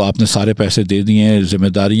को तो आपने सारे पैसे दे दिए हैं,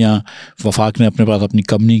 जिम्मेदारियाँ वफाक ने अपने पास अपनी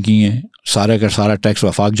कम नहीं की हैं, सारे का सारा टैक्स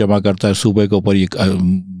वफाक जमा करता है, सूबे के ऊपर ये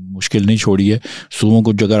मुश्किल नहीं छोड़ी है। सूबों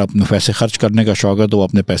को जो अगर अपने पैसे खर्च करने का शौक है तो वो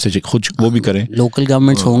अपने पैसे खुद वो भी करें। लोकल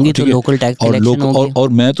गवर्नमेंट्स होंगी तो लोकल टैक्स कलेक्शन होगी। और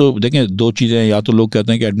मैं तो देखें 2 चीज़ें, या तो लोग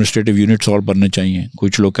कहते हैं कि एडमिनिस्ट्रेटिव यूनिट्स और बनने चाहिए,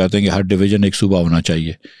 कुछ लोग कहते हैं कि हर डिवीज़न एक सूबा होना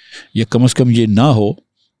चाहिए, या कम से कम ये ना हो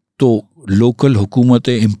तो लोकल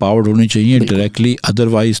हुकूमतें एम्पावर्ड होनी चाहिए डायरेक्टली।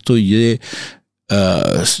 अदरवाइज़ तो ये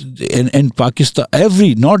इन पाकिस्तान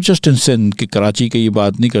एवरी नॉट जस्ट इन सिंध कि कराची की ये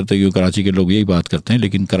बात नहीं करते क्योंकि कराची के लोग यही बात करते हैं,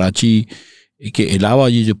 लेकिन कराची के अलावा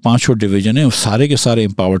ये जो 5 डिवीज़न है वो सारे के सारे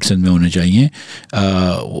एम्पावर्ड सिंध में होने चाहिए।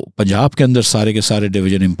 पंजाब के अंदर सारे के सारे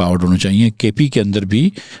डिवीज़न एम्पावर्ड होने चाहिए, KP के अंदर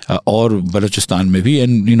भी और बलूचिस्तान में भी,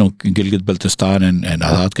 एंड गिलगित बल्तिस्तान एंड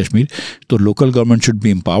आज़ाद कश्मीर। तो local government should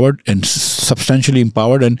B empowered and substantially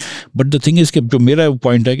empowered. And but the thing is कि जो मेरा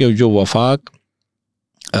पॉइंट है कि जो वफाक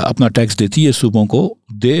अपना टैक्स देती है सूबों को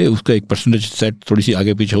दे, उसका एक परसेंटेज सेट थोड़ी सी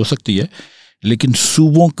आगे पीछे हो सकती है, लेकिन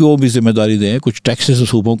सूबों को भी जिम्मेदारी दें, कुछ टैक्सेस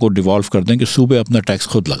सूबों को डिवॉल्व कर दें कि सूबे अपना टैक्स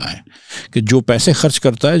खुद लगाएं। कि जो पैसे खर्च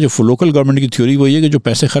करता है, जो लोकल गवर्नमेंट की थ्योरी वही है कि जो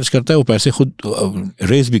पैसे खर्च करता है वो पैसे खुद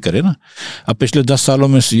रेज भी करे ना। अब पिछले 10 सालों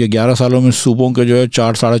में या 11 सालों में सूबों के जो है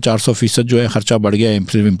 400-450% जो है खर्चा बढ़ गया है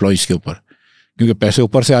सिर्फ एम्प्लॉइज़ के ऊपर, क्योंकि पैसे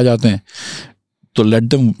ऊपर से आ जाते हैं। तो let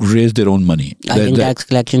them raise their own money. Tax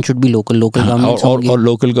collection should be local governments और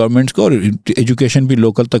लोकल गवर्नमेंट्स को, और एजुकेशन भी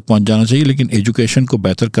लोकल तक पहुंच जाना चाहिए। लेकिन एजुकेशन को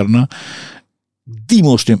बेहतर करना the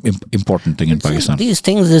most important thing in Pakistan. These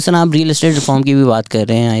things, जैसे आप रियल एस्टेट रिफॉर्म की भी बात कर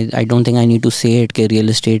रहे हैं, आई don't think I need to से इट कि रियल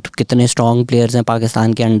एस्टेट कितने स्ट्रॉन्ग प्लेयर्स हैं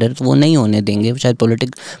पाकिस्तान के अंडर, वो नहीं होने देंगे। शायद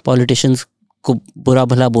पॉलिटिशियंस को बुरा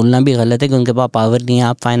भला बोलना भी गलत है कि उनके पास पावर नहीं है।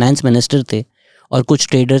 आप फाइनेंस मिनिस्टर थे और कुछ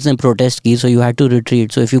ट्रेडर्स ने प्रोटेस्ट की, so you had to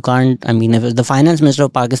retreat. So if you can't, I mean, the finance minister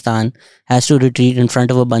of Pakistan has to retreat in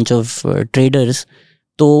front of a bunch of traders,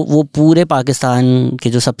 तो वो पूरे पाकिस्तान के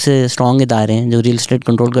जो सबसे स्ट्रॉन्ग इदारे हैं जो रियल एस्टेट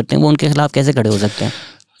कंट्रोल करते हैं वो उनके खिलाफ कैसे खड़े हो सकते हैं?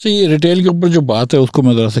 तो ये रिटेल के ऊपर जो बात है उसको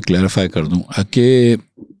मैं ज़रा से क्लैरिफाई कर दूं कि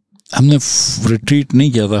हमने रिट्रीट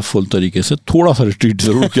नहीं किया था फुल तरीके से, थोड़ा सा रिट्रीट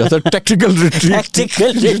ज़रूर किया था, tactical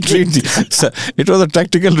retreat. It was a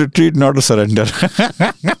tactical retreat, not a surrender.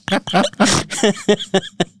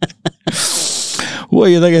 वो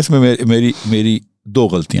ये था कि इसमें मेरी दो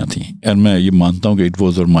गलतियां थी, और मैं ये मानता हूँ कि इट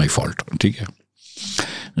वाज माय फॉल्ट। ठीक है,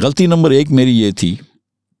 गलती नंबर एक मेरी ये थी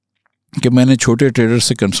कि मैंने छोटे ट्रेडर्स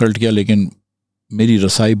से कंसल्ट किया, लेकिन मेरी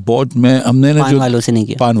रसाई बहुत, हमने पान वालों से नहीं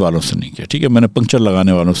किया। पान वालों से नहीं किया, ठीक है, मैंने पंक्चर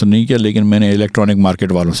लगाने वालों से नहीं किया, लेकिन मैंने इलेक्ट्रॉनिक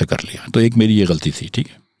मार्केट वालों से कर लिया। तो एक मेरी ये गलती थी। ठीक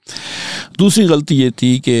है, दूसरी गलती ये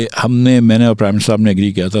थी कि मैंने और प्राइम मिनिस्टर साहब ने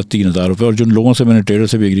एग्री किया था 3,000 रुपये, और जिन लोगों से मैंने ट्रेडर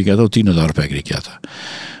से भी एग्री किया था वो 3,000 रुपये एग्री किया था।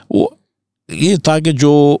 वो ये था कि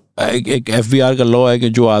जो एक FBR का लॉ है कि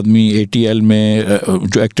जो आदमी ATL में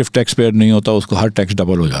जो एक्टिव टैक्स पेयर नहीं होता उसको हर टैक्स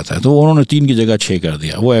डबल हो जाता है, तो उन्होंने 3 की जगह 6 कर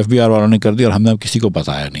दिया, वो FBR वालों ने कर दिया, और हमने किसी को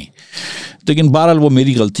बताया नहीं। लेकिन बहरहाल वो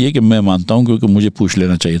मेरी गलती है कि मैं मानता हूँ, क्योंकि मुझे पूछ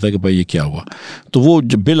लेना चाहिए था कि भाई ये क्या हुआ। तो वो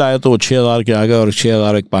जब बिल आया तो वो 6,000 के आ गया, और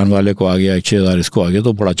 6,000 एक पान वाले को आ गया, 6,000 इसको आ गया,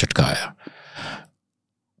 तो बड़ा झटका आया।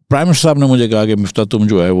 प्राइम मिनिस्टर साहब ने मुझे कहा कि मिफ्ता तुम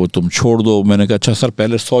जो है वो तुम छोड़ दो। मैंने कहा अच्छा सर,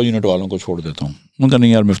 पहले 100 यूनिट वालों को छोड़ देता हूँ। उन्होंने कहा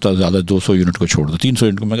नहीं यार मिफ्ता, ज़्यादा 200 यूनिट को छोड़ दो, 300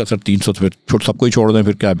 यूनिट को। मैं कहा सर 300 तो फिर सबको ही छोड़ दें,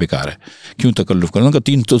 फिर क्या बेकार है, क्यों तकल्लुफ़ करें।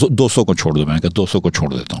 उन्होंने कहा 200 को छोड़ दो। मैंने कहा 200 को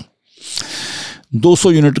छोड़ देता हूँ।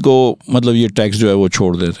 200 यूनिट को मतलब ये टैक्स जो है वो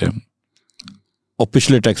छोड़ देते हैं, और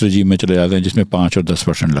पिछले टैक्स रजीम में चले जाते हैं जिसमें 5 और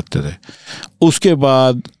 10% लगते थे। उसके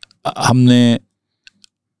बाद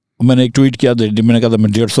मैंने एक ट्वीट किया, मैंने कहा था मैं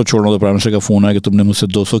 150 छोड़ रहा हूँ। तो प्राइम मिनिस्टर का फ़ोन आया कि तुमने मुझसे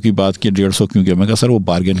 200 की बात की, 150 क्यों किया। मैं कहा सर वो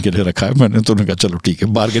बार्गेन के लिए रखा है मैंने। तो उन्होंने कहा चलो ठीक है,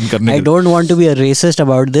 बार्गेन करने। I don't want to be a racist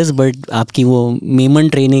about this, but आपकी वो मेमन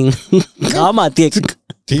ट्रेनिंग काम आती है। ठीक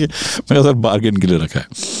है, मैं कहा सर बार्गेन के लिए रखा है।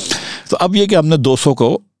 तो अब ये कि हमने 200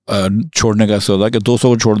 को छोड़ने का ऐसा होता है कि 200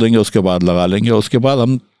 को छोड़ देंगे, उसके बाद लगा लेंगे। उसके बाद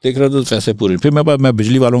हम देख रहे थे पैसे पूरे। फिर मैं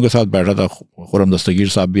बिजली वालों के साथ बैठा था, खुरम दस्तगीर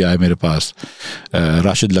साहब भी आए मेरे पास,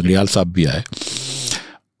 राशिद लंगड़ियाल साहब भी आए,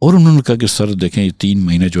 और उन्होंने कहा कि सर देखें ये 3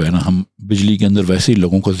 महीने जो है ना, हम बिजली के अंदर वैसे ही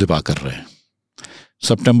लोगों को ज़िबा कर रहे हैं।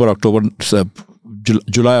 सितंबर, अक्टूबर,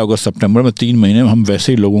 जुलाई, अगस्त, सितंबर में 3 महीने में हम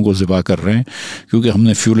वैसे ही लोगों को ज़िबा कर रहे हैं, क्योंकि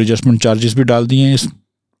हमने फ्यूल एडजस्टमेंट चार्जेस भी डाल दिए हैं इस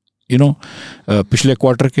पिछले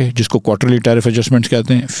क्वार्टर के, जिसको क्वार्टरली टैरिफ एडजस्टमेंट्स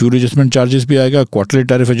कहते हैं। फ्यूल एडजस्टमेंट चार्जेस भी आएगा, क्वार्टरली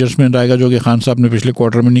टैरिफ एडजस्टमेंट आएगा, जो कि खान साहब ने पिछले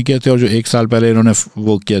क्वार्टर में नहीं किए थे, और जो 1 साल पहले इन्होंने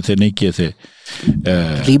वो किए थे, नहीं किए थे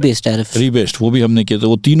रीबेस्ड, वो भी हमने किए थे।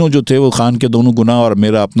 वो तीनों जो थे वो खान के दोनों गुना और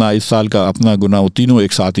मेरा अपना इस साल का अपना गुना, वो तीनों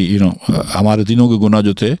एक साथ ही हमारे तीनों के गुना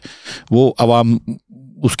जो थे वो अवाम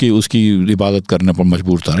उसकी इबादत करने पर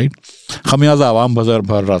मजबूर था। राइट, खमियाजा आवाम भर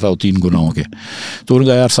रहा था वो 3 गुनाहों के। तो उन्होंने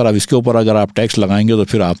कहा यार सर अब इसके ऊपर अगर आप टैक्स लगाएंगे तो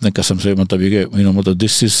फिर आपने कसम से मतलब ये मतलब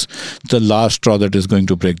this is the last straw that is going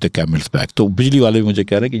to break the camel's back. तो बिजली वाले भी मुझे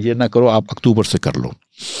कह रहे हैं कि ये ना करो, आप अक्टूबर से कर लो।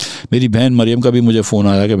 मेरी बहन मरियम का भी मुझे फ़ोन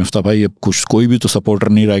आया कि मिफ्ता भाई अब कोई भी तो सपोर्टर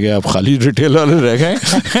नहीं रह गया, अब खाली रिटेल वाले रह गए,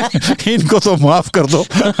 इनको तो माफ़ कर दो।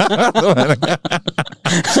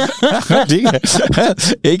 ठीक है,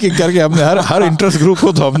 एक एक करके हमने हर इंटरेस्ट ग्रुप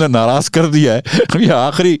को तो हमने नाराज़ कर दिया है।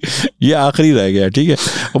 ये आखिरी रह गया। ठीक है,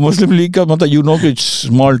 और मुस्लिम लीग का मतलब कि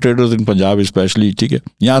small traders in Punjab specially, ठीक है,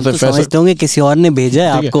 यहाँ से समझते होंगे किसी और ने भेजा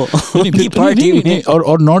है आपको पार्टी में,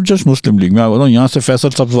 और नॉट जस्ट मुस्लिम लीग में। बताऊँ यहाँ से फैसल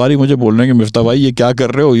सब्जवारी मुझे बोल रहे हैं कि मिफ्ता भाई ये क्या कर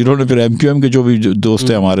रहे हो। इन्होंने फिर MQM के जो भी दोस्त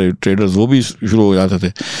हैं हमारे ट्रेडर्स वो भी शुरू हो जाते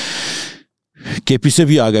थे, KP से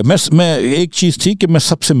भी आ गए। मैं एक चीज़ थी कि मैं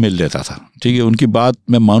सबसे मिल लेता था। ठीक है, उनकी बात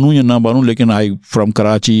मैं मानूं या ना मानूं, लेकिन I from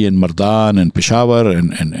Karachi and Mardan and Peshawar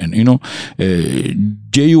and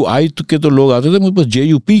JUI के तो लोग आते थे मुझे पास।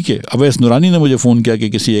 JUP के अवैस नूरानी ने मुझे फ़ोन किया कि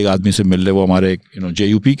किसी एक आदमी से मिल ले, वो हमारे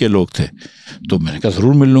JUP के लोग थे। तो मैंने कहा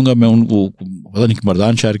ज़रूर मिल लूँगा। मैं उनको पता नहीं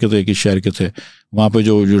मर्दान शहर के थे, किस शहर के थे, वहाँ पे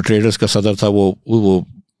जो ट्रेडर्स का सदर था वो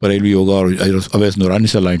बरेलवी होगा, और अवैस नूरानी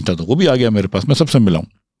से लाइन था, तो वो भी आ गया मेरे पास। मैं सबसे मिला हूँ।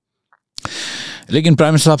 लेकिन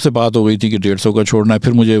प्राइम मिनिस्टर साहब से बात हो गई थी कि 150 का छोड़ना है।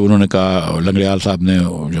 फिर मुझे उन्होंने कहा, लंगड़ियाल साहब ने,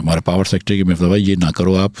 जो हमारे पावर सेक्रेटरी, कि मिफ्ता भाई ये ना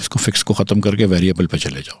करो, आप इसको फिक्स को ख़त्म करके वेरिएबल पे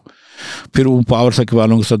चले जाओ। फिर वो पावर सेक्रेटरी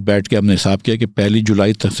वालों के साथ बैठ के हमने हिसाब किया कि 1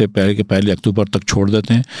 जुलाई तक से पहले अक्टूबर तक छोड़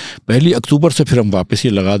देते हैं, 1 अक्टूबर से फिर हम वापस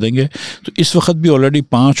ये लगा देंगे। तो इस वक्त भी ऑलरेडी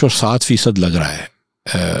 5 और 7% लग रहा है,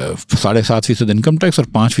 7.5% इनकम टैक्स और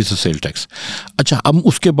 5% सेल टैक्स। अच्छा, अब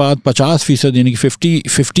उसके बाद 50% यानी कि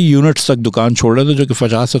 50 यूनिट्स तक दुकान छोड़ रहे थे, जो कि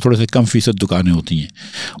 50 से थोड़े से कम फीसद दुकानें होती हैं।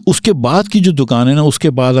 उसके बाद की जो दुकानें ना, उसके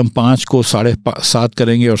बाद हम 5 को 7.5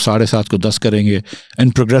 करेंगे और 7.5 को 10 करेंगे,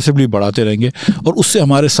 एंड प्रोग्रेसिवली बढ़ाते रहेंगे। और उससे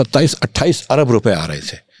हमारे 27-28 अरब रुपए आ रहे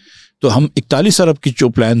थे। तो हम 41 अरब की जो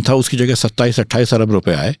प्लान था उसकी जगह 27-28 अरब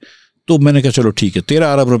रुपए आए। तो मैंने कहा चलो ठीक है,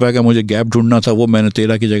 13 अरब रुपए का मुझे गैप ढूंढना था, वो मैंने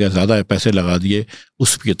 13 की जगह ज़्यादा पैसे लगा दिए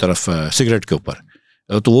उसकी तरफ, सिगरेट के ऊपर,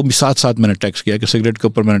 तो वो भी साथ साथ मैंने टैक्स किया कि सिगरेट के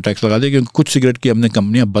ऊपर मैंने टैक्स लगा दिया, क्योंकि कुछ सिगरेट की हमने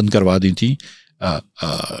कंपनियां बंद करवा दी थी।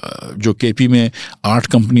 जो केपी में 8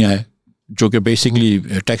 कंपनियां हैं जो कि बेसिकली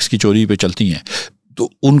टैक्स की चोरी पे चलती हैं, तो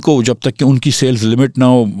उनको जब तक कि उनकी सेल्स लिमिट ना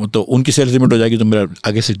हो, तो उनकी सेल्स लिमिट हो जाएगी तो मेरा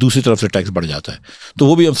आगे से दूसरी तरफ से टैक्स बढ़ जाता है। तो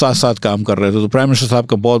वो भी हम साथ साथ काम कर रहे थे। तो प्राइम मिनिस्टर साहब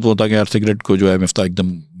का बहुत वो था कि यार सिगरेट को जो है मिफ्ता एकदम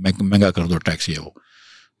महंगा कर दो टैक्स, ये वो।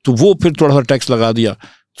 तो वो फिर थोड़ा सा टैक्स लगा दिया,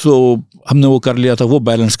 तो हमने वो कर लिया था, वो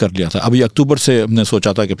बैलेंस कर लिया था। अभी अक्टूबर से हमने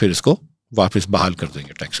सोचा था कि फिर इसको वापस बहाल कर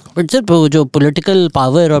देंगे टैक्स को। बट सर जो पॉलिटिकल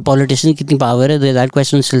पावर और पॉलिटिशियन की कितनी पावर है, दैट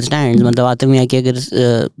क्वेश्चन स्टिल स्टैंड्स। मतलब आते हैं कि अगर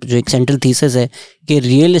जो एक सेंट्रल थीसिस है कि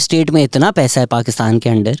रियल एस्टेट में इतना पैसा है पाकिस्तान के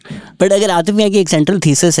अंडर, बट अगर आते हैं कि एक सेंट्रल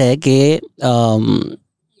थीसिस है कि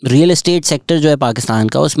रियल एस्टेट सेक्टर जो है पाकिस्तान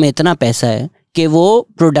का, उसमें इतना पैसा है कि वो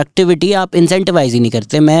प्रोडक्टिविटी आप इंसेंटिवाइज ही नहीं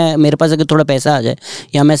करते। मेरे पास अगर थोड़ा पैसा आ जाए,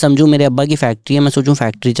 या मैं समझूं मेरे अब्बा की फैक्ट्री है, मैं सोचूं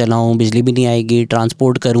फैक्ट्री चलाऊं, बिजली भी नहीं आएगी,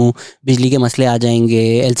 ट्रांसपोर्ट करूं, बिजली के मसले आ जाएंगे,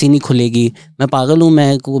 एलसी नहीं खुलेगी, मैं पागल हूं,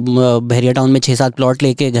 मैं बहरिया टाउन में 6-7 प्लॉट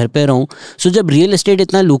लेके घर पे रहूं। सो जब रियल एस्टेट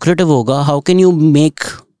इतना लुक्रेटिव होगा, how can you make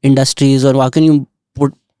industries और how can you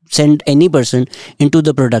send any person into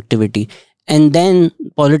the productivity? And then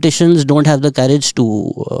politicians don't have the courage to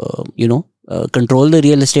control the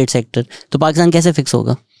real estate sector. तो पाकिस्तान कैसे fix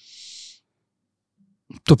होगा?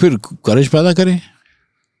 तो फिर करेज पैदा करें।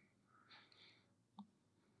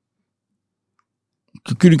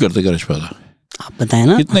 क्यों नहीं करते करेज पैदा? आप बताएं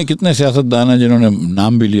ना। कितने सियासतदान हैं जिन्होंने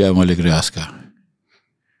नाम भी लिया है मलिक रियाज का।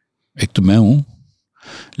 एक तो मैं हूँ,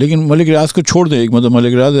 लेकिन मलिक रियाज को छोड़ दें। एक मतलब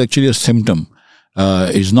Malik Riaz actually a symptom,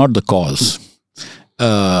 is not the cause,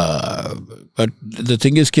 but the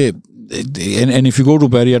thing is कि and if you go to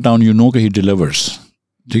Bahriya town, you know कि he delivers,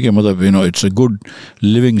 ठीक है, मतलब it's a good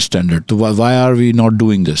living standard. तो why are we not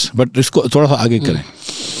doing this? But इसको थोड़ा सा आगे करें।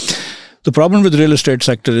 तो problem with real estate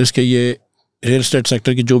sector is कि ये रियल एस्टेट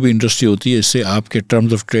सेक्टर की जो भी इंडस्ट्री होती है, इससे आपके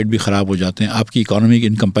टर्म्स ऑफ ट्रेड भी ख़राब हो जाते हैं, आपकी इकोनॉमी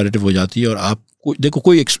इनकम्पैरेटिव हो जाती है, और आप देखो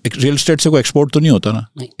कोई रियल एस्टेट से कोई एक्सपोर्ट तो नहीं होता ना,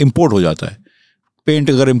 इम्पोर्ट हो जाता है। पेंट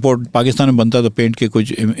अगर इंपोर्ट पाकिस्तान में बनता है तो पेंट के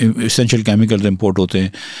कुछ एसेंशियल केमिकल्स इंपोर्ट होते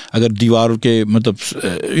हैं। अगर दीवार के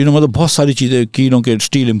मतलब बहुत सारी चीज़ें, कीलों के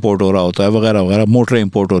स्टील इंपोर्ट हो रहा होता है, वगैरह वगैरह, मोटरें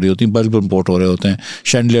इंपोर्ट हो रही होती हैं, बल्ब इंपोर्ट हो रहे होते हैं,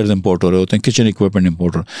 शैंडलियर्स इंपोर्ट हो रहे होते हैं, किचन इक्विपमेंट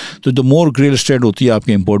इंपोर्ट हो रहा है। तो द मोर रियल एस्टेट होती है,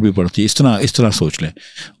 आपकी इंपोर्ट भी पड़ती है। इस तरह सोच लें।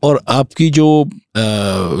 और आपकी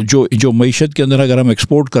जो मईशत के अंदर अगर हम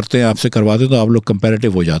एक्सपोर्ट करते हैं, आपसे करवाते हैं, तो आप लोग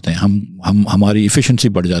कंपैरेटिव हो जाते हैं, हमारी इफ़िशेंसी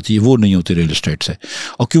बढ़ जाती है। वो नहीं होती रियल एस्टेट से।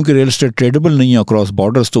 और क्योंकि रियल एस्टेट ट्रेडेबल नहीं है क्रॉस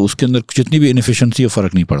बॉर्डर्स, तो उसके अंदर जितनी भी इनएफिशिएंसी है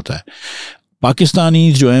फ़र्क नहीं पड़ता है।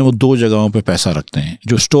 पाकिस्तानी जो हैं वो 2 जगहों पे पैसा रखते हैं।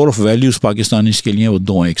 जो स्टोर ऑफ वैल्यूज़ पाकिस्तानीज़ के लिए वो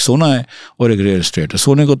 2 हैं, एक सोना है और एक रियल एस्टेट है।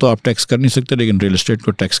 सोने को तो आप टैक्स कर नहीं सकते, लेकिन रियल एस्टेट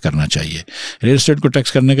को टैक्स करना चाहिए। रियल एस्टेट को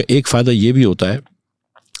टैक्स करने का एक फ़ायदा ये भी होता है,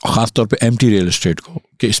 ख़ास तौर पे एम्प्टी रियल एस्टेट को,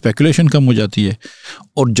 कि स्पेकुलेशन कम हो जाती है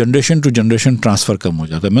और जनरेशन टू जनरेशन ट्रांसफ़र कम हो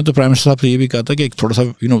जाता है। मैं तो प्राइम मिनिस्टर साहब से ये भी कहा था कि एक थोड़ा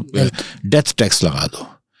सा डेथ टैक्स लगा दो,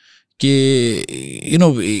 कि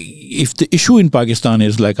if the issue in Pakistan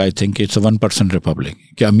is like, I think it's 1% republic,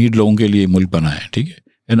 कि अमीर लोगों के लिए मुल्क बना है, ठीक है,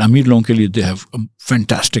 एंड अमीर लोगों के लिए they have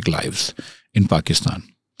fantastic lives in Pakistan.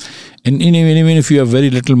 And even if you have very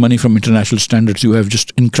little money from international standards, you have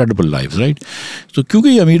just incredible lives, right? तो क्योंकि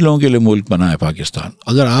ये अमीर लोगों के लिए मुल्क बना है पाकिस्तान,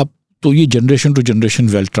 अगर आप, तो ये generation to generation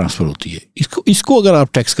wealth transfer होती है। इसको अगर आप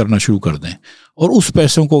टैक्स करना शुरू कर दें और उस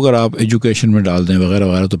पैसों को अगर आप एजुकेशन में डाल दें वगैरह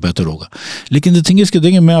वगैरह, तो बेहतर होगा। लेकिन द थिंग इज़ कि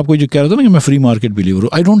देखिए, मैं आपको जो कह रहा था ना कि मैं फ्री मार्केट बिलीवर हूँ,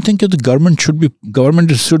 I don't think the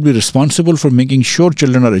government should be responsible for making sure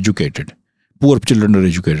children are educated, poor children are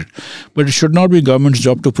educated, but it should not be government's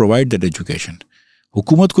job to provide that education.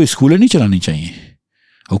 हुकूमत को स्कूलें नहीं चलानी चाहिए।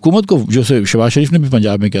 हुकूमत को, जैसे शहबाज शरीफ ने भी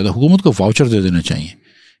पंजाब में किया था, हुकूमत को वाउचर दे देना चाहिए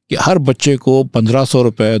कि हर बच्चे को 1500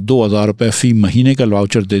 रुपये 2000 रुपये फ़ी महीने का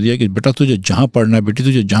वाउचर दे दिया कि बेटा तुझे जहाँ पढ़ना है, बेटी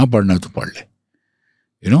तुझे जहाँ पढ़ना है तो पढ़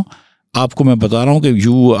ले। आपको मैं बता रहा हूँ कि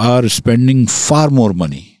you are spending far more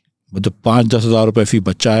money, मतलब 5-10 हज़ार रुपये फ़ी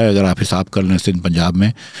बच्चा है, अगर आप हिसाब कर लें सिंध पंजाब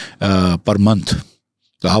में पर मंथ,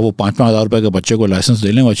 तो आप वो 5-5 हज़ार रुपये के बच्चे को लाइसेंस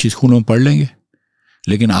दे लें, वो अच्छी स्कूलों में पढ़ लेंगे।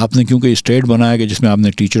 लेकिन आपने क्योंकि स्टेट बनाया कि जिसमें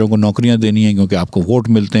आपने टीचरों को नौकरियां देनी हैं, क्योंकि आपको वोट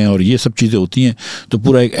मिलते हैं और ये सब चीज़ें होती हैं, तो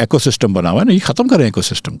पूरा एक इकोसिस्टम बना हुआ है ना, ये ख़त्म करें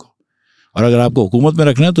इकोसिस्टम को। और अगर आपको हुकूमत में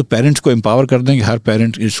रखना है तो पेरेंट्स को एम्पावर कर दें कि हर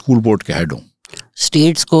पेरेंट इस स्कूल बोर्ड के हेड हों।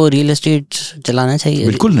 स्टेट्स को रियल एस्टेट चलाना चाहिए?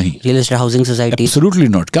 बिल्कुल नहीं। Real estate housing society? Absolutely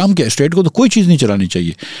not. काम क्या, स्टेट को तो कोई चीज़ नहीं चलानी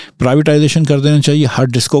चाहिए। प्राइवेटाइजेशन कर देना चाहिए, हर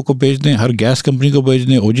डिस्को को बेच दें, हर गैस कंपनी को बेच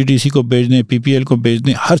दें, OGDC को बेच दें, PPL को बेच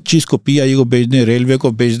दें, हर चीज़ को PI को बेच दें, रेलवे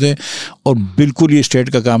को बेच दें। और बिल्कुल ये स्टेट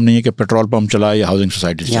का काम नहीं है कि पेट्रोल पंप चलाए या हाउसिंग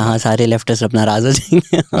सोसाइटी। यहाँ सारे लेफ्टिस्ट अब नाराज़ हो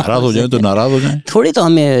जाएंगे। नाराज़ हो जाए तो नाराज़ हो जाए थोड़ी, तो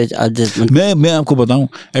हमें मैं आपको बताऊँ,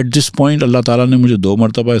 एट दिस पॉइंट अल्लाह ताला ने मुझे 2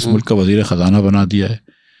 मरतबा इस मुल्क का वज़ीर ख़जाना बना दिया है।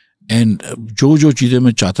 एंड जो चीज़ें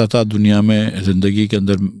मैं चाहता था दुनिया में, ज़िंदगी के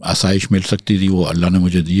अंदर आसाइश मिल सकती थी, वो अल्लाह ने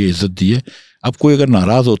मुझे दी है, इज़्ज़त दी है। अब कोई अगर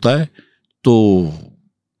नाराज़ होता है तो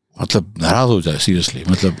मतलब नाराज़ हो जाए सीरियसली,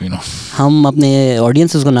 मतलब हम अपने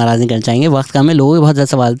ऑडियंसेस को नाराज़ नहीं करना चाहेंगे, वक्त कम है, लोगों के बहुत ज़्यादा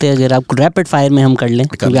सवाल थे, अगर आप रैपिड फायर में हम कर लें,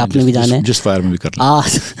 क्योंकि आपने भी जाना है जिस फायर में भी कर लें।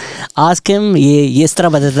 आस्क हिम, ये इस तरह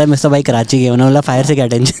बताता है मिस्टर भाई कराची के, उन्होंने बोला फायर से क्या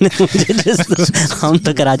टेंशन है मुझे, हम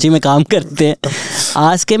तो कराची में काम करते हैं।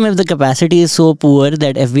 Ask him if the capacity is so poor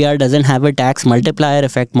that FBR doesn't have a tax multiplier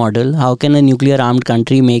effect model, how can a nuclear armed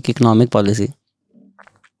country make economic policy?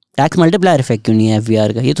 Tax multiplier effect क्यों नहीं है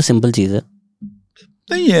एफबीआर का? ये तो सिंपल चीज़ है।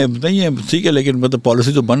 नहीं है ठीक है, लेकिन मतलब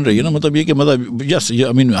पॉलिसी तो बन रही है ना, मतलब ये कि मतलब यस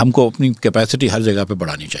आई मीन हमको अपनी कैपेसिटी हर जगह पे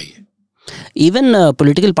बढ़ानी चाहिए। इवन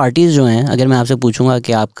पॉलिटिकल पार्टीज़ जो हैं, अगर मैं आपसे पूछूंगा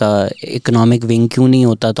कि आपका इकोनॉमिक विंग क्यों नहीं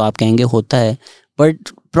होता, तो आप कहेंगे होता है, बट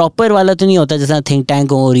प्रॉपर वाला तो नहीं होता, जैसा थिंक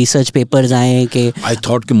टैंक हो, रिसर्च पेपर्स आए कि आई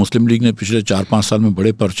थॉट कि मुस्लिम लीग ने पिछले 4-5 साल में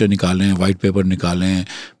बड़े पर्चे निकाले हैं, वाइट पेपर निकाले हैं।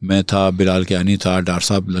 मैं था, बिलाल कियानी था, डार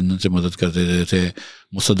साहब लंदन से मदद करते थे,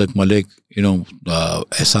 मुसद्दक मलिक,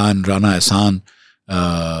 एहसान, राना एहसान,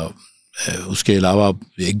 उसके अलावा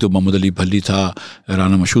एक दो मोहम्मद अली भल्ली था,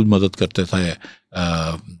 राना मशहूद मदद करते थे,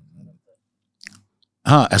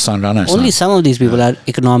 हाँ Ehsan, Rana Ehsan, only some of these people are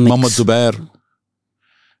economics. Mohammad Zubair,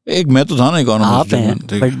 एक मैं तो था ना आप हैं,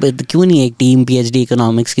 बट क्यों नहीं एक टीम पीएचडी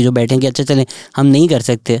इकोनॉमिक्स की जो बैठेंगे, अच्छा चलें हम नहीं कर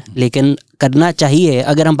सकते लेकिन करना चाहिए,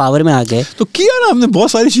 अगर हम पावर में आ गए तो किया ना, हमने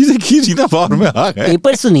बहुत सारी चीजें की थी ना, पावर में आ गए।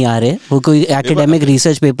 पेपर्स तो नहीं आ रहे, वो कोई academic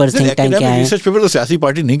research papers, think tank के आए। रिसर्च पेपर तो सियासी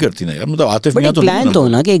पार्टी नहीं करती ना यार, मतलब आतिफ मियां तो प्लान तो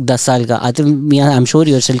ना कि एक 10 साल का, Atif Mian I am sure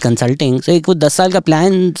you are still consulting, so एक वो 10 साल का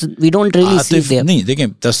plan we don't really see there. नहीं देखें,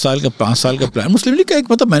 10 साल का 5 साल का प्लान मुस्लिम लीग का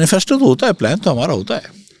एक मतलब मैनिफेस्टो तो होता है, प्लान तो हमारा होता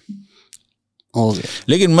है,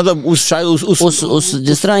 लेकिन मतलब उस शायद उस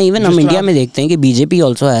जिस तरह इवन हम इंडिया में देखते हैं कि BJP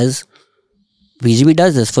also has, BJP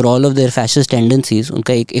does this for all of their fascist tendencies.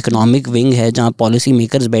 उनका एक इकोनॉमिक विंग है जहाँ पॉलिसी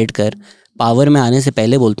मेकर्स बैठकर पावर में आने से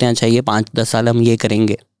पहले बोलते हैं अच्छा ये 5-10 साल हम ये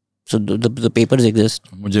करेंगे। So the papers exist.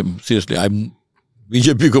 मुझे सीरियसली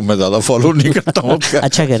बीजेपी को मैं ज़्यादा फॉलो नहीं करता हूँ।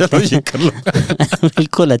 अच्छा करते हैं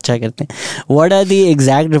बिल्कुल अच्छा करते हैं। What are the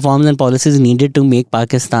exact reforms and policies needed to make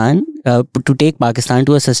Pakistan to take Pakistan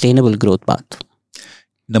to a sustainable growth path?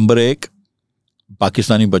 Number 1,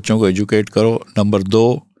 Pakistani बच्चों को एजुकेट करो। नंबर 2,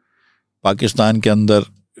 पाकिस्तान के अंदर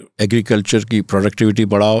एग्रीकल्चर की प्रोडक्टिविटी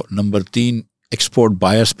बढ़ाओ। नंबर 3, एक्सपोर्ट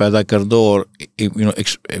बायर्स पैदा कर दो, और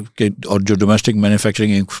और जो डोमेस्टिक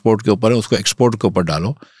मैन्युफैक्चरिंग एक्सपोर्ट के ऊपर है उसको एक्सपोर्ट के ऊपर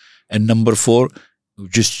डालो। एंड नंबर 4,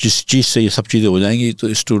 जिस चीज़ से ये सब चीज़ें हो जाएंगी तो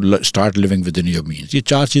इस to start living with in your means. ये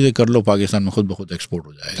 4 चीज़ें कर लो, पाकिस्तान में खुद ब खुद एक्सपोर्ट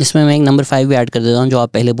हो जाएगा। इसमें मैं एक नंबर 5 भी ऐड कर देता हूँ जो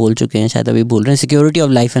आप पहले बोल चुके हैं, शायद अभी बोल रहे हैं, security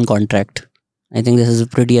of life and contract. I think this is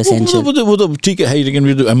pretty essential. वो तो ठीक है,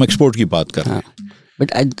 लेकिन हम एक्सपोर्ट की बात कर रहे हैं।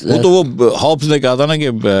 बट वो हॉब्स ने कहा था ना कि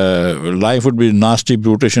life would be nasty,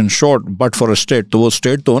 beautician short but for a state, तो वो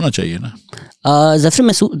स्टेट तो होना चाहिए ना। जफर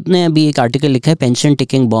मसूद ने अभी एक आर्टिकल लिखा है पेंशन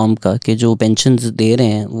टिकिंग बॉम्ब का, कि जो पेंशन दे रहे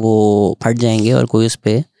हैं वो फट जाएंगे और कोई उस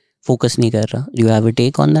पर फोकस नहीं कर रहा। Do you have a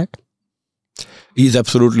take on that? He is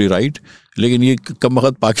absolutely right, लेकिन ये कम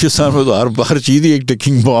वक्त पाकिस्तान में तो हर चीज़ ही एक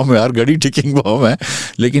टिकिंग बॉम्ब है, हर घड़ी टिकिंग बॉम्ब है।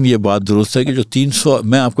 लेकिन ये बात दुरुस्त है कि जो 300,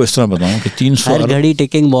 मैं आपको इस तरह बताऊं कि 300 हर घड़ी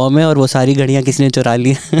टिकिंग बॉम्ब है और वो सारी घड़ियां किसने चुरा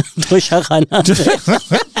ली तो शाखाना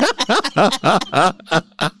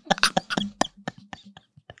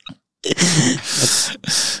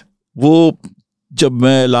वो जब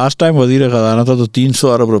मैं लास्ट टाइम वज़ीर ख़जाना था तो 300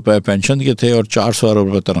 अरब रुपए पेंशन के थे और 400 अरब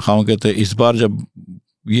रुपए तनख्वाहों के थे। इस बार जब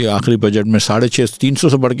ये आखिरी बजट में 650, 300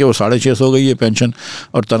 से बढ़ के वो 650 हो गई है पेंशन,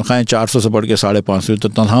 और तनख्वाहें 400 से बढ़ के 550, तो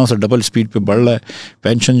तनख्वाहों से डबल स्पीड पे बढ़ रहा है।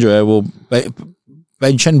 पेंशन जो है वो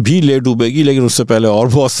पेंशन भी ले डूबेगी, लेकिन उससे पहले और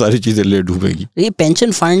बहुत सारी चीज़ें ले डूबेगी। ये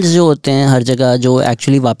पेंशन फंड्स जो होते हैं हर जगह, जो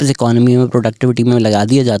एक्चुअली वापस इकोनॉमी में, प्रोडक्टिविटी में लगा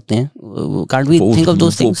दिए जाते हैं, can't we think of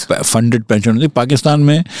those things? Funded pension Pakistan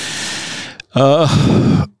में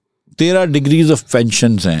 13 डिग्रीज ऑफ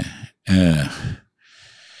पेंशन्स हैं।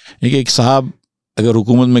 एक साहब अगर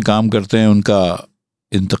हुकूमत में काम करते हैं, उनका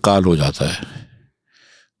इंतकाल हो जाता है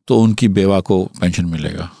तो उनकी बेवा को पेंशन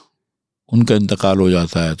मिलेगा। उनका इंतकाल हो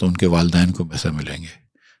जाता है तो उनके वालिदैन को पैसे मिलेंगे।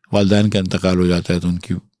 वालिदैन का इंतकाल हो जाता है तो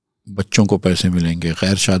उनकी बच्चों को पैसे मिलेंगे,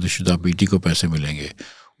 गैर शादीशुदा बेटी को पैसे मिलेंगे।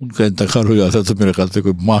 उनका इंतकाल हो जाता है तो मेरे ख्याल से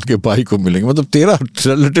कोई माँ के भाई को मिलेंगे। मतलब 13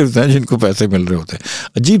 रिलेटिव्स हैं जिनको पैसे मिल रहे होते हैं।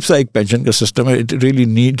 अजीब सा एक पेंशन का सिस्टम है। It really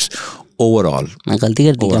needs overall. मैं गलती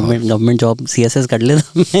कर दी, गवर्नमेंट जॉब CSS कर लेता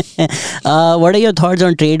मैं। What are your thoughts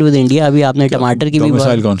on trade with India? अभी आपने टमाटर की भी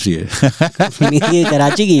डोमिसाइल कौन सी है? ये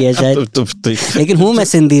कराची की है शायद, लेकिन हूँ मैं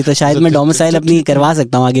सिंधी, तो शायद मैं डोमिसाइल अपनी करवा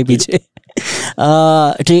सकता हूँ आगे पीछे।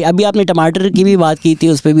 अभी आपने टमाटर की भी बात की थी,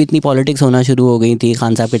 उस पर भी इतनी पॉलिटिक्स होना शुरू हो गई थी।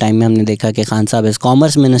 खान साहब के टाइम में हमने देखा कि खान साहब एज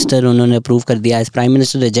कॉमर्स मिनिस्टर उन्होंने अप्रूव कर दिया, एज प्राइम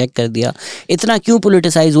मिनिस्टर रिजेक्ट कर दिया। इतना क्यों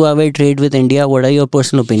पोलिटिसाइज हुआ हुआ trade with India? What are your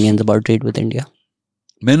personal opinions about trade with India?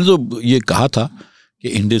 मैंने तो ये कहा था कि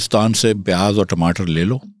हिंदुस्तान से प्याज और टमाटर ले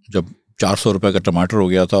लो, जब 400 रुपये का टमाटर हो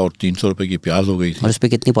गया था और 300 रुपये की प्याज हो गई थी। और इस पर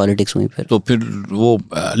कितनी पॉलिटिक्स हुई फिर? तो फिर वो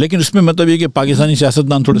लेकिन इसमें मतलब ये कि पाकिस्तानी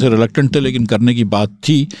सियासतदान थोड़े से रिलक्टेंट थे, लेकिन करने की बात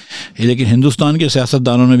थी। लेकिन हिंदुस्तान के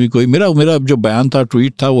सियासतदानों ने भी कोई मेरा जो बयान था,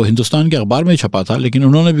 ट्वीट था, वो हिंदुस्तान के अखबार में छपा था, लेकिन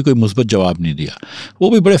उन्होंने भी कोई मुस्बत जवाब नहीं दिया। वो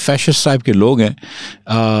भी बड़े फैशिस्ट टाइप के लोग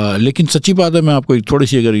हैं। लेकिन सच्ची बात है, मैं आपको एक थोड़ी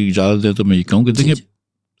सी अगर इजाज़त दें तो मैं ये कहूँ कि देखिए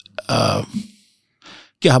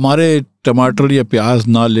कि हमारे टमाटर या प्याज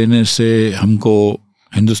ना लेने से हमको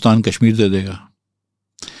हिंदुस्तान कश्मीर दे देगा,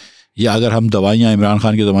 या अगर हम दवाइयाँ इमरान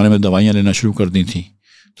खान के ज़माने में दवाइयाँ लेना शुरू कर दी थी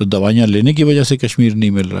तो दवाइयाँ लेने की वजह से कश्मीर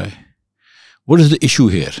नहीं मिल रहा है। What is the issue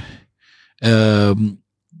here?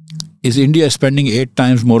 Is India spending 8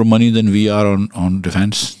 times more money than we are on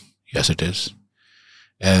defense? Yes, it is.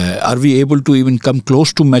 Are we able to even come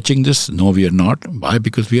close to matching this? No, we are not. Why?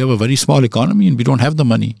 Because we have a very small economy and we don't have the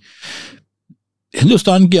money.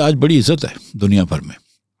 Hindustan की आज बड़ी इज़्ज़त है दुनिया भर में,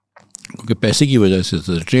 क्योंकि पैसे की वजह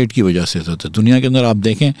से, ट्रेड की वजह से इज़्ज़त है। दुनिया के अंदर आप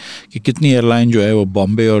देखें कि कितनी एयरलाइन जो है वो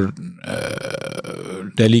बॉम्बे और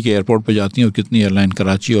दिल्ली के एयरपोर्ट पे जाती हैं और कितनी एयरलाइन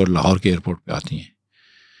कराची और लाहौर के एयरपोर्ट पे आती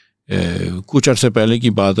हैं। कुछ अर्से पहले की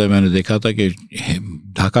बात है, मैंने देखा था कि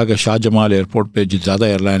ढाका के शाह जमाल एयरपोर्ट पे ज़्यादा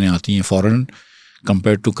एयरलाइनें आती हैं foreign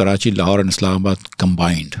compare to Karachi, Lahore and Islamabad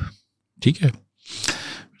combined. ठीक है,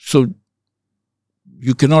 so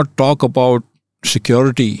you can not talk about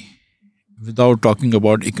security without talking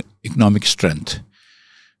about economic strength.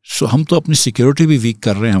 सो हम तो अपनी सिक्योरिटी भी वीक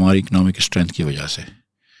कर रहे हैं हमारी इकोनॉमिक स्ट्रेंथ की वजह से।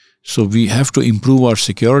 So we have to improve our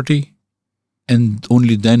security and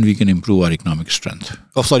only then we can improve our economic strength.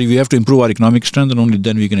 We have to improve our economic strength and only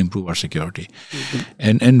then we can improve our security.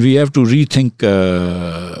 And we have to rethink,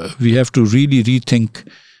 we have to really rethink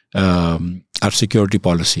our security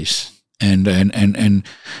policies. And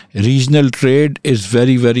regional trade is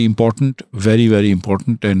very, very important, very, very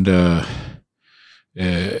important, and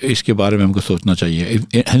इसके बारे में हमको सोचना चाहिए।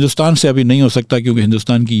 हिंदुस्तान से अभी नहीं हो सकता, क्योंकि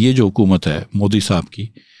हिंदुस्तान की ये जो हुकूमत है मोदी साहब की,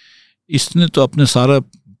 इसने तो अपने सारा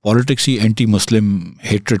पॉलिटिक्स ही एंटी मुस्लिम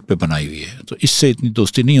हेट्रेड पे बनाई हुई है, तो इससे इतनी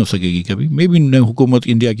दोस्ती नहीं हो सकेगी कभी। मे बी हुकूमत,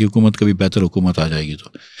 इंडिया की हुकूमत कभी बेहतर हुकूमत आ जाएगी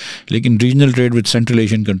तो, लेकिन regional trade with central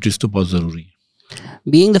Asian countries तो बहुत ज़रूरी है।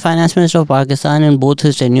 Being the finance minister of Pakistan in both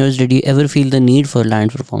his tenures, did you ever feel the need for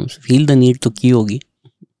land reforms? Feel the need तो की होगी,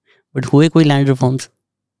 but हुए कोई land reforms?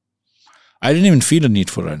 I didn't even feel a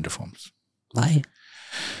need for land reforms. Why?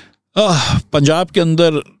 Punjab के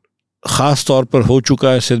अंदर ख़ास तौर पर हो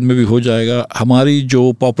चुका है, सिंध में भी हो जाएगा। हमारी जो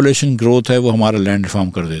पॉपुलेशन ग्रोथ है वो हमारा लैंड रिफॉर्म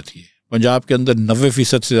कर देती है। पंजाब के अंदर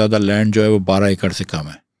 90% से ज़्यादा लैंड जो है वो 12 एकड़ से कम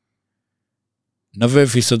है।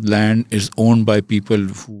 90% land is owned by people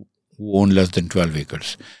who own less than 12 acres.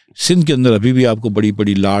 Sindh के अंदर अभी भी आपको बड़ी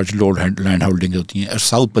बड़ी लार्ज लैंड होल्डिंग होती हैं।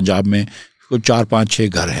 साउथ पंजाब में कोई 4-5-6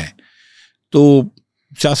 घर हैं। तो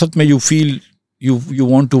सियासत में you feel you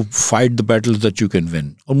want to fight the battles that you can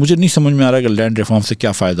win. और मुझे नहीं समझ में आ रहा कि लैंड रिफॉर्म से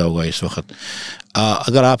क्या फ़ायदा होगा इस वक्त।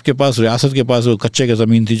 अगर आपके पास रियासत के पास वो कच्चे की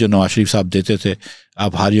ज़मीन थी जो नवाज शरीफ साहब देते थे,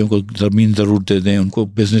 आप हारियों को ज़मीन ज़रूर दे दें, उनको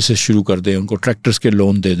बिजनेसेस शुरू कर दें, उनको ट्रैक्टर्स के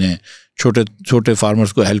लोन दे दें, छोटे छोटे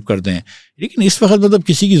फार्मर्स को हेल्प कर दें। लेकिन इस वक्त मतलब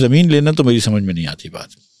किसी की ज़मीन लेना तो मेरी समझ में नहीं आती बात।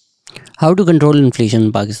 How to control inflation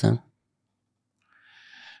in Pakistan?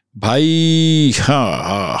 भाई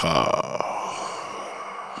हाँ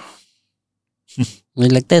मुझे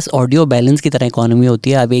लगता है इस ऑडियो बैलेंस की तरह इकोनॉमी होती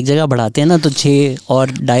है। आप एक जगह बढ़ाते हैं ना तो 6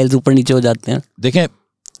 और डायल्स ऊपर नीचे हो जाते हैं। देखें,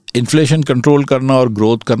 इन्फ्लेशन कंट्रोल करना और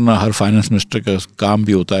ग्रोथ करना हर फाइनेंस मिनिस्टर का काम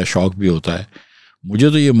भी होता है, शौक भी होता है। मुझे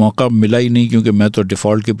तो ये मौका मिला ही नहीं, क्योंकि मैं तो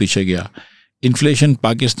डिफ़ॉल्ट के पीछे गया। इन्फ्लेशन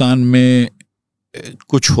पाकिस्तान में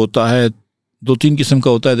कुछ होता है, 2-3 किस्म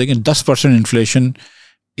का होता है। लेकिन 10% inflation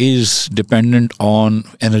is dependent on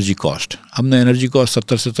energy cost. हमने एनर्जी कॉस्ट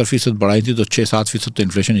 70% बढ़ाई थी, तो 6-7% तो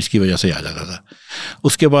इन्फ्लेशन इसकी वजह से आ जाता था।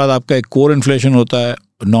 उसके बाद आपका एक कोर इन्फ्लेशन होता है,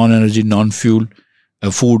 non energy non fuel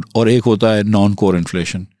food, और एक होता है नॉन कोर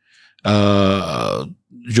इन्फ्लेशन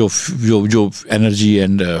जो एनर्जी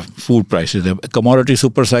एंड फूड प्राइसेस है। कमोडिटी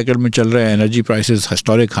सुपर साइकिल में चल रहे हैं, एनर्जी प्राइसेस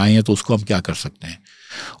हिस्टोरिक हाई हैं, तो उसको हम क्या कर सकते हैं।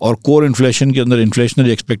 और कोर इन्फ्लेशन के अंदर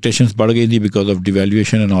इन्फ्लेशनरी एक्सपेक्टेशंस बढ़ गई थी because of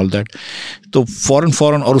devaluation and all that. तो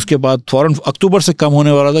फ़ौरन और उसके बाद फ़ौरन अक्टूबर से कम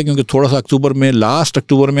होने वाला था, क्योंकि थोड़ा सा लास्ट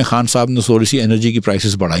अक्टूबर में खान साहब ने थोड़ी सी एनर्जी की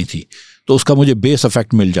प्राइसेस बढ़ाई थी, तो उसका मुझे बेस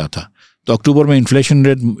इफेक्ट मिल जाता। तो अक्टूबर में inflation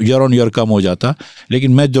rate year on year कम हो जाता,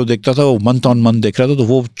 लेकिन मैं जो देखता था वो मंथ ऑन मंथ देख रहा था, तो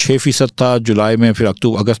वो 6% था जुलाई में, फिर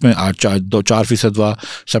अगस्त में 4% हुआ,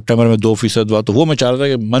 सितंबर में 2% हुआ, तो वो मैं चाह रहा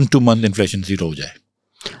था कि मंथ टू मंथ इन्फ्लेशन 0 हो जाए.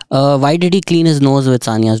 Why did he clean his nose with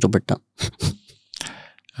Sania's दुपट्टा?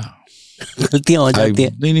 गलतियाँ हो जाती है.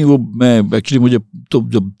 नहीं वो मैं एक्चुअली मुझे तो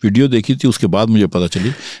जब वीडियो देखी थी उसके बाद मुझे पता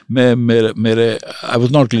चली, मेरे I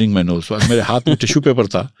was not cleaning my knows, मेरे हाथ में टिश्यू पेपर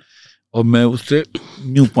था और मैं उससे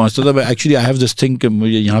न्यू पहुँचता था. Actually I have this thing कि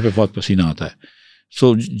मुझे यहाँ पे बहुत पसीना आता है.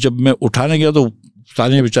 सो जब मैं उठाने गया तो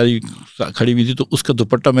सानिया बेचारी खड़ी हुई थी, तो उसका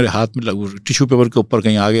दुपट्टा मेरे हाथ में टिश्यू पेपर के ऊपर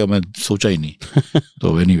कहीं आ गया, मैं सोचा ही नहीं.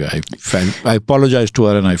 तो anyway I apologised to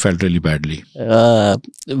her and I felt really badly.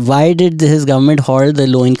 Why did his government halt the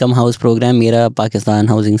low income house program, मेरा पाकिस्तान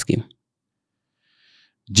हाउसिंग स्कीम?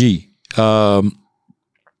 जी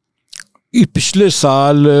पिछले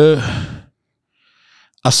साल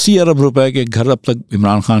 80 अरब रुपए के घर अब तक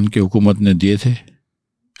इमरान खान की हुकूमत ने दिए थे,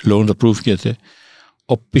 लोन अप्रूव किए थे,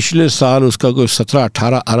 और पिछले साल उसका कोई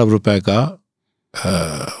 17-18 अरब रुपए का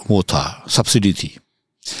वो था, सब्सिडी थी,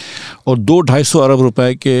 और 200-250 अरब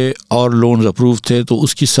रुपए के और लोन्स अप्रूव थे, तो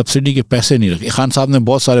उसकी सब्सिडी के पैसे नहीं रखे. खान साहब ने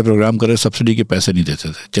बहुत सारे प्रोग्राम करे, सब्सिडी के पैसे नहीं देते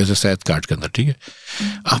थे, जैसे सेहत कार्ड के अंदर. ठीक है,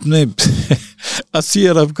 आपने 80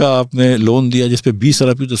 अरब का आपने लोन दिया जिस पे 20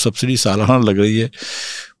 अरब की तो सब्सिडी सालाना लग रही है.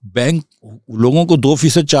 बैंक लोगों को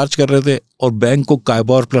 2% चार्ज कर रहे थे और बैंक को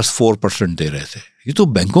काइबोर प्लस 4% दे रहे थे. ये तो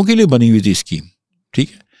बैंकों के लिए बनी हुई थी स्कीम. ठीक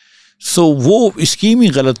है, सो वो स्कीम ही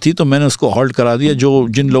गलत थी, तो मैंने उसको हॉल्ट करा दिया.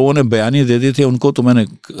 जिन लोगों ने बयानिए दे दिए थे उनको तो मैंने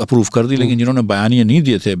अप्रूव कर दी, लेकिन जिन्होंने बयानिए नहीं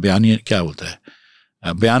दिए थे, बयानिए क्या होता है,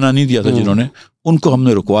 बयाना नहीं दिया था जिन्होंने, उनको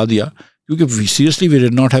हमने रुकवा दिया, क्योंकि seriously we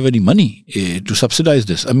did not have any money to subsidise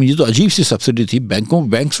this. I mean ये तो अजीब सी सब्सिडी थी.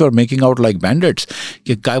 Banks were making out like bandits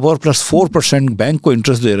कि काइबोर प्लस 4% बैंक को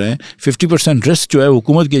इंटरेस्ट दे रहे हैं, 50% रिस्क जो है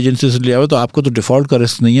हुकूमत की एजेंसी से लिया हुआ, तो आपको तो डिफ़ॉल्ट का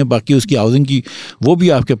रिस्क नहीं है, बाकी उसकी हाउसिंग की वो भी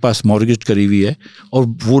आपके पास मॉर्गेज करी हुई है, और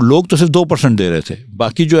वो लोग तो सिर्फ 2% दे रहे थे,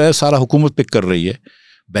 बाकी जो है सारा हुकूमत पिक कर रही है.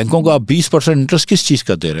 बैंकों को आप 20% इंटरेस्ट किस चीज़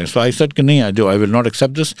का दे रहे हैं? सो आई सेड कि नहीं, आई will not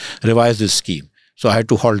accept this, revise this scheme. So I had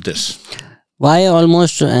to halt this. Why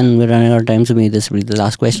almost, and we're running out of time, so maybe this will be the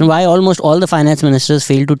last question. Why almost all the finance ministers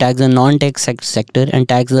fail to tax the non-tax sector and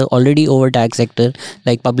tax the already overtaxed sector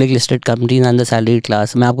like public listed companies and the salaried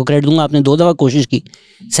class? मैं आपको credit दूंगा, आपने 2 दफ़ा कोशिश की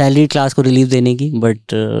salaried class को relief देने की,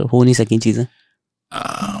 बट हो नहीं सकी चीज़ें.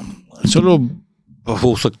 चलो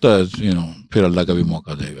हो सकता है, फिर अल्लाह का भी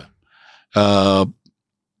मौका देगा.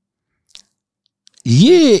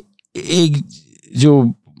 ये एक जो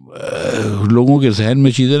लोगों के जहन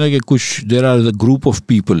में चीज़ है ना कि कुछ there are the group of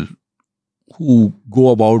people who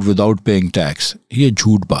go about without paying tax, ये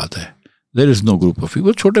झूठ बात है. There is no group of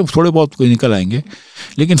people. थोड़े बहुत कोई निकल आएंगे,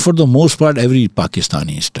 लेकिन for the most part every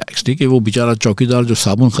Pakistani is tax. ठीक है, वो बेचारा चौकीदार जो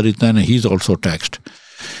साबुन खरीदता है ना, he is also taxed.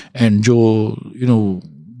 And जो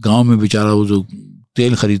गाँव में बेचारा वो जो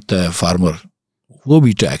तेल खरीदता है फार्मर, वो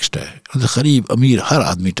भी टैक्सड है. गरीब अमीर हर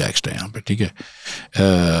आदमी टैक्सड है यहाँ पे. ठीक है,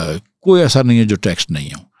 कोई ऐसा नहीं है जो टैक्सड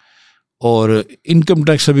नहीं हो, और इनकम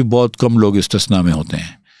टैक्स से भी बहुत कम लोग इस्तिस्ना में होते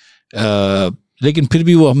हैं. लेकिन फिर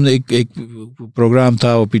भी वो हमने एक प्रोग्राम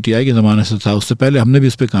था, वो पीटीआई के ज़माने से था, उससे पहले हमने भी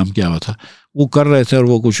इस पे काम किया हुआ था. वो कर रहे थे, और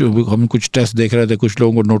वो हम कुछ टेस्ट देख रहे थे, कुछ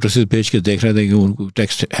लोगों को नोटिस भेज के देख रहे थे कि उनको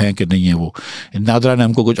टैक्स हैं कि नहीं है. वो नादरा ने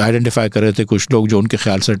हमको कुछ आइडेंटिफाई कर रहे थे, कुछ लोग जो उनके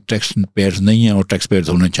ख्याल से टैक्स पेयर्स नहीं हैं और टैक्स पेयर्स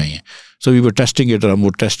होने चाहिए. So we were testing it, और हम वो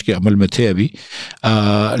टेस्ट के अमल में थे अभी.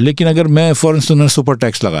 लेकिन अगर मैं फॉर इंस्टेंस मैंने सुपर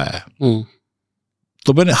टैक्स लगाया है,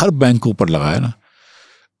 तो मैंने हर बैंक के ऊपर लगाया ना,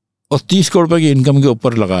 और 30 करोड़ रुपए की इनकम के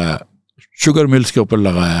ऊपर लगाया, शुगर मिल्स के ऊपर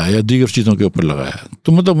लगाया, या दीगर चीज़ों के ऊपर लगाया,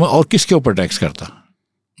 तो मतलब और किसके ऊपर टैक्स करता?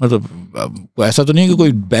 मतलब ऐसा तो नहीं है कि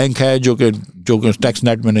कोई बैंक है जो कि टैक्स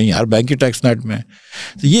नेट में नहीं है, हर बैंक की टैक्स नेट में है.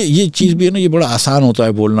 तो ये चीज़ भी है ना, ये बड़ा आसान होता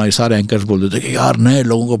है बोलना. ये सारे एंकर्स बोल देते हैं कि यार नए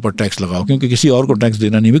लोगों के ऊपर टैक्स लगाओ, क्योंकि किसी और को टैक्स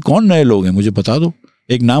देना नहीं. भाई कौन नए लोग हैं, मुझे बता दो,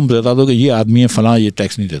 एक नाम बता दो कि ये आदमी है फलां, ये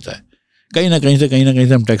टैक्स नहीं देता है. कहीं ना कहीं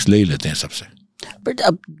से हम टैक्स ले ही लेते हैं सबसे. बट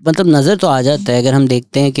अब मतलब नज़र तो आ जाता है, अगर हम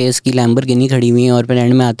देखते हैं कि इसकी लैम्बोर्गिनी खड़ी हुई है और फिर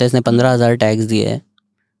एंड में आता है इसने 15,000 टैक्स दिए है,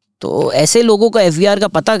 तो ऐसे लोगों का एफवीआर का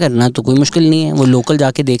पता करना तो कोई मुश्किल नहीं है. वो लोकल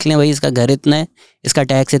जाके देख लें, भाई इसका घर इतना है, इसका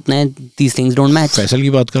टैक्स इतना है, these things don't match. Faisal की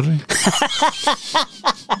बात कर रहे हैं.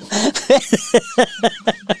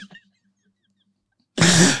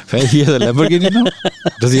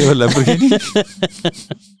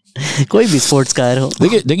 कोई भी स्पोर्ट्स कार हो.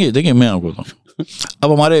 देखिए मैं आपको बताऊं,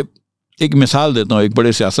 अब हमारे एक मिसाल देता हूँ. एक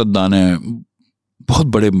बड़े सियासतदान हैं, बहुत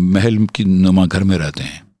बड़े महल की नुमा घर में रहते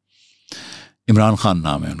हैं, इमरान खान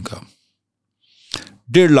नाम है उनका.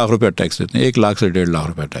 1.5 लाख रुपया टैक्स देते हैं, 1 लाख से 1.5 लाख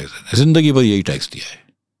रुपया टैक्स देते हैं, जिंदगी भर यही टैक्स दिया है.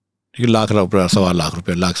 ठीक है, लाख रुपये, 1.25 लाख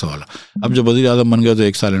रुपये, लाख 1.25 लाख। अब जब वज़ीर आज़म बन गए तो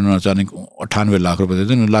 1 साल इन्होंने अचानक 98 लाख रुपये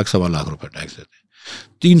देते हैं, 1.25 लाख रुपये टैक्स देते हैं।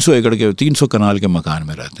 300 एकड़ के 300 कनाल के मकान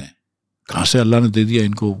में रहते हैं। कहाँ से अल्लाह ने दे दिया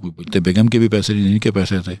इनको? इतने बेगम के भी पैसे नहीं, इनके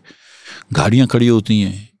पैसे थे। गाड़ियाँ खड़ी होती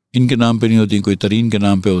हैं, इनके नाम पे नहीं होती, कोई तरीन के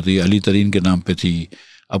नाम पे होती है, अली तरीन के नाम पे थी।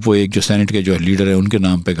 अब वो एक जो सेनेट के जो लीडर है उनके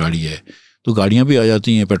नाम पे गाड़ी है, तो गाड़ियाँ भी आ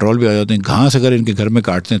जाती हैं, पेट्रोल भी आ जाते हैं। घास अगर इनके घर में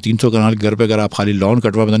काटते हैं, 300 कनाल के घर पे अगर आप खाली लॉन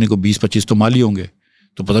कटवा, पता नहीं को 20-25 तो माली होंगे,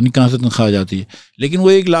 तो पता नहीं कहाँ से तनख्वाह आ जाती है। लेकिन वो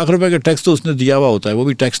 1 लाख रुपए का टैक्स तो उसने दिया हुआ होता है, वो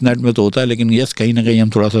भी टैक्स नेट में तो होता है। लेकिन यस, कहीं ना कहीं हम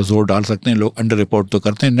थोड़ा सा जोर डाल सकते हैं। लोग अंडर रिपोर्ट तो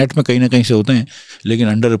करते हैं, नेट में कहीं ना कहीं से होते हैं, लेकिन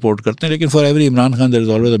अंडर रिपोर्ट करते हैं। लेकिन for every Imran Khan there is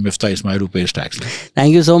always a Miftah Ismail who pays tax.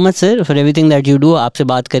 Thank you so much sir for everything that you do. आपसे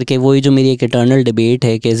बात करके वही जो मेरी एक इटर्नल डिबेट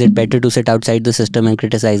है कि is it better to sit outside the system and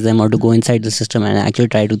criticize them और to go inside the system and actually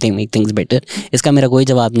try to make things better, इसका मेरा कोई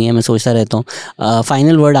जवाब नहीं है। मैं सोचता रहता हूँ।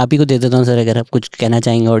 फाइनल वर्ड आप ही को दे देता हूँ सर, अगर आप कुछ कहना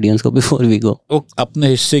चाहेंगे ऑडियंस को बिफोर वी गो। अपने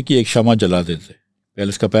हिस्से की एक शमा जला देते। पहले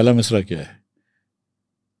इसका पहला मिसरा क्या है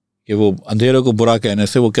कि वो अंधेरे को बुरा कहने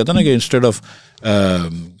से, वो कहता ना कि instead of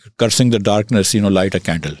cursing the darkness light a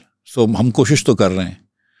candle. So हम कोशिश तो कर रहे हैं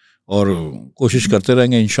और कोशिश करते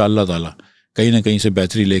रहेंगे, इंशाअल्लाह ताला कहीं ना कहीं से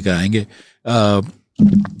बेहतरी लेकर आएंगे।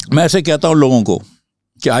 मैं ऐसे कहता हूँ लोगों को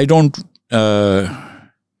कि I don't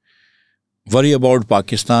worry about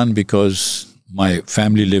Pakistan because my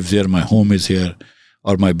family lives here, my home is here,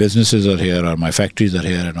 or my businesses are here, or my factories are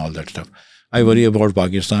here, and all that stuff. I worry about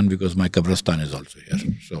Pakistan because my Kabristan is also here.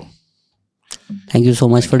 So, thank you so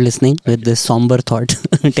much for listening with this somber thought.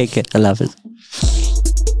 Take care. Allah Hafiz.